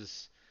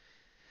is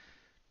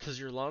because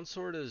your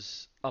longsword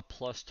is a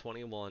plus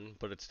 21,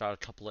 but it's got a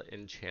couple of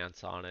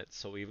enchants on it.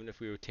 So even if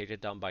we would take it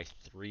down by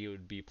 3, it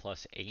would be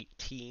plus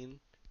 18.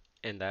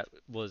 And that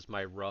was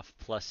my rough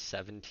plus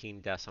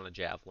 17 deaths on a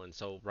javelin.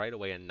 So right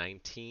away a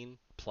 19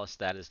 plus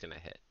that is going to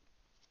hit.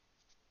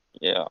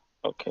 Yeah,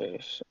 okay.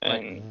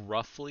 Like And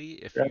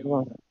roughly if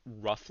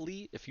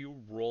you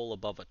roll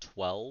above a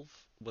 12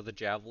 with a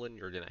javelin,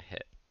 you're going to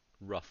hit.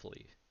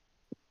 Roughly.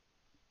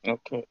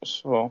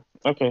 so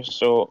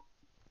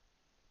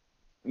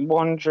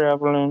one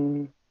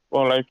javelin.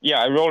 Well, I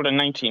rolled a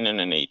 19 and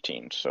an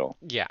 18, so.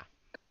 Yeah.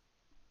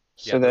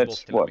 So they're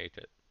that's both going to what? make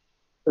it.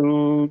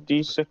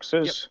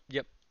 2d6s?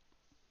 Yep.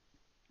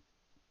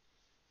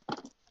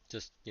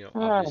 Just,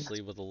 Ah,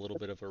 obviously with a little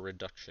bit of a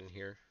reduction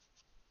here.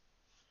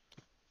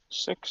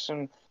 6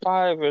 and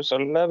 5 is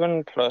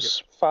 11,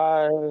 plus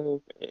 5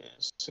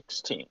 is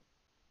 16.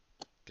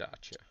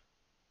 Gotcha.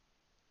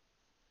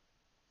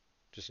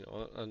 Just,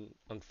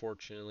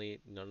 unfortunately,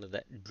 none of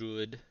that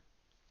good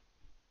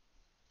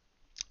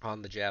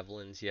on the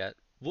javelins yet.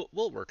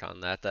 We'll work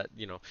on that. That,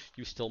 you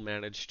still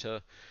manage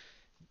to,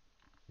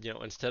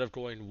 instead of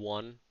going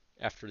one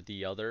after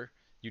the other,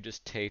 you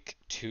just take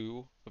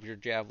two of your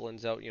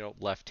javelins out,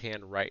 left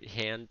hand, right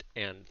hand,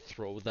 and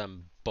throw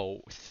them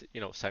both,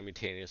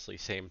 simultaneously,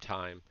 same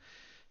time.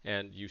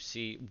 And you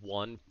see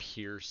one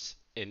pierce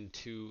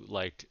into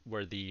like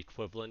where the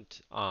equivalent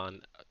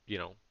on,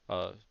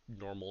 a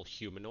normal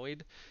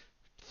humanoid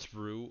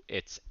through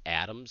its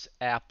Adam's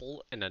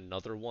apple, and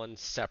another one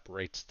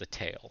separates the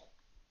tail.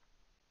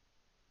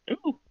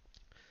 Ooh.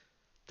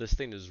 This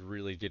thing is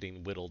really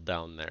getting whittled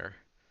down there.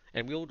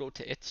 And we'll go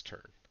to its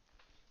turn.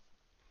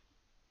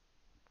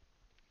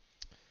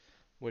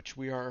 Which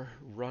we are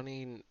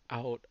running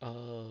out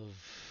of,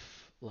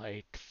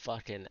 like,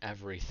 fucking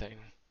everything.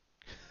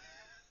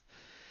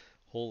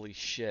 Holy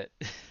shit.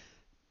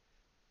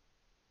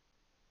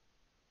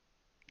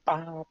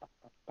 I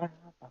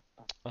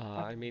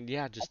mean,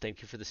 yeah, just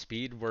thank you for the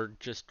speed. We're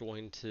just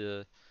going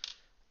to,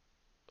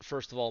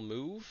 first of all,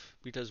 move,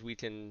 because we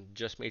can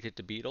just make it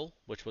to Beetle,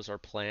 which was our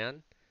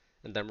plan.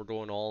 And then we're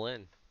going all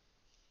in.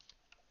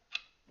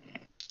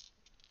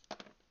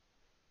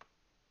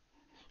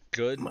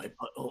 Good. My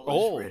butthole is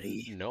Oh,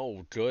 ready.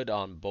 no, good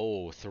on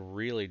both.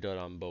 Really good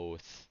on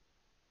both.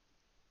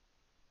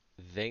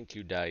 Thank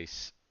you,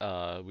 Dice.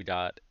 We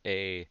got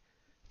a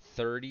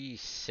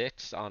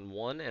 36 on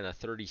one and a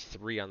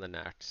 33 on the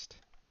next.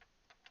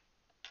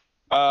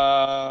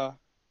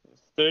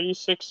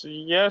 36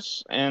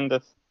 yes, and the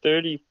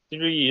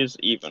 33 is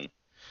even.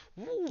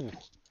 Woo!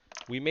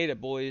 We made it,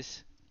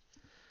 boys.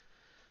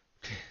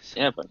 So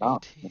Yeah, but no.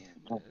 18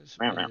 is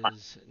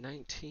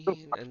 19,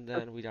 and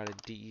then we got a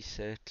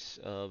d6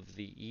 of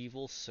the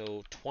evil,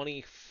 so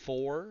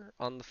 24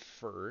 on the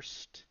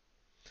first.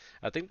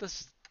 I think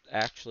this is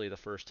actually the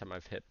first time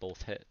I've hit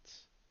both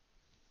hits.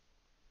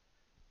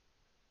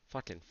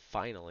 Fucking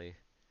finally.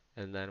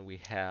 And then we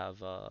have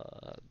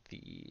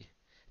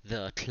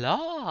the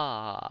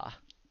claw.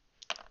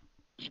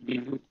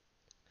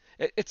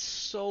 It's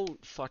so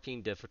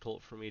fucking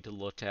difficult for me to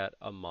look at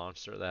a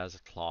monster that has a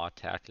claw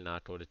attack and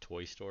not go to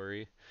Toy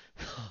Story.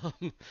 So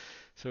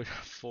we got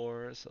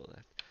 4, so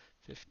that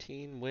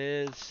 15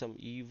 with some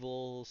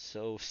evil,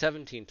 so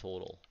 17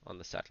 total on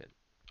the second.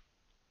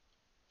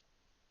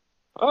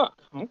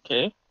 Fuck.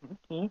 Okay.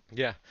 Okay.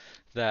 Yeah,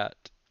 that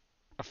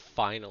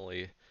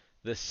finally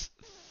this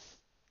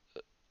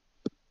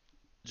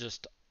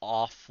just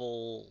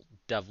awful,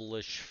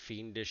 devilish,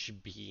 fiendish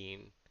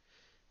being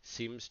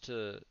seems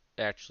to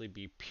actually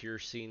be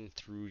piercing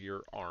through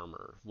your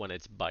armor when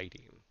it's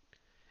biting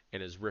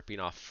and is ripping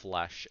off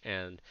flesh,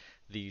 and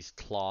these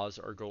claws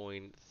are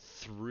going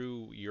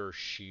through your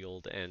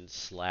shield and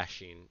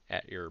slashing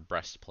at your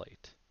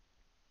breastplate.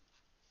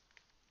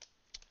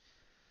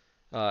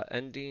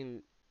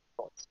 Ending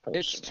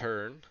its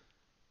turn.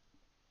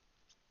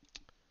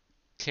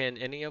 Can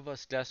any of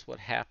us guess what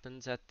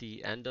happens at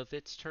the end of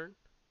its turn?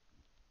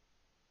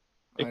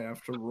 I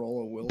have to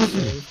roll a will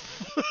save.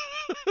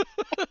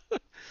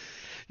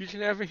 You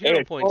can have a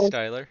hero point,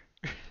 Styler.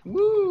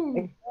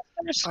 Woo!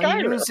 I'm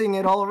Skyler. using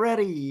it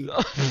already.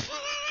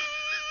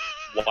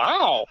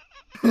 Wow.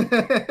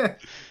 I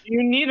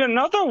You need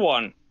another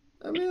one.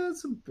 mean,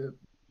 that's a bit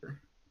better.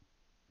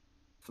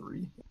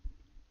 3.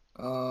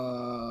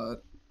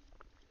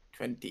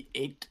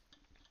 28.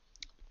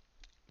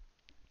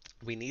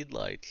 we need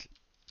a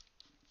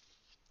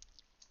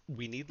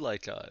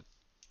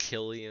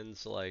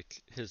Killian's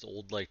his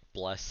old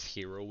bless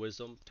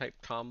heroism type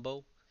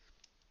combo.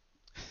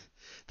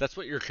 That's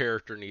what your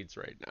character needs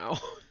right now.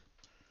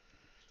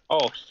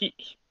 Oh,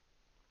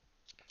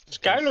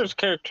 Skylar's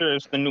character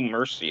is the new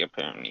Mercy,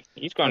 apparently.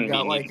 He's going I've to be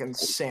got like needing-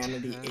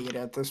 insanity 8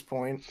 at this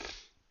point.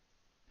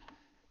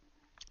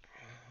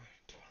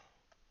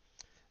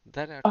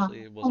 That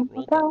actually wasn't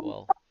rolled that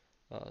well.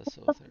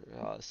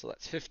 So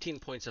that's 15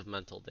 points of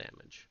mental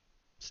damage,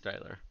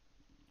 Styler.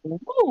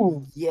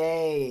 Woo.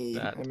 Yay!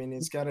 That- I mean,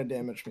 he's got to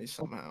damage me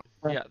somehow.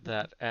 Yeah,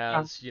 that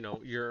as,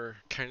 you're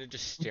kind of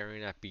just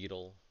staring at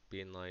Beetle,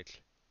 being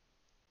like,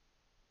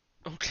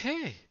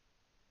 okay.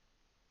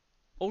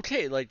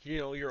 Okay,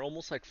 you're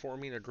almost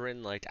forming a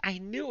grin, I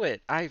knew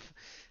it.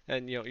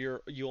 And you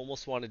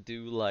almost want to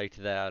do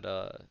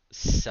that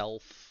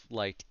self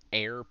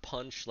air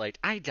punch,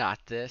 I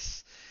got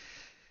this.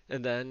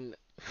 And then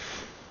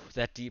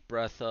that deep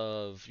breath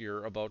of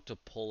you're about to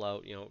pull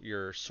out,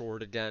 your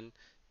sword again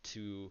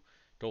to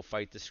go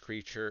fight this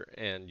creature,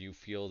 and you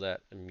feel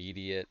that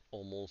immediate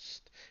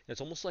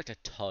it's almost like a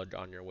tug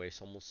on your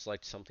waist, almost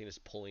like something is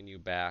pulling you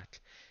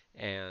back,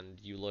 and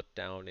you look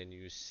down and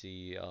you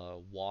see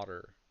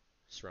water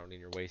surrounding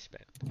your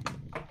waistband.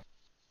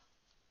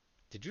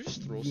 Did you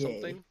just throw Yay.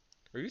 something?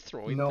 Are you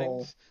throwing No.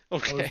 things? I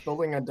was Okay.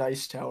 building a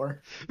dice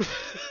tower.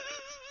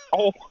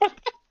 Oh.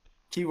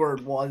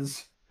 Keyword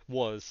was.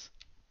 Was.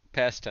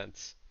 Past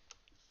tense.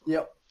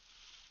 Yep.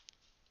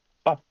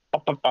 Bum,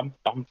 bum,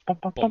 bum, bum.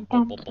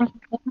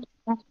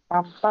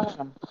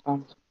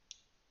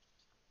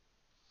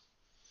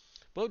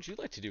 What would you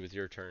like to do with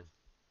your turn?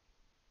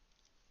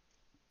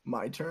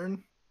 My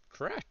turn?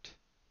 Correct.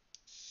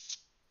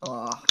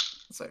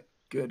 That's a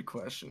good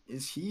question.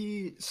 Is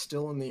he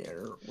still in the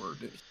air, or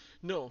did he...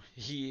 No,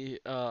 he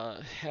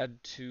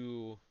had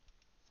to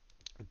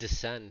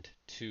descend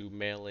to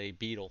melee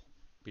Beetle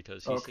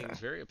because he Okay. seems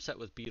very upset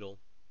with Beetle.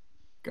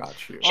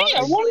 Got you.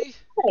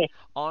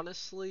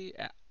 Honestly,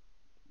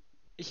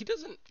 he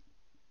doesn't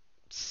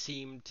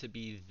seem to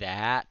be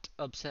that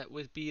upset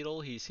with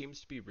Beetle. He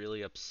seems to be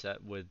really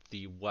upset with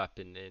the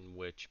weapon in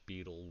which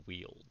Beetle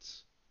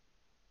wields.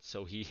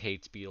 So he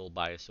hates Beetle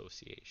by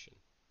association.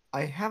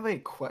 I have a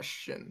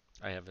question.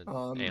 I have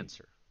an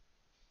answer.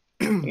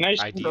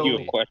 Nice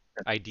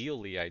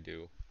Ideally, I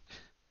do.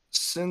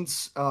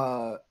 Since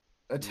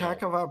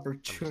attack of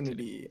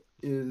opportunity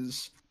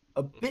is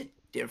a bit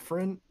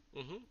different,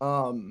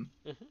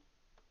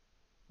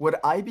 would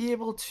I be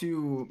able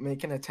to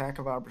make an attack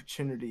of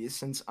opportunity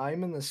since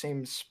I'm in the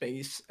same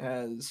space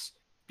as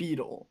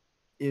Beetle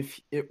if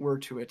it were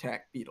to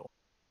attack Beetle?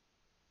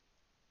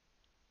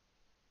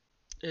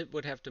 It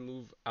would have to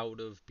move out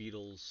of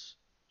Beetle's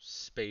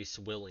space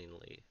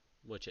willingly,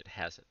 which it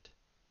hasn't.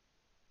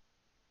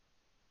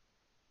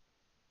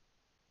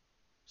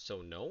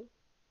 So no?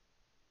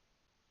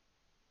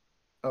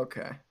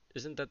 Okay.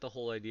 Isn't that the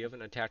whole idea of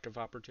an attack of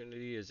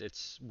opportunity? Is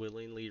it's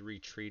willingly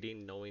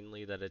retreating,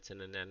 knowingly that it's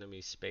in an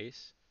enemy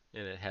space,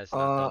 and it has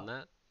not done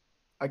that?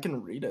 I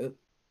can read it.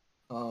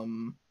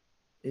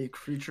 A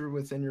creature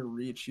within your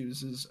reach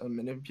uses a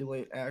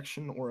manipulate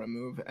action or a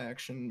move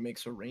action,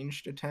 makes a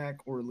ranged attack,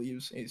 or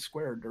leaves a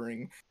square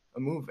during a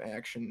move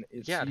action.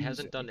 It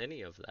hasn't done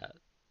any of that.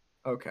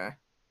 Okay.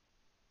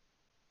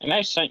 And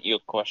I sent you a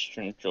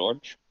question,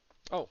 George.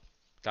 Oh,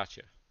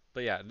 gotcha.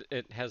 But yeah,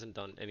 it hasn't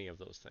done any of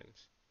those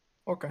things.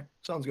 Okay,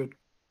 sounds good.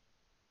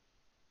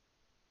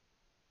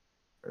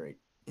 All right.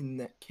 In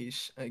that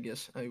case, I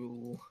guess I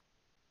will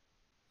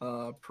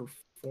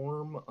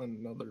perform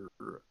another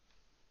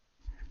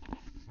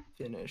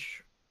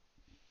finish.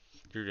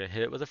 You're gonna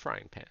hit it with a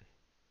frying pan.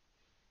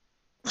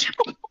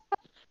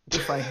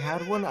 If I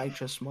had one, I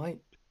just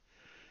might.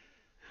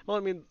 Well,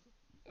 I mean,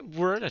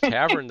 we're in a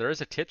tavern. There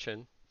is a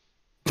kitchen.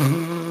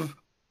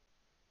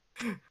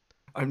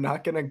 I'm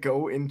not gonna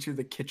go into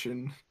the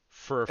kitchen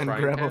For a and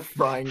frying grab a pan?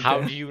 frying How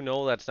pan. do you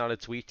know that's not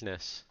its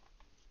weakness?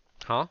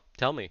 Huh?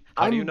 Tell me.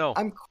 How do you know?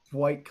 I'm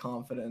quite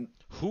confident.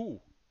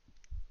 Who?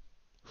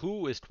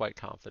 Who is quite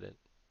confident?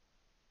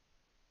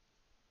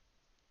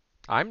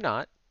 I'm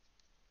not.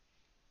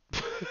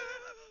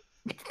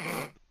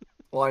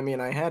 Well, I mean,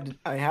 I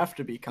have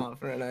to be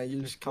confident. I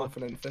use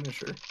confident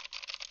finisher.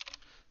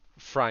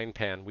 Frying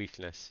pan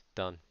weakness.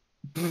 Done.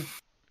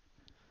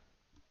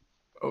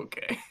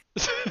 Okay.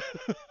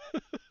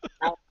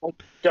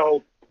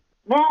 Don't.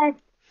 Well,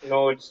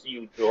 no, it's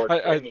you, George.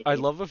 I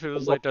love if it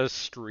was like a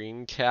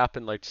screen cap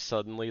and like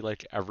suddenly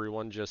like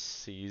everyone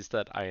just sees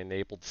that I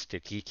enabled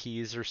sticky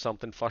keys or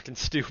something fucking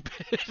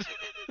stupid.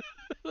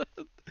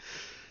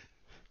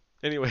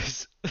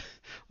 Anyways,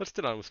 let's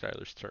get on with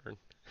Skylar's turn.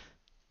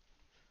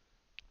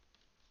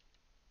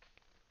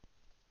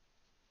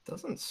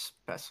 Doesn't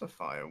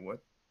specify what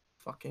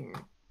fucking.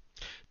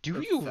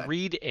 Do you Perfect.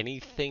 read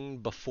anything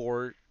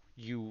before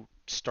you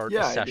start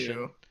Yeah, a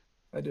session?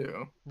 I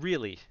do.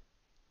 Really?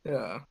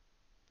 Yeah.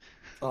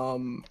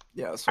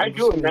 Yeah. So I I'm do,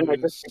 just and gonna then I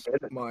just use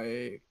forget it.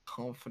 my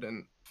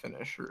confident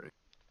finisher.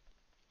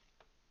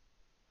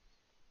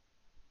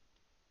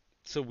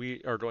 So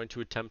we are going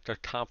to attempt to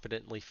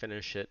confidently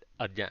finish it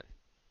again.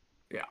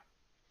 Yeah.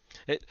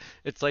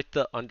 It's like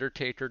the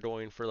Undertaker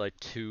going for like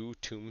 2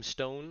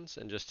 tombstones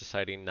and just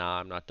deciding,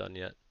 nah, I'm not done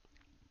yet.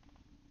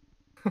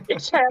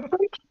 It's happened.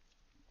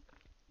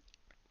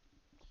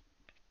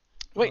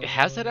 Wait,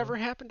 has that ever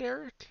happened,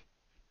 Eric?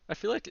 I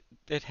feel like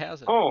it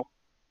hasn't. Oh,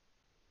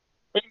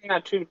 maybe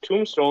not 2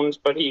 tombstones,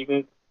 but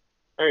I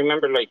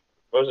remember, like,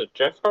 was it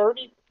Jeff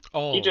Hardy? He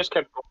Oh, just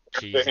kept going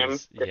after him.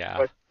 Jesus. Yeah.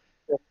 But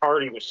Jeff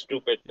Hardy was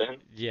stupid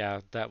then.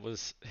 Yeah, that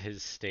was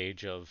his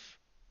stage of,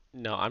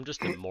 no, I'm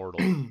just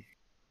immortal.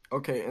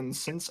 Okay, and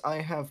since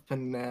I have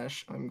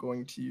panache, I'm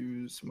going to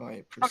use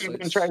my Oh, you can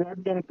precise try that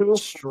again too.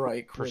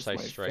 strike Precise with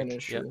my strike,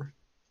 finisher.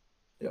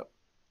 Yep.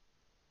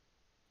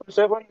 Is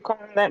that what you call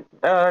that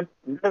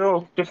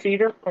little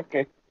defeater?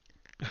 Okay.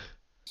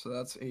 So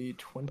that's a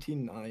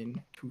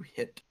 29 to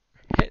hit.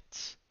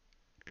 Hits.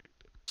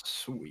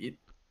 Sweet.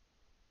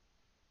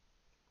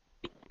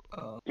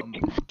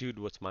 Dude,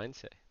 what's mine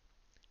say?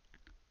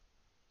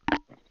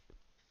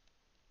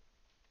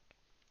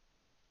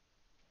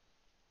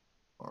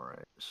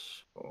 Alright,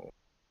 so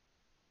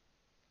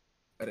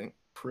I didn't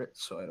crit,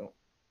 so I don't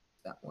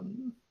that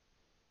one.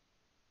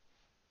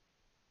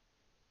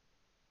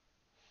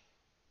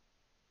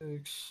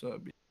 Six,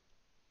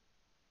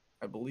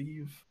 I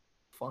believe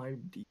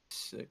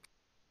 5d6.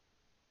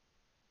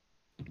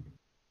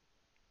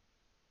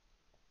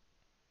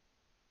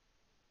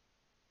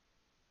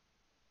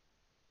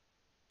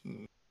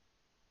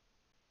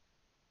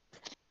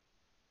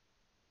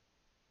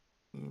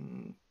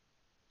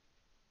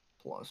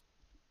 Plus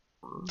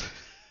 4.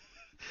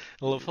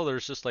 I love how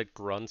there's just like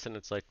grunts and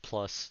it's like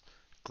plus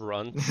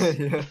grunts.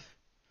 Yeah.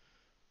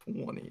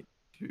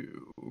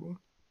 22.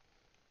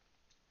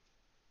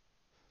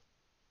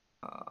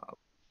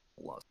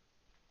 Plus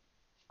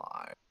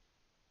 5.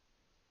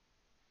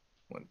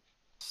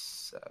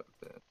 27.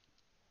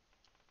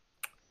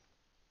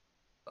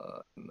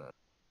 And then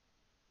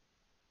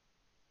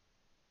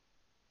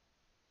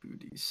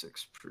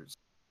 2d6 per.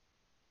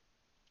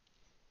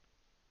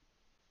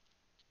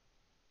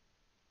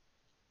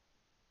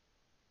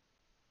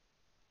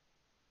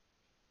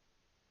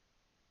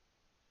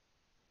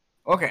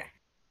 Okay.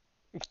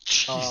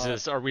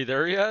 Jesus, are we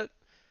there yet?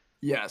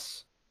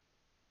 Yes.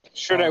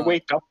 Should I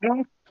wake up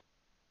now?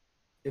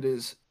 It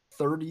is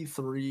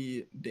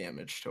 33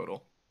 damage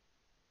total.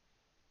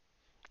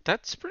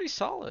 That's pretty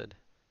solid.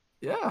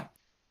 Yeah.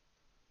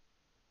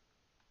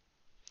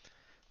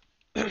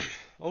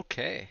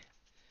 Okay.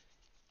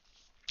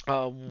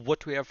 What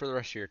do we have for the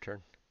rest of your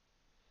turn?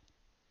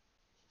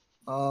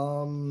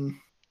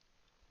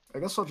 I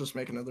guess I'll just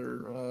make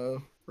another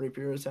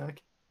rapier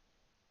attack.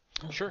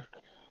 Sure.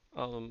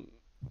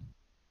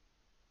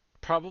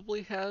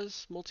 Probably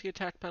has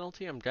multi-attack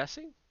penalty, I'm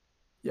guessing?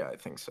 Yeah, I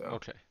think so.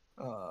 Okay.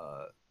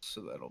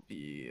 So that'll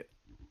be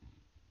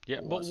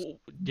Yeah, but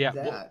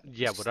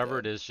plus whatever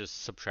it instead. is,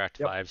 just subtract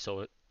Yep. 5.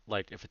 So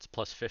like if it's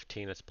plus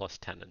 15, it's plus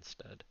 10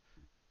 instead.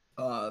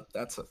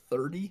 That's a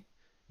 30.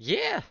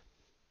 Yeah.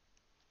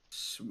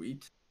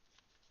 Sweet.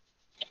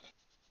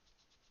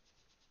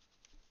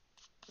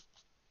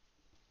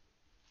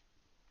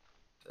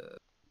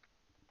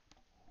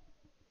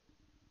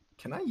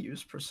 Can I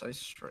use precise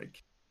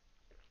strike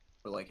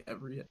for like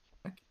every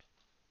attack?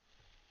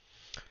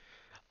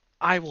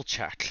 I will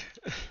check.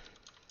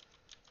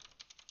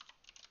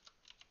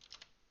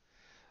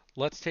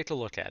 Let's take a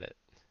look at it.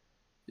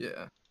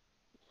 Yeah.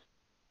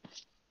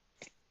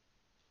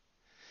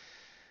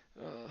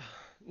 Uh,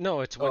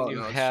 no, it's when Oh you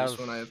no, it's just have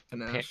when I have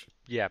panache.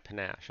 yeah,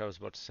 panache. I was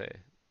about to say.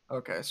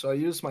 Okay, so I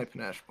used my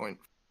panache point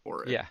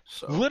for it, Yeah.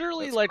 so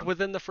Literally that's like fine.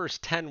 within the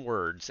first 10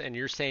 words, and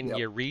you're saying Yep.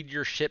 you read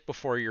your shit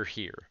before you're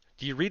here.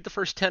 Do you read the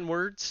first 10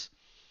 words?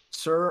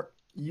 Sir,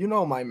 you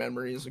know my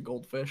memory is a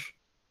goldfish.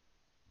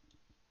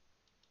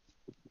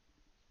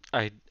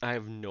 I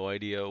have no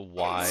idea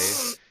why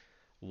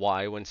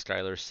when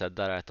Skylar said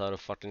that I thought of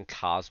fucking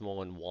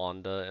Cosmo and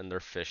Wanda and their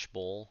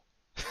fishbowl.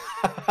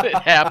 It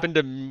happened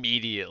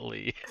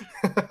immediately.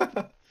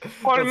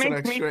 Well, it That's an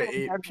makes me extra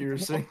feel 8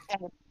 piercing.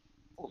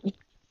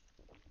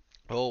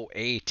 Oh,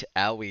 8.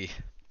 Owie.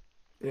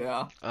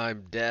 Yeah.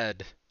 I'm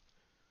dead.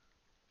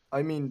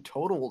 I mean,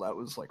 total, that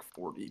was like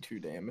 42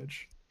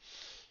 damage.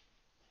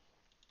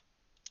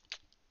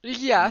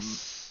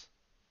 Yes.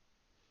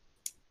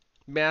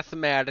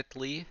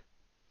 Mathematically.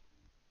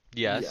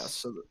 Yeah, Yes.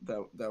 so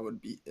that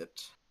would be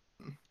it.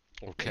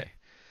 Okay.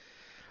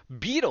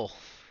 Beetle.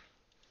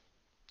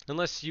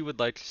 Unless you would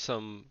like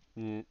some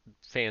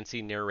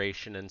fancy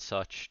narration and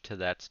such to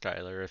that,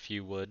 Skylar, if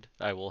you would,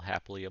 I will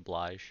happily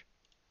oblige.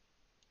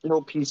 no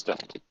peace done.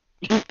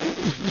 Oh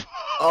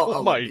I'll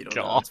let my Beetle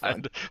go, it's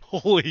fine. god.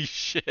 Holy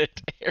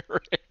shit,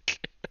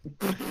 Eric.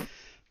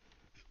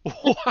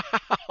 Wow.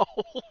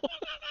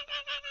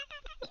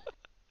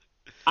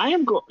 I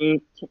am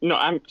going. No,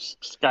 I'm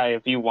Sky.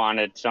 If you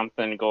wanted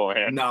something, go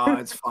ahead. No,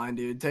 it's fine,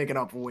 dude. Taking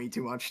up way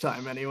too much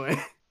time anyway.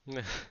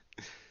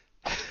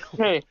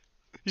 Okay,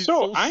 He's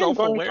so so I am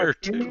going for self-aware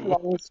 3 too.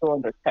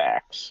 longsword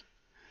attacks.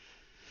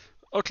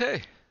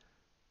 Okay.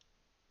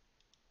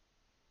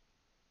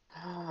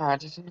 Ah,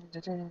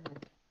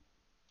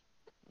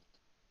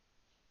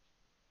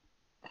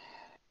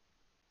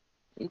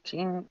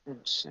 18 and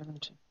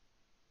 17.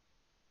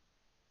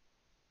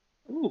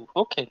 Ooh,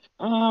 okay.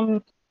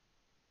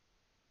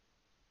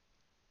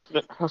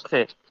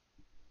 Okay.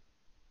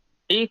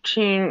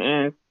 18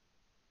 and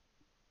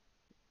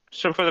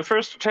so for the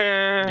first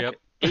attack, Yep.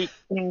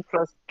 18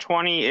 plus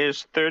 20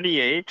 is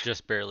 38.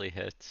 Just barely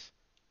hits.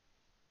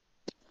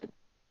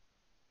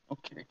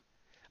 Okay.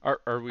 Are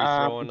we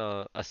Um,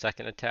 throwing a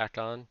second attack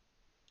on?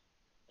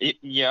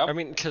 yep. I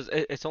mean, because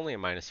it's only a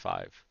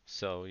 -5,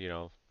 so, you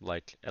know,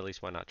 like, at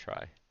least why not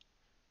try?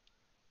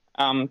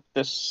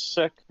 The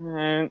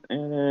second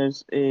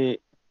is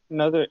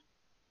another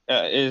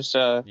is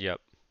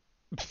Yep.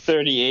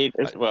 38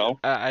 as well.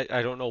 I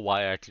don't know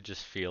why I could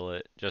just feel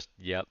it. Just,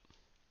 yep.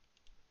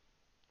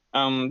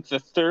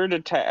 The third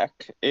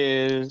attack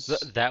is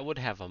That would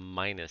have a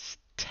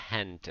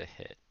 -10 to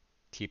hit.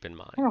 Keep in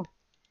mind. oh,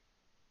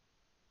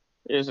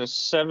 is a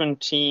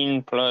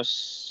 17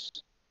 plus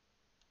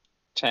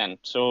 10,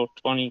 so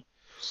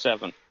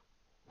 27.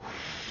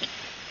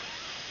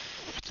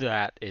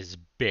 That is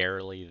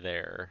barely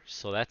there.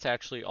 So that's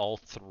actually all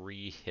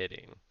 3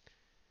 hitting.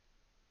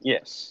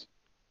 Yes.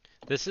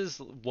 This is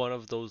one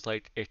of those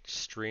like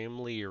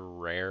extremely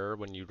rare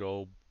when you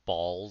go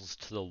balls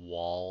to the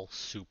wall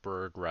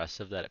super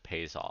aggressive that it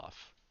pays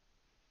off.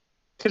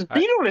 Because I,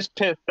 Beetle is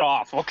pissed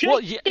off, okay? well,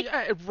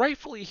 yeah,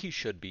 rightfully he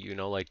should be, you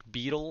know, like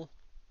Beetle.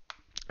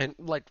 And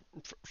like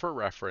for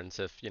reference,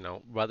 if you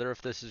know whether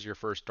if this is your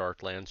first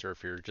Darklands or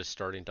if you're just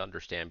starting to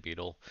understand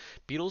Beetle,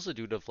 Beetle's a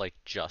dude of like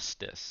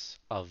justice,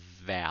 of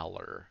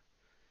valor.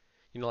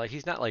 You know, like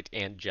he's not like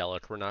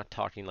angelic. We're not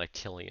talking like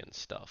Killian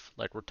stuff.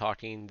 Like we're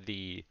talking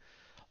the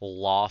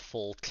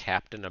lawful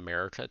Captain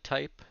America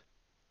type,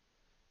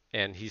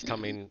 and he's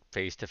coming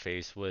face to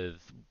face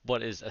with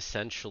what is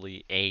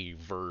essentially a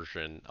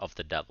version of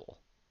the devil.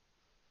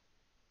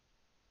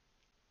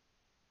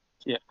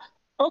 Yeah.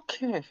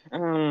 Okay.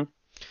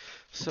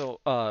 So,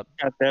 God,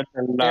 that's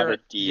a lot Eric,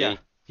 of yeah, DA.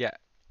 yeah,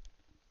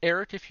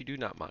 Eric, if you do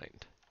not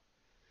mind,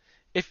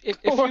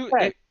 Go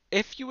ahead.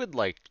 if you would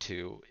like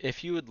to,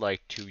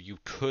 you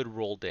could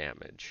roll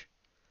damage.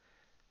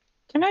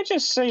 Can I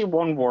just say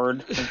one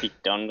word and be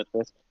done with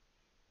this?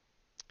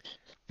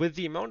 With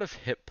the amount of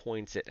hit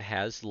points it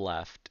has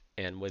left,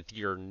 and with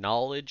your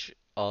knowledge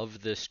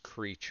of this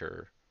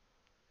creature,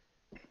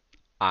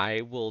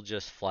 I will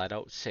just flat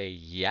out say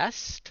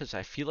yes, because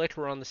I feel like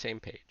we're on the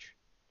same page.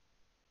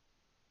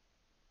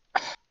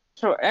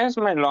 So, as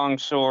my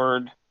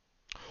longsword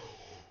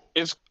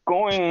is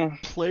going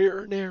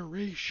Player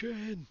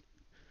narration.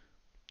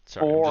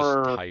 Sorry, I'm just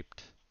for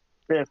hyped.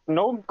 this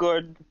no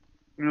good,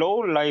 low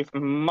life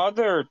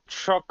mother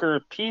trucker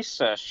piece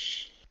of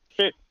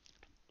shit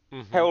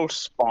Mm-hmm. hell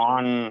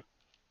spawn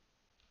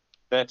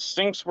that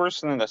stinks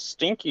worse than the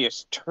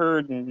stinkiest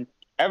turd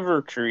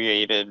ever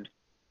created,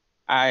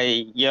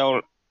 I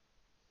yell,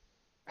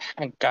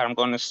 thank God I'm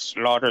going to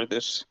slaughter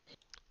this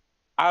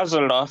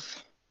Azeroth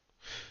You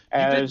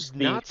as did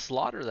the. not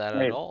slaughter that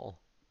at Hey, all.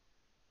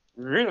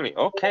 really?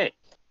 Okay.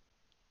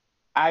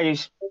 I,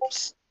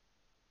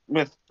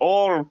 with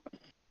all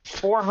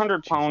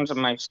 400 pounds of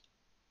Jesus. my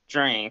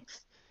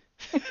strength,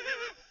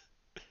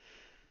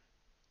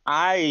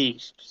 I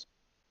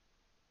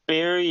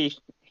bury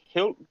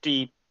hilt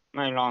deep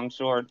my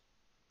longsword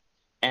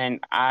and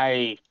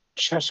I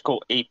just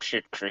go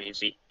apeshit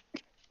crazy.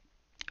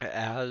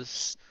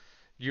 As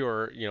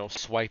you're,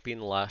 swiping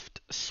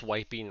left,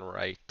 swiping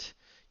right,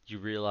 you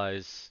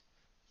realize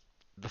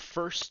the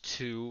first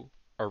two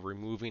are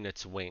removing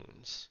its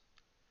wings,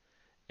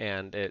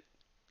 and it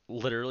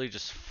literally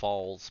just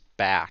falls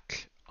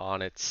back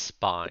on its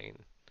spine.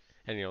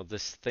 And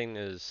this thing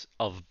is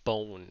of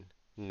bone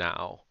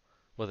now,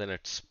 with an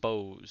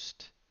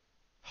exposed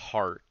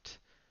heart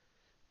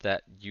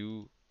that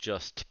you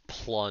just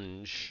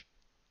plunge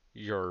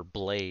your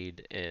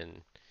blade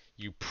in.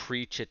 You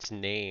preach its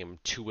name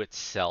to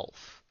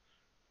itself,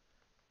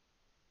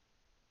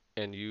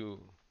 and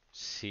you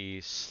see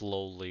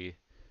slowly,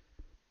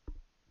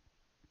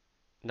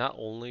 not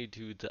only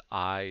do the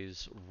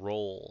eyes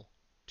roll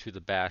to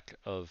the back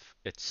of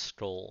its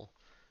skull,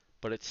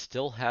 but it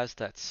still has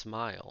that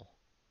smile.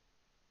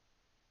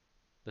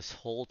 This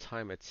whole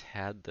time it's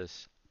had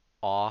this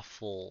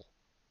awful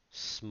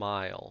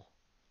smile.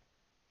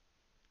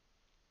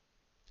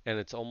 And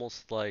it's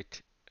almost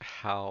like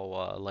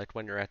how, like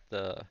when you're at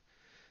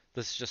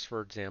this is just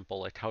for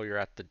example, like how you're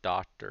at the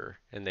doctor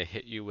and they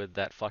hit you with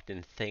that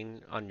fucking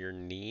thing on your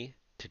knee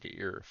to get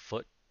your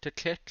foot to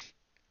kick.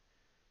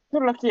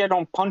 You're lucky I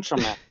don't punch him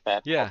at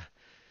that point. Yeah,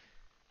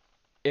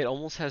 it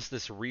almost has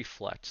this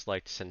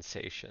reflex-like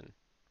sensation.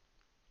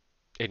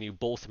 And you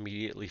both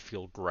immediately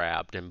feel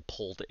grabbed and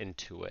pulled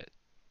into it.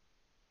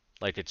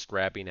 Like it's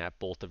grabbing at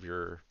both of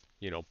your,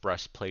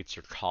 breastplates,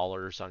 your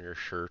collars on your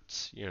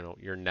shirts,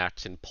 your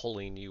necks, and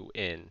pulling you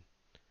in,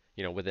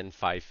 within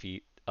 5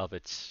 feet of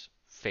its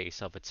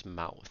face, of its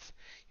mouth.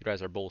 You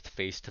guys are both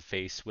face to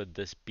face with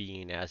this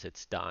being as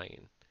it's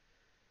dying.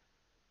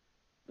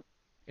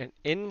 And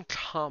in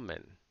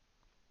common,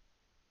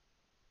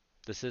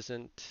 this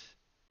isn't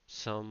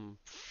some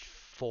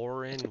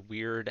foreign,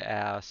 weird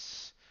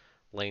ass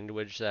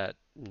language that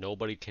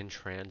nobody can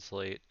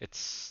translate.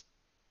 It's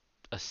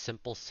a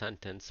simple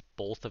sentence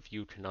both of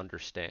you can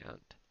understand.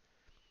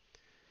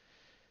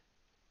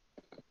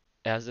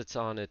 As it's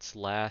on its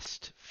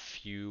last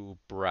few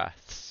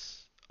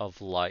breaths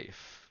of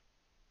life,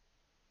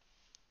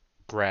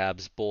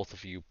 grabs both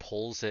of you,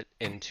 pulls it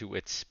into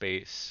its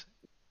space,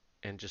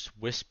 and just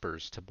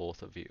whispers to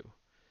both of you,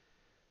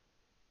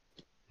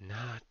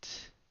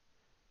 "Not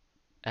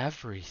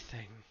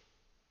everything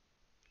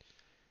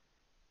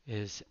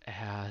is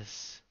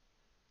as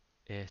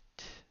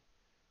it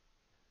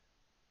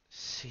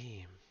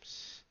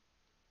seems."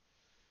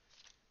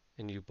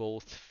 And you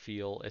both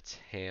feel its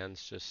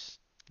hands just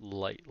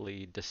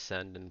lightly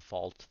descend and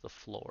fall to the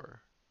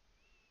floor.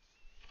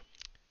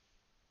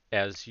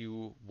 As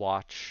you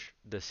watch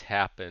this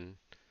happen,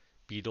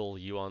 Beetle,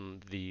 you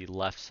on the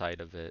left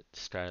side of it,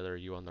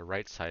 Skylar, you on the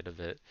right side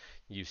of it,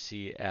 you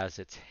see as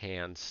its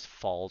hands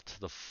fall to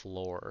the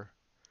floor,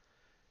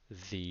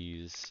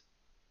 these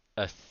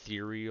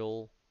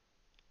ethereal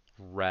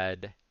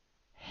red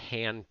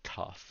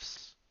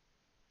handcuffs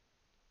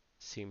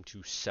seem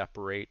to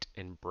separate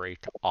and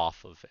break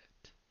off of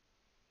it.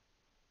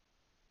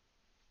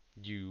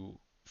 You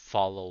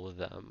follow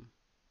them.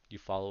 You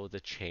follow the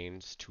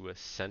chains to a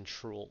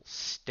central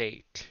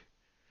stake,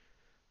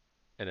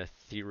 an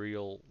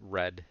ethereal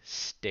red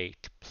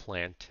stake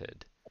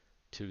planted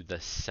to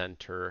the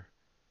center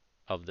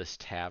of this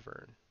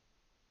tavern.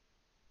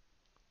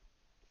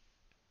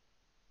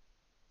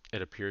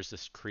 It appears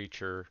this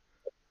creature,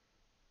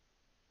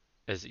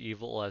 as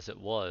evil as it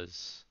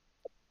was,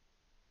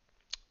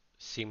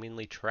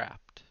 seemingly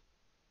trapped.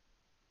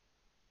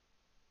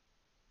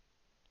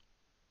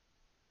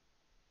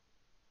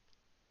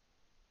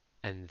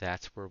 And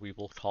that's where we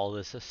will call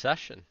this a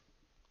session.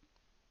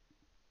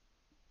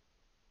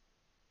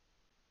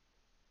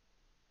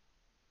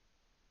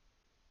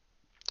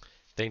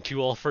 Thank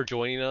you all for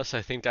joining us.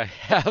 I think I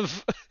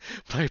have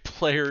my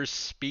players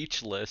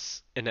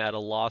speechless and at a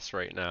loss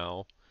right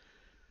now.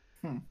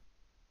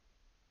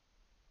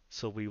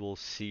 So we will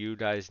see you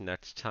guys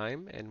next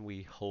time, and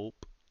we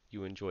hope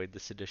you enjoyed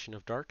this edition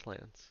of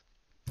Darklands.